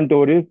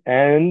semantores,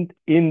 and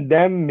in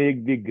them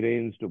make the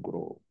grains to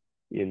grow.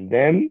 In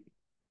them,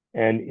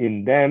 and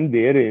in them,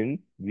 therein,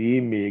 we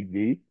make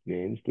the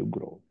grains to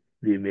grow.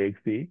 We make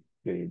the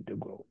grain to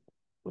grow.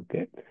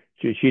 Okay.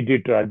 So she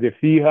did try the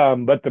fiha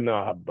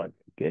ambatna habban.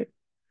 Okay.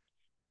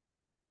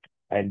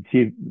 And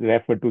she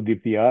referred to the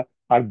fiha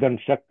ardan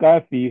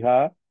shakka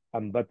fiha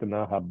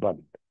ambatna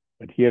habban.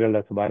 But here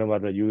Allah subhanahu wa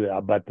ta'ala uses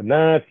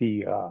abatna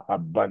fiha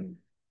habban.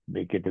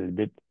 Make it a little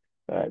bit,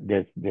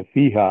 there's the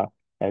fiha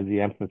as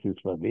the emphasis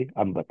for the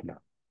ambatna.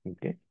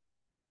 Okay.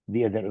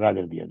 The other,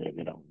 rather the other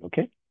way around.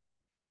 Okay.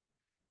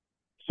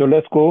 So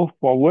let's go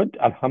forward.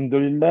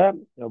 Alhamdulillah.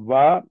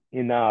 Wa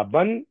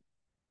inaban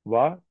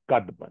wa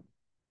kadban.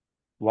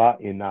 Wa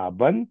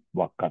inaban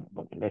wa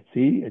kadban. Let's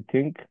see. I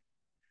think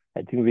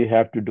we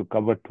have to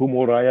cover two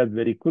more ayahs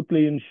very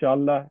quickly,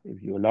 inshallah,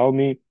 if you allow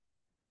me,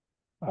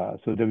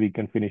 so that we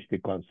can finish the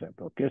concept.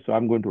 Okay. So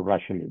I'm going to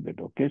rush a little bit.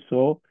 Okay.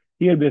 So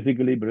here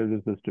basically,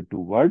 brothers and sisters,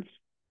 two words.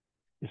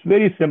 It's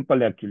very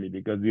simple actually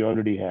because we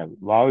already have.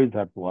 Waw is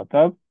harf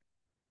wataf,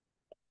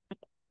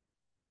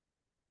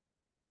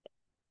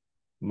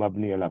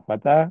 mabni ala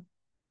fatah,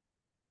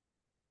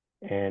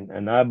 and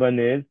anaban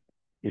is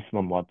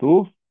isma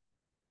matuf,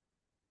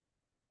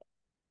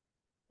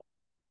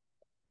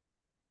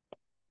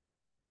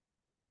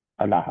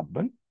 ala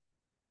habban.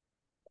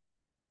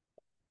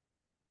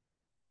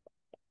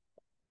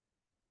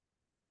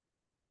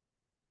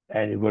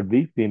 And it would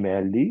be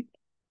female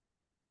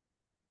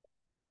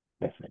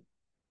lesson.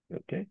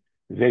 Okay.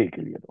 Very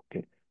clear.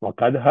 Okay.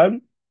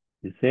 Wakadhan,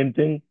 the same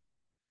thing,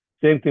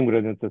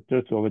 brothers and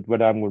sisters. So with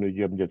what I'm going to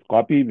do, I'm just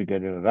copy. We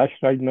get in a rush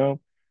right now.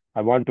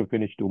 I want to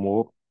finish two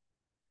more,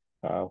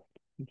 uh,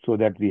 so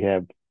that we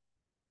have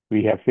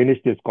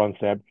finished this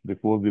concept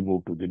before we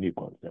move to the new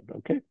concept.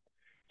 Okay.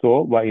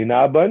 So wa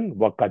inaban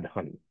wa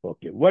kadhan.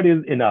 Okay. What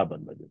is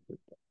inaban, brothers and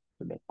sisters?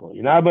 So let's go.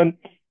 Inaban.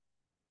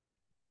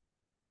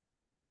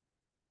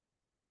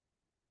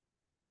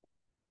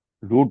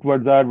 Root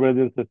words are,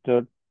 brothers and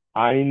sisters,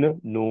 ain,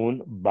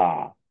 noon,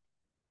 ba.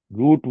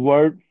 Root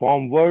word,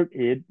 form word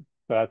is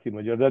Farsi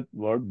Mujarrad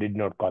word did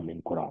not come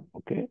in Quran.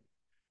 Okay.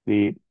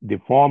 The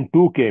form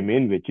two came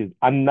in, which is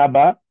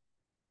annaba,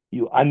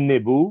 you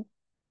annebu,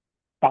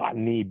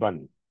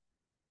 ta'niban.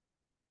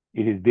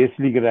 It is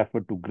basically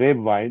referred to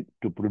grapevine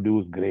to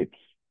produce grapes.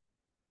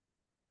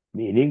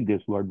 Meaning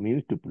this word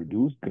means to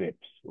produce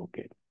grapes.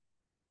 Okay.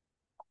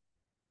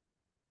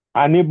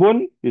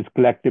 Anibun is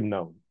collective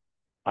noun.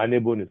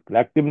 Anibun is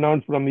collective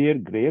nouns from here,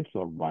 grapes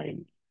or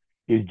wine.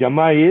 His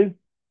Jama is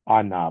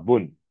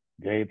anabun,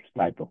 grapes,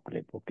 type of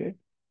grape. Okay.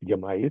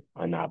 Jama is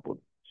anabun.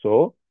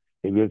 So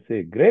we will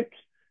say grapes,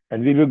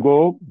 and we will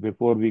go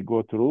before we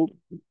go through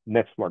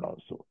next word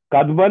also.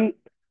 Kadban,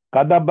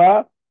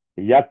 kadaba,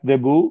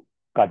 yakdebu,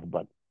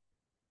 kadban.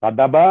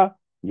 Kadaba,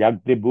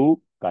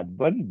 yakdebu,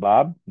 kadban,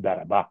 bab,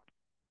 daraba.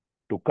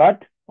 To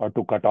cut or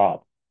to cut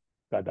off.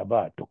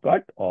 Kadaba, to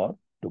cut or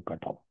to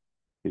cut off.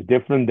 It's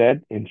different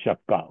than in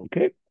shakka.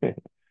 Okay.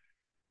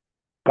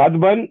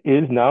 Kadban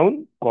is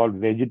noun called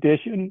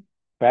vegetation,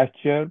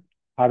 pasture,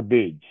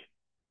 herbage.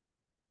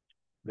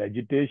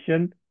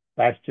 Vegetation,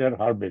 pasture,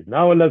 herbage.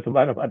 Now Allah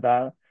subhanahu wa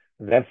ta'ala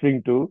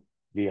referring to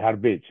the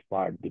herbage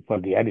part for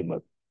the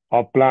animals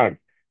or plants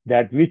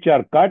that which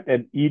are cut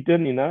and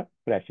eaten in a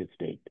fresh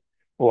state.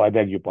 Oh, I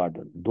beg your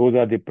pardon. Those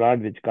are the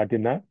plants which cut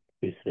in a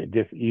fish state.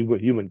 This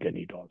human can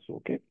eat also,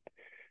 okay?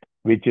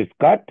 Which is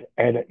cut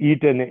and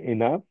eaten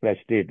in a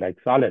fresh state, like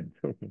salad.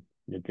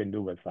 You can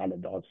do a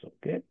salad also,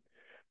 okay?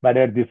 But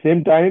at the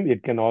same time,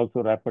 it can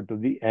also refer to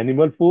the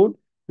animal food,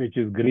 which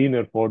is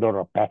greener fodder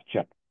or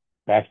pasture.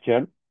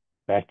 Pasture,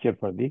 pasture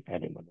for the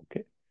animal,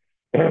 okay?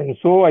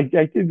 So I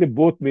think the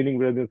both meaning,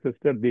 brother and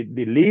sister,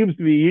 the leaves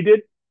we eat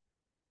it,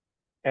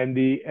 and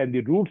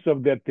the roots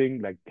of that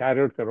thing, like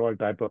carrots or all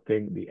type of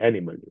thing, the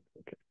animal is,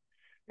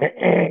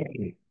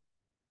 okay?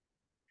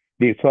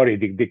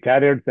 The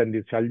carrots and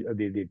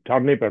the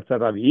turnip,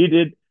 etc., we eat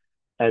it,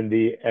 and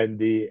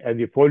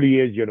the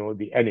foliage,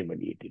 the animal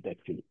eat it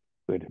actually.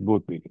 So it's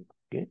both meaning.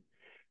 Okay.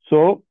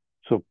 So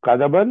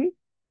kadaban,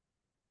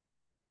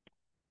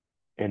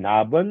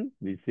 enaban,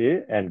 we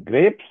say, and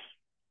grapes.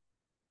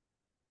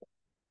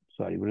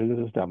 Sorry, brothers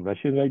and sisters, I'm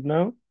rushing right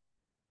now.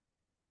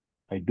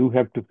 I do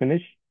have to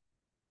finish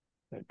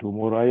two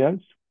more ayahs.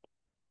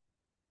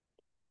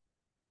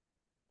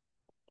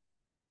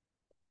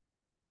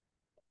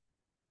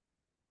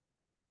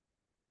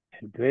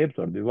 And grapes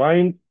or the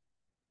wine,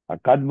 a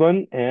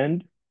kadban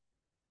and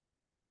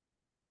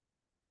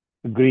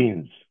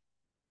greens,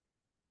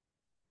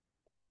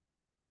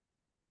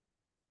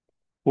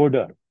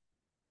 fodder,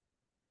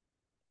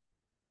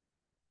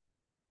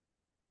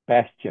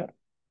 pasture.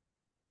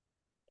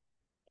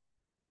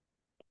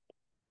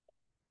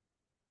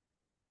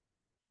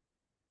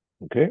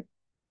 Okay.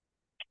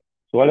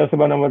 So Allah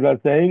subhanahu wa ta'ala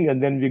is saying,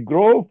 and then we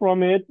grow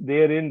from it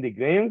therein the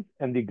grains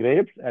and the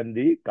grapes and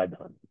the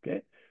kadhan.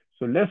 Okay.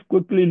 So let's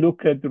quickly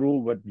look at through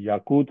what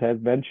Yakut has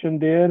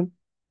mentioned there.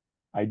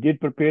 I did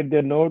prepare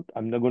the note.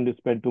 I'm not going to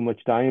spend too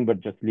much time,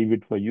 but just leave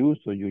it for you.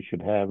 So you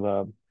should have,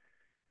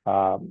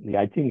 yeah,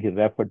 I think he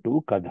referred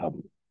to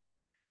Kadham,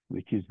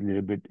 which is a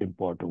little bit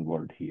important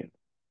word here.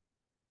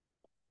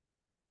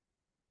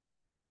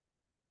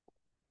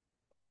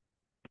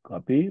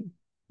 Copy,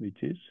 which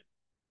is,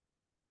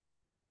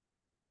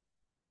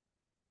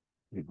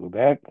 we go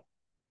back.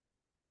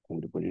 I'm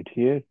going to put it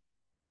here.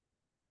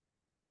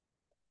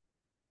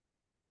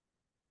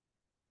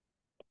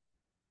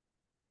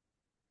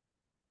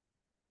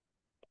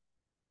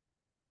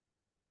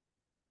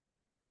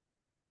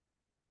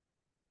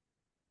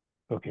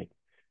 Okay.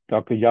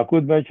 Dr.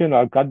 Yaqub mentioned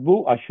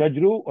Al-Kadbu,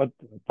 Ash-Shajru, or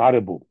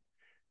Tarabu.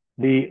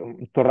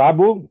 The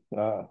Tarabu,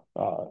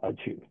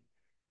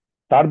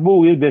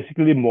 Tarbu is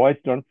basically moist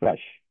or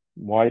fresh.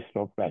 Moist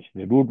or fresh.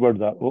 The root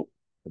words are, oh,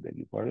 I beg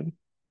your pardon.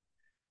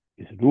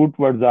 His root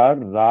words are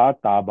Ra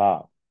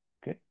Taba.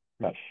 Okay,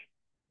 flesh.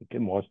 Okay,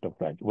 most of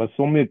that.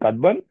 Wasumi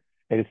Kadban,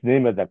 and its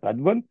name is a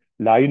Kadban.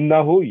 La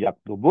innahu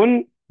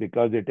yaktubun,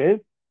 because it is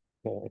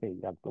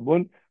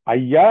yaktubun.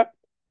 Ayya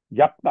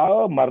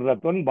yakta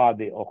marratun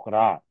bade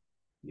okhra.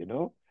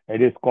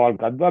 It is called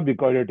Kadba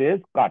because it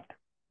is cut.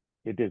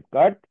 It is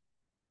cut.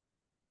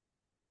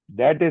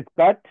 That is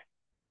cut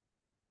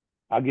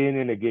again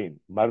and again.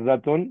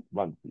 Marratun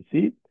once. You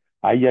see?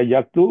 Ayya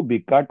yaktu, be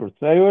cut or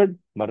severed.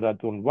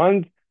 Marratun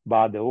once.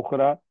 Bade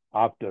okhra,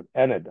 after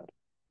another.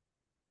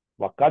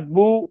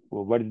 Wakadbu,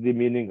 what is the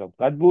meaning of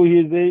Kadbu?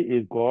 He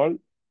is called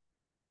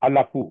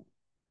Alafu.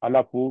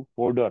 Alafu,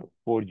 fodder,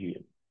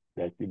 4GM.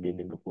 That's the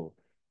meaning of food.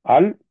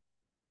 Al,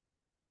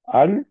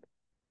 al,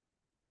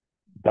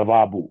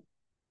 dawabu.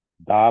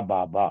 Da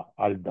baba,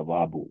 al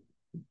dawabu.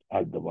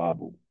 Al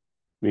dawabu.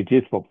 Which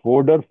is for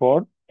fodder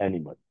for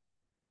animal.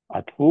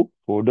 Atfu,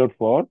 fodder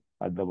for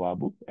al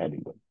dawabu,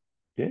 animal.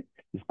 Okay.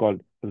 It's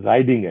called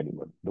riding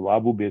animal.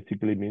 Dawabu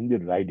basically means the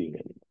riding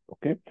animal.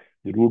 Okay.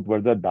 The root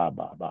was the da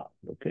baba.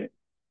 Okay.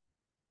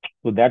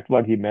 So that's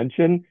what he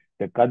mentioned.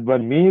 The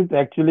Kadban means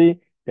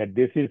actually that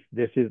this is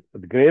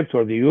the grapes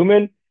or the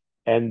human,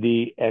 and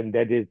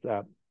that is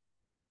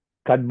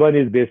Kadban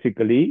is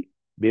basically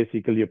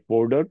a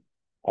fodder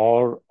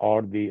or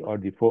the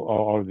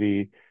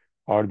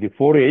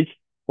forage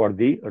for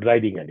the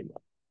riding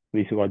animal,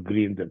 which is what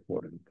greens and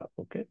fodder and stuff.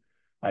 Okay,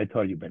 I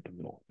thought you better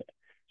know that.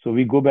 So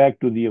we go back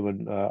to the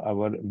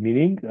our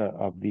meaning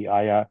of the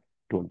ayah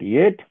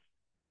 28.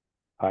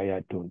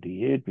 Ayah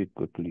 28. We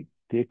quickly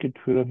take it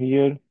from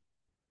here.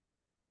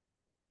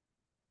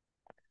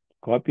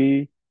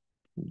 Copy.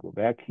 Go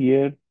back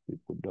here. We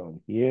put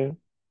down here.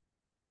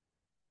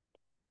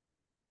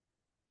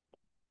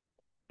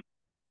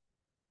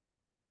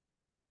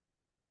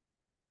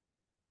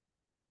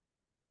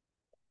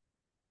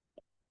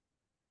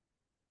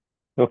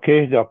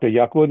 Okay, Dr.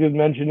 Yaqub is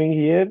mentioning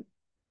here.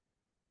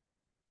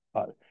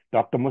 Uh,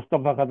 Dr.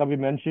 Mustafa Khatab is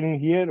mentioning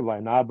here,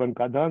 Wainab and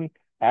Kadhan,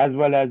 as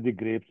well as the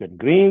grapes and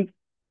greens.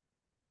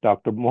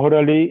 Dr.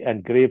 Mohar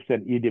and grapes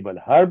and edible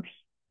herbs.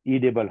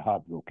 Edible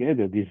herbs, okay?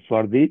 This is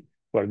for the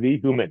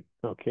human,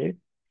 okay?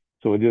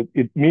 So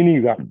it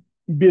meaning that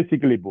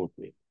basically both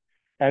ways.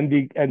 And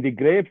the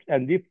grapes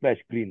and the fresh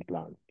green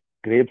plants.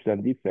 Grapes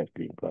and the fresh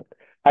green plants.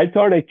 I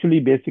thought actually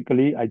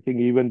basically, I think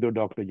even though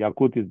Dr.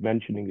 Yakut is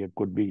mentioning it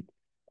could be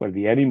for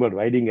the animal,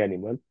 riding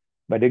animal,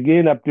 but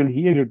again up till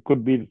here it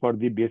could be for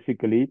the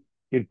basically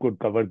it could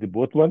cover the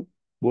both one,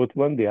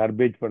 the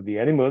herbage for the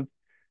animals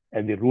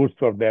and the roots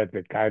for that,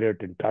 the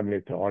carrot and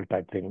turnips, all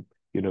type things,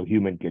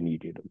 human can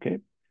eat it, okay?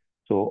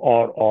 So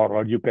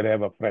or you can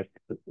have a fresh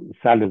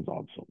salads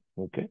also,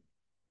 okay?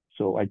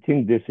 So I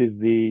think this is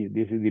the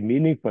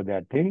meaning for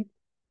that thing.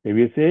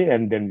 We say,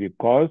 and then the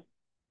cause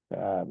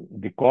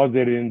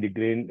therein the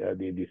grain,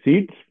 the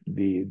seeds,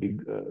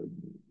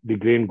 the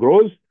grain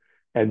grows,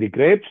 and the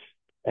grapes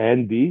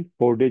and the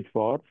forage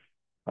for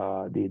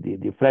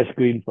the fresh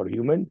green for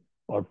human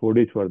or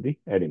forage for the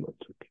animals.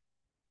 Okay.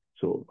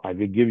 So I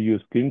will give you a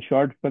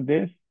screenshot for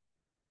this,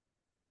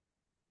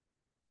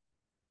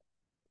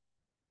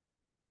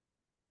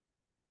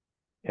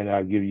 and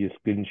I'll give you a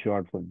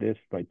screenshot for this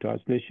by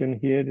translation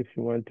here if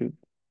you want to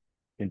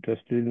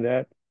interested in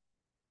that.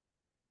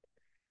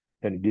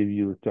 And give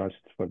you a test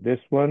for this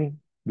one,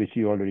 which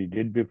you already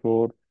did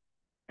before.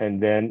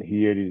 And then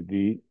here is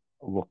the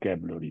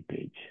vocabulary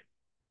page.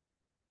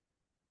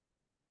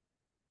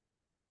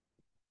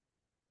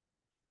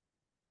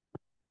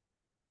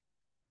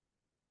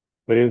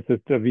 But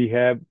sister, we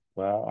have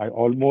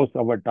almost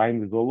our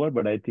time is over,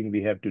 but I think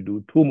we have to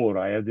do two more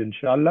ayahs,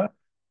 inshallah.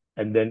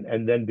 And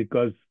then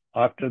because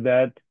after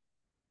that,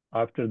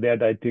 I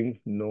think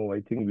no,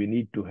 I think we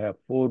need to have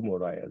four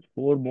more ayahs.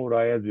 Four more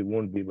ayahs, we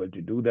won't be able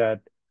to do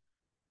that.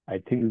 I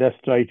think let's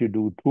try to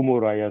do two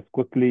more ayahs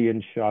quickly,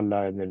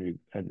 inshallah, and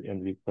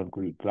then we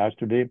conclude class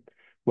today.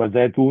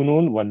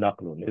 وَزَيْتُونٌ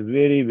وَالنَّخْلٌ. It's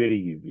very, very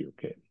easy,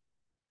 okay?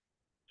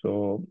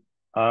 So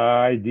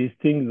these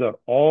things are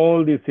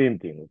all the same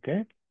thing,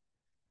 okay?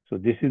 So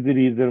this is the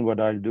reason what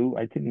I'll do.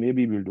 I think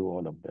maybe we'll do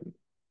all of them.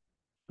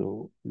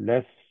 So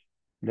let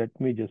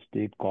me just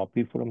take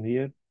copy from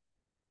here.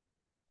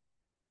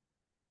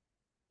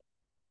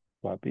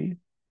 Copy.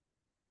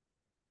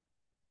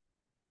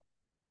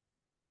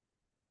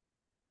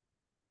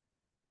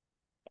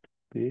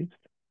 paste,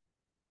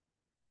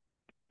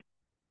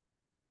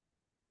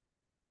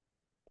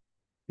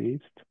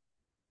 paste,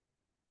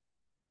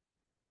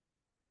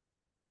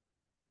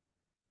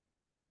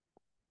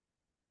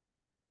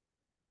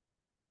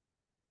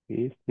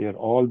 paste. They are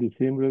all the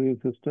same, brother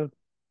and sister.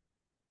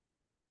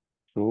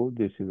 So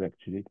this is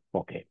actually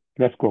okay.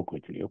 Let's go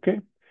quickly. Okay.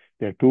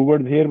 There are two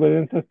words here, brother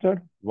and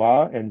sister.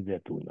 Wa and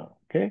Zaytuna.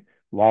 Okay.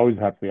 Wa is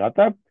harfi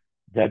atab.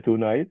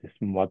 Zaytuna is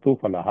ism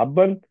matuf ala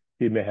habban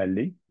fi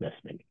mahalli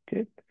nasbin.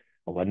 Okay.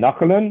 Wa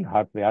naqlan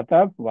harfi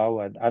atab. Wa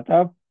and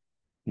atab.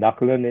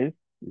 Naqlan is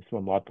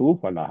ism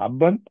matuf ala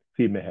habban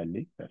fi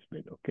mahalli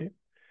nasbin. Okay.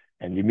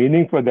 And the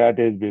meaning for that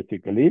is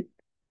basically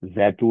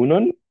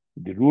Zaytunun.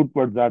 The root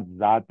words are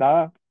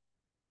zata,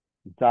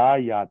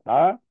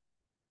 zayata,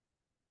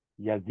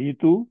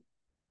 yazitu,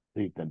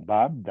 written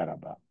bab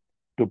daraba,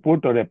 to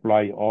put or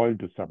apply oil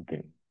to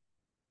something,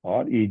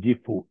 or e.g.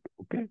 food.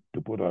 Okay,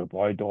 to put or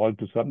apply oil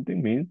to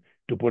something means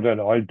to put an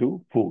oil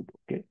to food.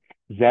 Okay,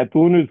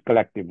 zaitun is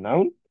collective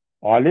noun,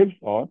 olives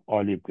or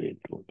olive grain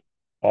fruit,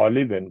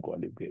 olive and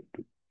olive grain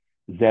fruit.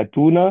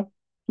 Zaituna,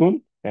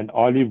 sun, an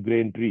olive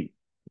grain tree,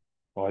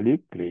 olive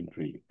grain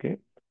tree. Okay,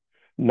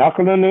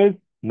 naklan is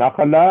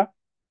nakala,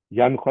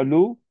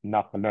 yankhalu,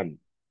 naklan,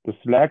 to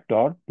select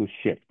or to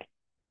shift.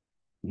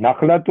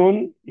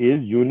 Naklatun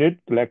is unit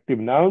collective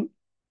noun.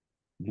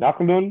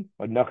 Naklun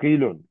or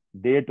nakhilun,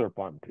 date or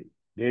palm tree.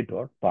 Date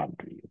or palm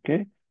tree.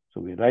 Okay.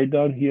 So we write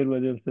down here,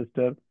 brother and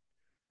sister.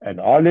 And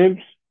olives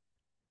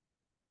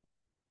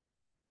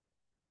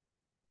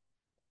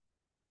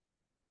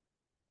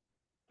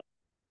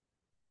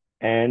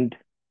and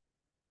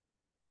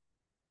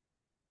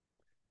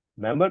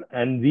remember,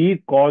 and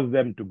we cause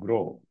them to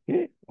grow.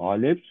 Okay.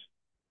 Olives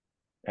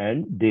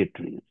and date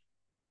trees,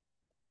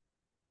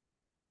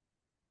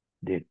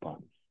 date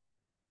palms.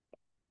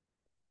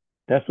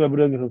 That's what,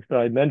 brother and sister,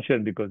 I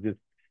mentioned because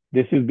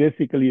this is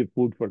basically a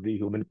food for the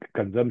human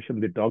consumption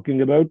they're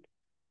talking about.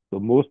 So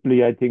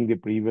mostly, I think the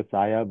previous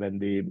ayah when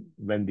we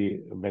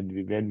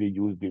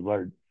use the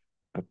word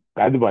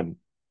kadban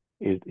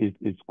is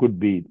could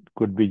be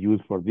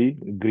used for the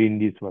green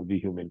leaves for the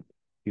human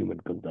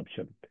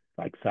consumption,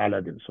 like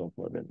salad and so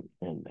forth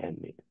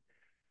and meat.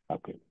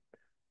 Okay.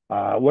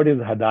 What is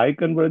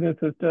hadaikan, brother and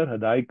sister?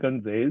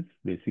 Hadaikan is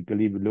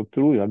basically we look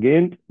through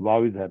again.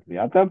 Wow is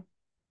harfiyatab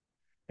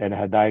and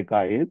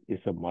hadaika is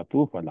a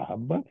matuf ala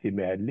habba fi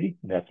mahalli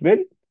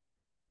nasbin,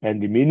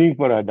 and the meaning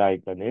for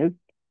hadaikan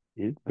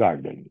is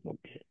garden.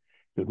 Okay.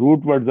 The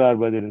root words are,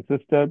 brother and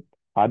sister,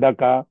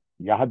 hadaka,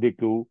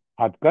 yahdiku,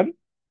 hadkan,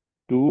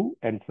 to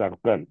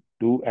encircle,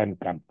 to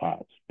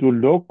encompass, to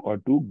look or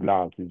to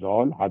glance is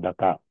all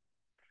hadaka.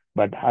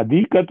 But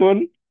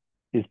hadikatun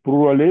is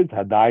plural is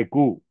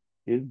hadaiku,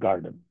 is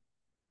garden,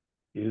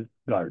 is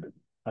garden.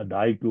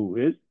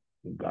 Hadaiku is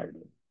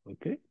garden.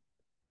 Okay.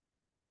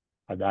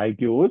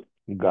 Hadaiku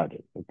is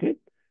garden. Okay.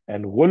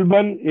 And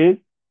gulban is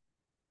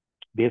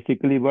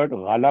basically word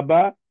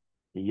ghalaba,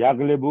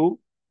 yaglibu,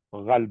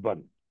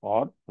 ghalban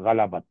or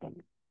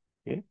ghalabatan.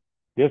 Okay.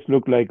 This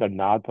look like a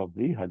nath of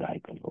the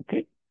hadaikan.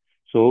 Okay.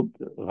 So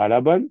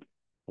Ghalaban,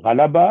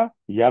 Ghalaba,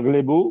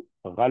 Yaglibu,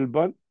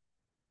 Ghalban,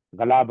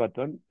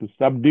 Ghalabatan, to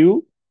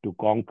subdue, to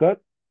conquer,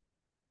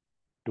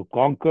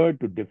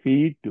 to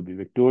defeat, to be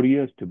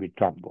victorious, to be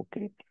trump.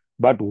 Okay.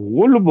 But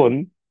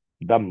Gulbun,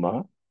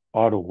 Dhamma,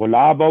 or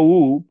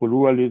Gulabau,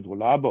 plural is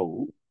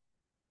Gulabau.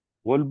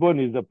 Gulbun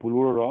is the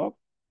plural of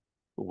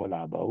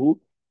Gulabau,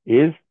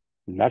 is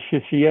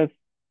luscious,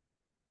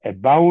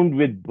 abound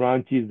with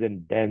branches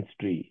and dense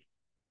trees.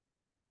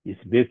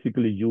 It's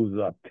basically used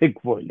of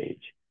thick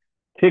foliage,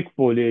 thick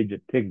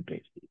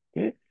trees.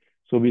 Okay.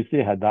 So we say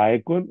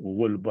Hadaikun,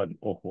 Gulban,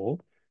 Oho.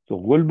 So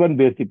Gulban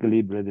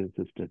basically, brother and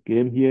sister,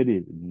 came here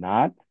is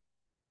not.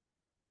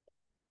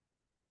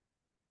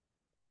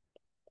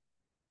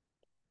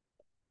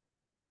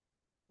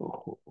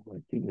 Oh,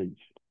 I think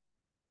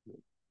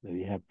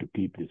we have to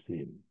keep the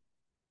same.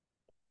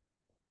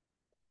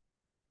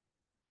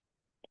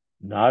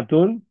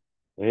 Natun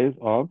is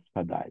of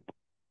Hadaik.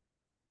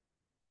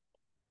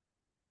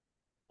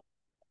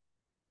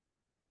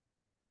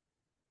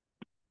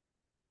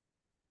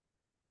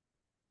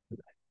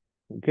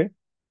 Okay.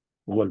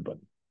 Gulban.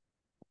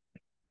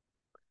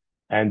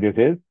 And this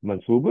is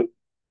Mansubun,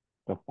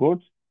 of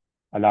course.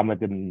 Alamat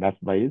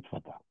Nasba is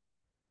Fatah.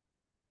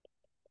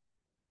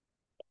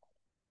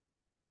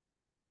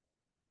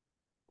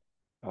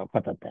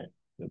 Fatah time.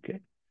 Okay.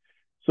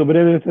 So,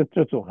 brother and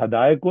sister, so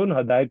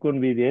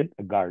Hadaikun we read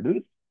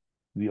gardens.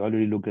 We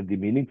already looked at the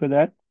meaning for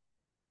that,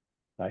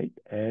 right?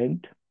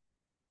 And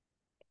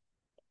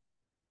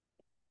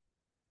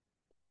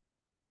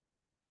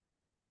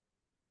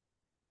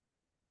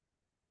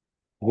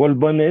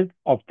Gulban is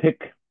of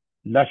thick,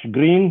 lush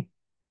green,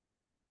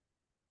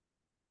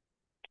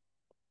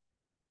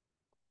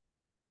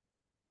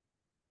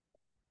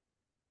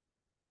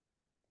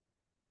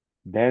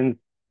 dense,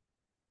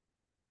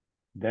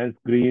 dense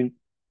green,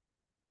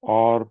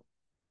 or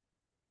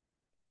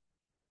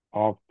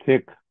of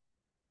thick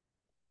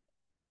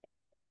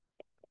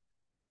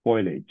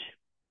foliage.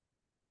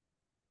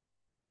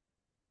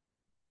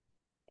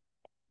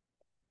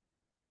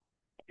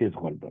 is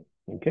Gulban.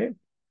 Okay.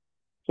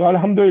 So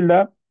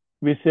Alhamdulillah,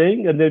 we're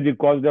saying, and then we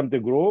cause them to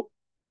grow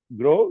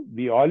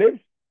the olives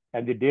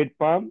and the date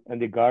palm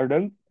and the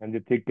gardens and the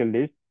thick and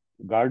list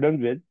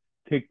gardens with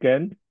thick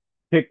and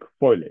thick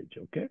foliage.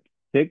 Okay,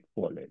 thick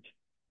foliage.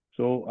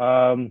 So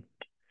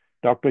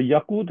Dr.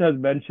 Yakut has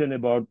mentioned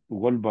about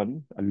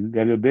Gulban a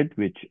little bit,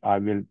 which I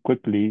will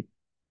quickly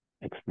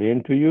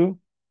explain to you.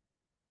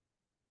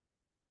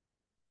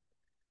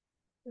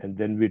 And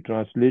then we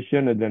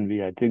translation, and then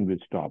I think we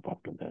stop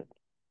after that.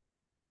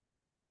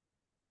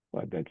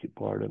 I beg your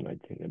pardon. I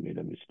think I made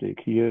a mistake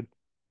here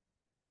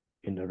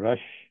in a rush.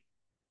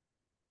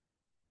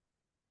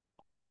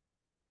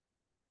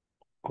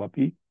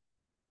 Copy.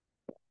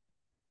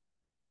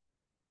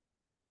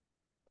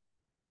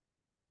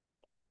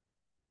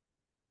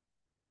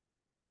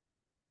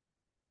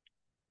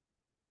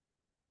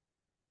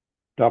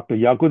 Dr.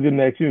 Yakut is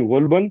mentioning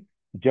Gulban,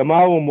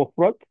 Jama wa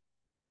Mufrat,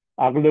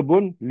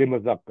 Aglabun li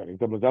Muzakkar.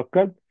 It's a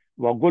Muzakkar.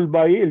 Wa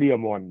Gulbai li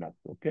Muannas.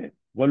 Okay.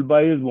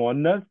 Gulbai is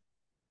Muannas.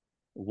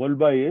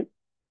 Gulbai is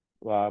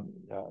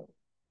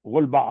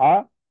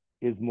Gulba'a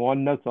is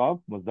Muannas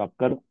of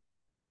Muzakkar.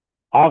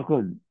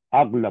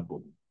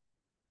 Aglabun.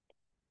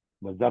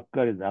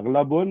 Muzakkar is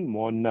Aglabun.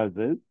 Muannas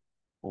is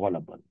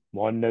Gulaban.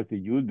 Muannas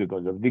is used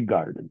because of the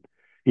garden.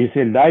 He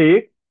said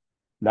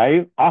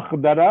like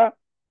Akhdara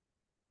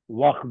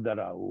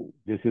Wakhdarahu.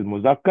 This is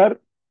Muzakkar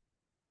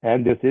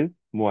and this is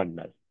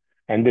Muannas.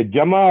 And the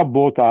Jama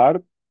both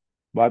are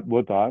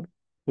Khudr.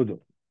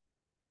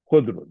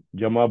 Khudrun.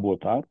 Jama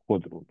both are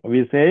Khudrun.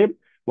 We say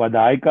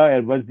Wadaika,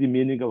 and what's the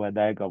meaning of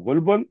Wadaika?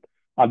 Gulbun.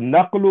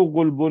 Al-Naqlu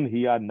Gulbun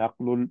hiya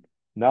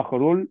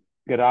Naqrul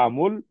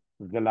Kiramul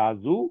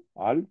Galazu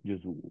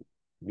al-Juzu.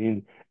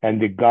 Means, and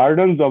the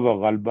gardens of a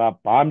Ghalba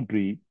palm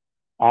tree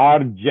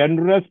are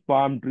generous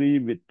palm tree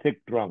with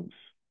thick trunks.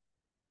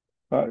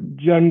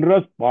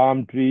 Generous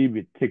palm tree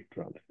with thick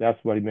trunks. That's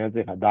what he means.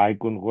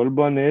 Hadaikun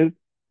Gulban is,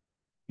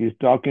 he's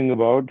talking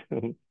about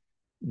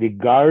the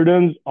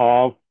gardens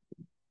of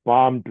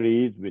palm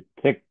trees with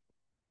thick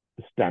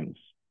stems.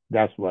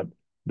 That's what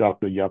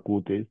Dr.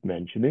 Yakut is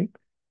mentioning,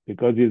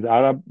 because he's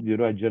Arab,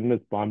 a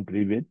generous palm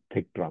tree with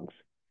thick trunks.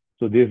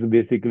 So this is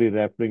basically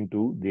referring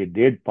to the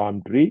date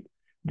palm tree,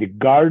 the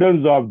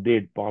gardens of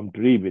date palm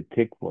tree with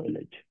thick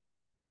foliage.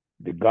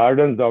 The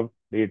gardens of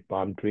date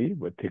palm tree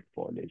with thick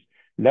foliage.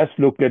 Let's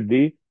look at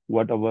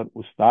what our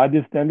Ustad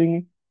is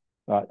telling,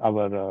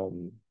 our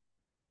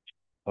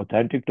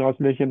authentic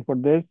translation for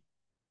this.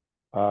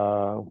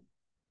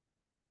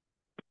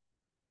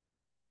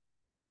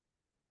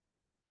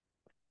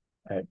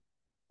 At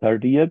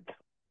 30th,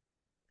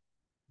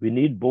 we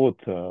need both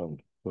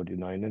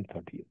 49 and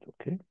 30th,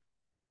 okay?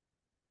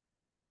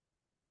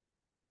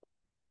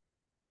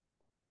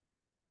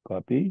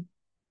 Copy.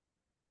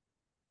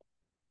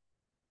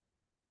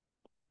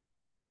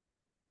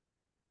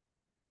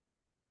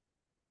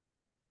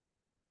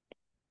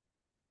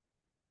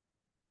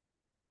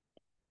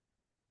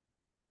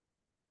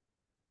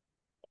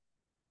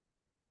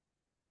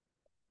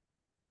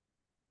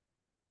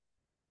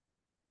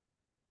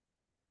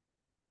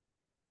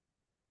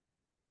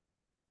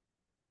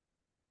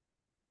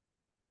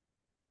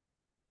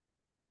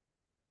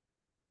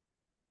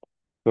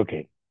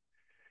 Okay.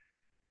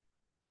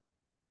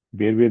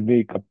 Bear with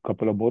me a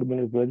couple of more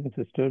minutes, brothers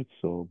and sisters.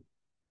 So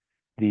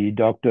the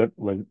doctor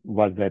was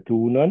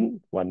Zatunan,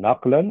 was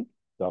Naklan.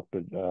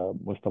 Dr.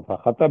 Mustafa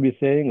Khattab is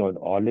saying on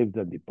olives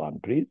and the palm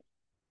trees,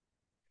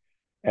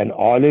 and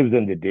olives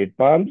and the date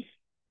palms,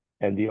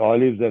 and the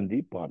olives and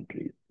the palm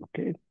trees.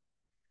 Okay.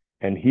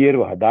 And here,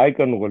 Hadaik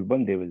and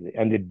Gulban, they will say,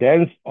 and the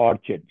dense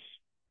orchards.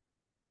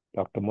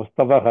 Dr.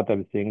 Mustafa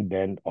Khattab is saying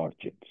dense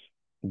orchards,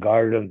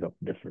 gardens of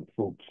different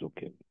fruits.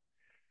 Okay.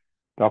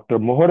 Dr.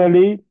 Mohar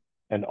Ali,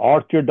 an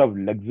orchard of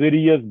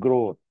luxurious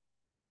growth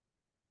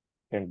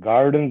and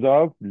gardens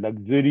of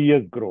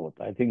luxurious growth.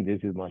 I think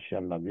this is,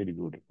 mashallah, very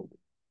beautiful.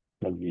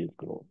 Luxurious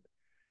growth.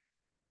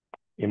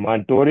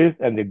 Iman Torres,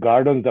 and the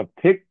gardens of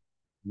thick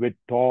with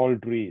tall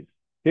trees.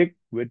 Thick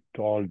with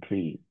tall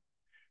trees.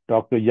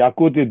 Dr.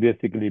 Yakut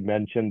basically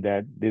mentioned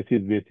that this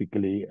is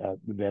basically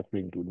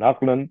referring to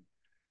Naklan.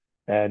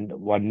 And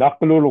what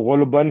Naklul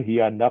Gulban,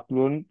 here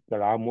Naklun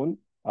Karamun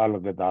al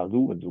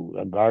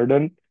Gadazu, a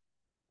garden,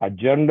 a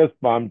generous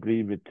palm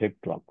tree with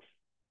thick trunks.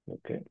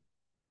 Okay.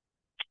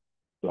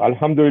 So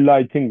Alhamdulillah,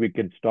 I think we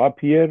can stop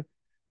here.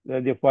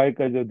 This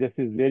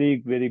is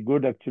very, very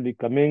good actually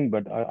coming,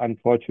 but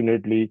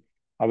unfortunately,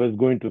 I was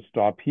going to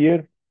stop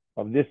here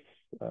of this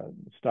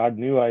start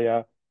new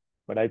ayah,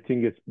 but I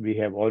think we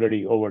have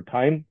already over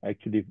time,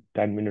 actually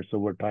 10 minutes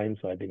over time,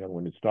 so I think I'm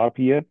going to stop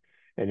here.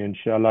 And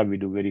inshallah, we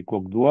do very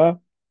quick dua,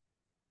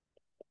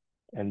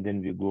 and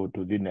then we go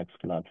to the next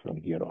class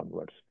from here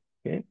onwards.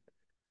 Okay.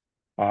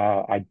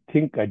 I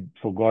think I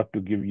forgot to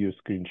give you a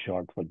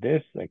screenshot for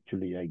this.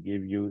 Actually, I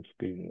gave you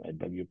screen. I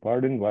beg your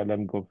pardon. While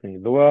I'm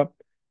going dua,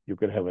 you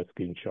can have a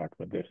screenshot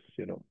for this.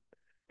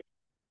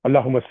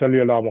 اللهم صل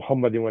على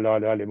محمد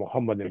وعلى آل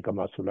محمد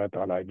كما صليت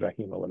على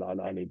إبراهيم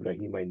وعلى آل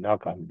إبراهيم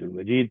إنك حميد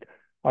مجيد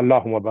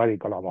اللهم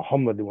بارك على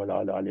محمد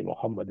وعلى آل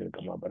محمد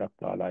كما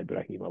باركت على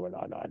إبراهيم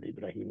وعلى آل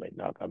إبراهيم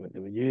إنك حميد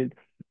مجيد.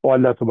 Oh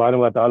Allah subhanahu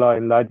wa ta'ala,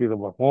 enlighten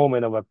our home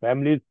and our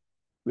families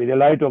with the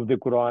light of the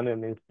Quran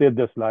and instill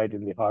this light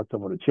in the hearts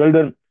of our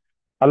children.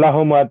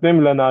 اللهم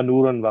أتمم لنا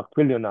نورا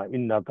واغفر لنا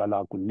إنك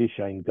على كل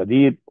شيء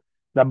قدير.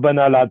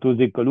 ربنا لا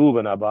تزغ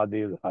قلوبنا بعد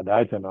إذ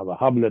هديتنا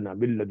وهب لنا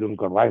من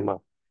لدنك رحمة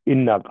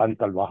إنك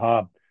أنت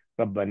الوهاب.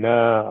 ربنا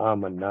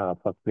آمنا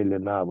فاغفر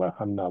لنا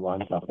وارحمنا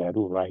وأنت خير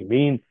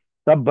الراحمين.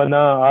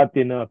 ربنا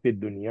آتنا في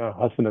الدنيا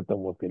حسنة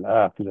وفي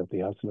الآخرة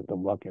حسنة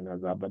وقنا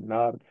عذاب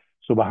النار.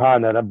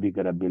 سبحان ربك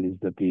رب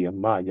العزة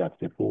عما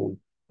يصفون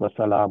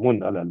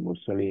وسلام على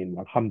المرسلين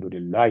والحمد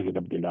لله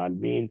رب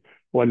العالمين.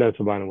 Oh Allah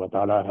subhanahu wa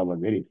ta'ala have a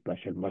very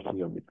special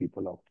mercy on the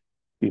people of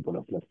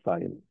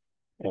Palestine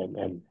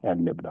and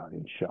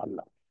Lebanon,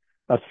 inshallah.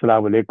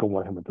 Assalamu alaikum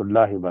wa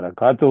rahmatullahi wa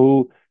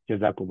barakatuhu.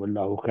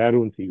 Jazakumullahu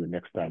khairun. See you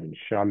next time,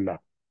 inshallah.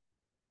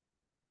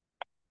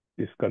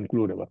 This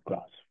concludes our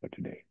class for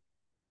today.